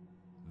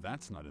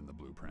 That's not in the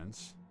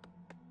blueprints.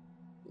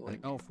 An Wood.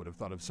 elf would have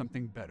thought of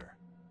something better.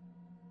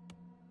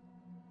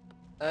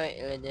 Alright,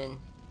 Illidan,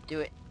 do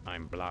it.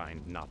 I'm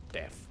blind, not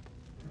deaf.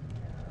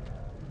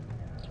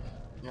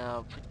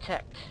 Now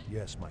protect.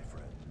 Yes, my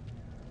friend.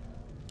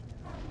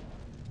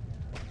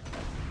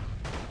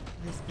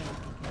 This guy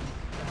can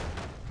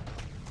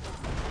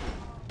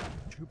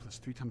 2 plus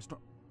 3 times...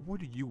 What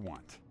do you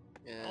want?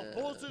 Our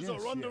forces Yes,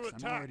 are under yes, I'm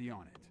attack. already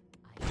on it.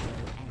 I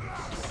will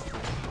answer.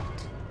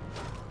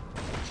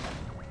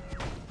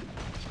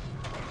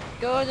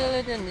 Go,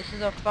 Illidan, this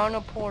is our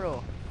final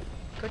portal.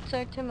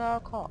 Protect him at all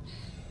costs.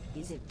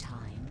 Is it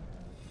time?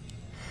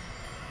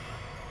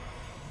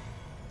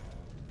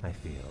 I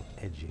feel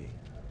edgy.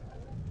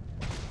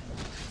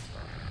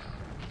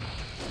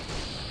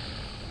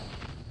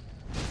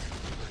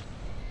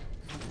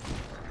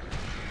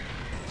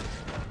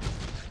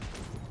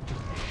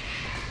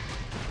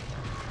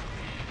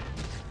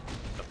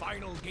 The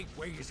final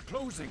gateway is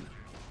closing.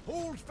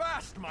 Hold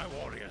fast, my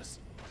warriors.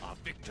 Our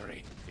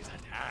victory is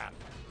at hand.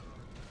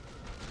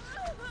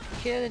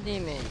 Kill the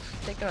demons.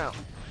 Take them out.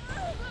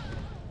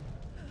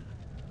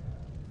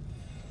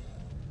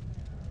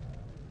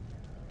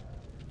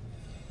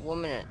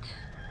 1 minute.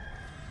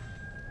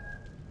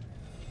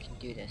 You can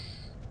do this.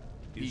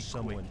 Is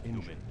someone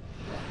injured?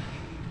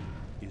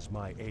 Is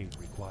my aid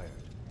required?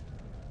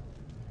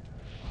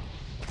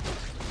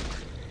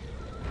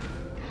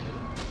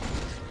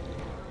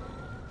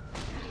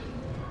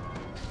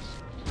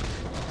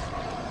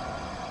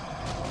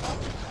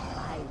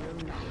 I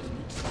will not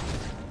be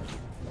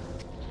trifled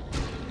with.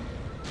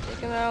 Take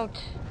him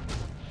out.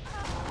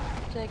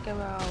 Take him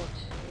out.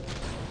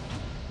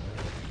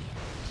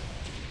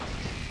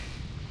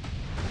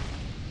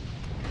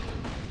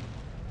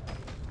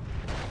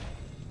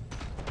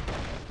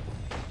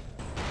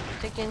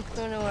 Take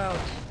Inferno out.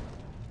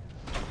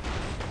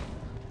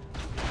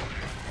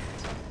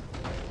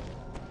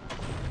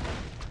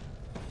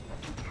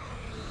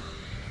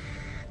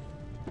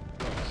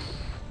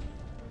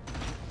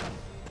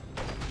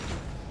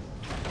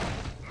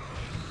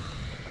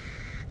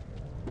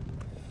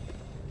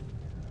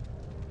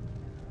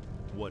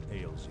 What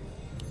ails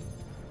you?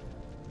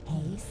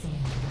 Hey, Sam.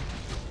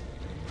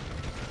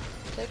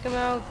 Take him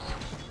out.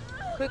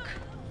 Quick.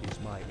 Is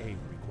my aid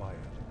required?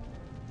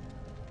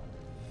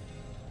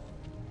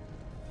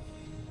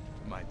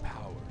 My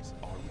powers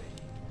are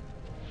ready.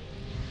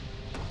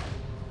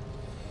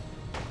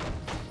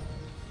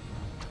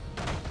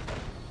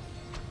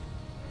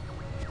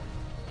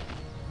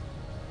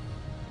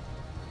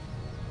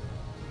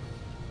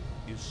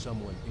 Is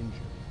someone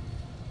injured?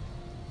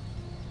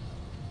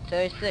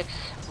 36.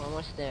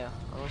 Almost there.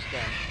 Almost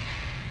done.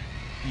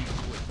 Be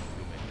quick,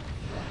 human.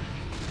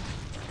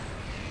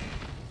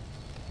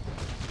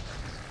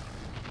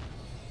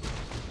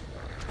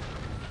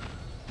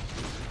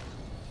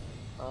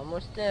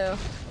 Almost there.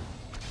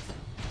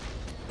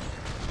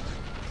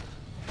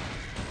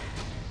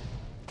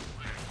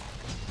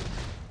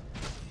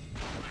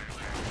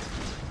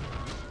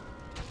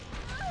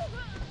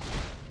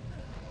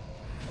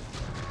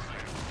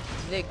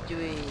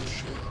 Victory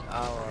is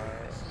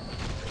ours.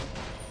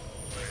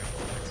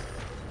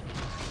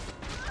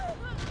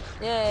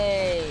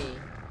 Yay!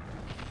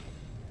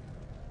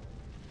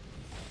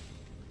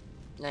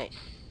 Nice.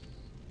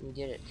 We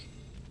did it.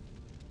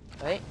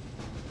 Right?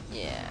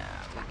 Yeah,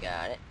 we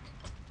got it.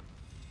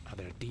 Are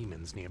there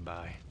demons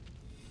nearby?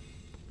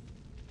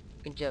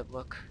 Good job,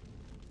 Look.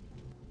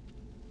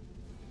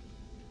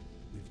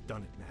 We've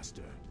done it,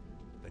 Master.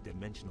 The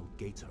dimensional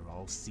gates are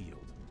all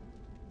sealed.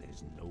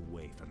 There's no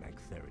way for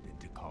Magtheridin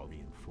to call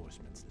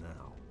reinforcements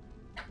now.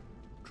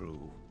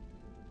 True,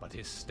 but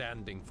his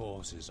standing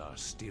forces are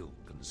still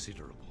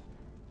considerable.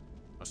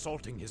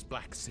 Assaulting his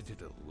Black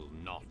Citadel will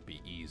not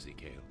be easy,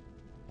 Kael.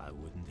 I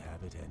wouldn't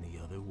have it any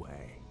other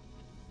way.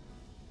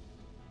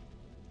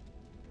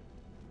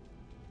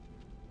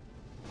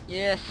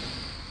 Yes,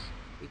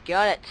 we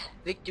got it.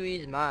 Victory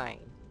is mine.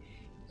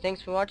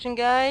 Thanks for watching,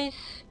 guys.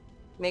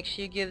 Make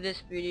sure you give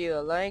this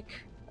video a like,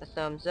 a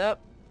thumbs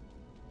up,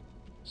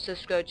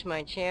 subscribe to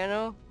my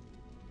channel,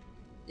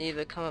 leave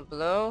a comment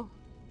below,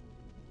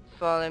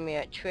 follow me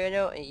at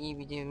Twitter at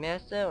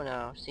EBDMaster, and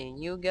I'll see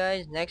you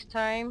guys next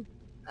time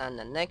on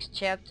the next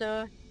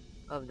chapter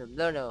of the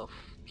Blood Oath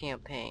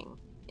campaign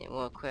in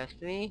Warcraft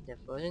 3, The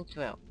Frozen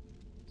Throne.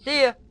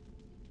 See ya!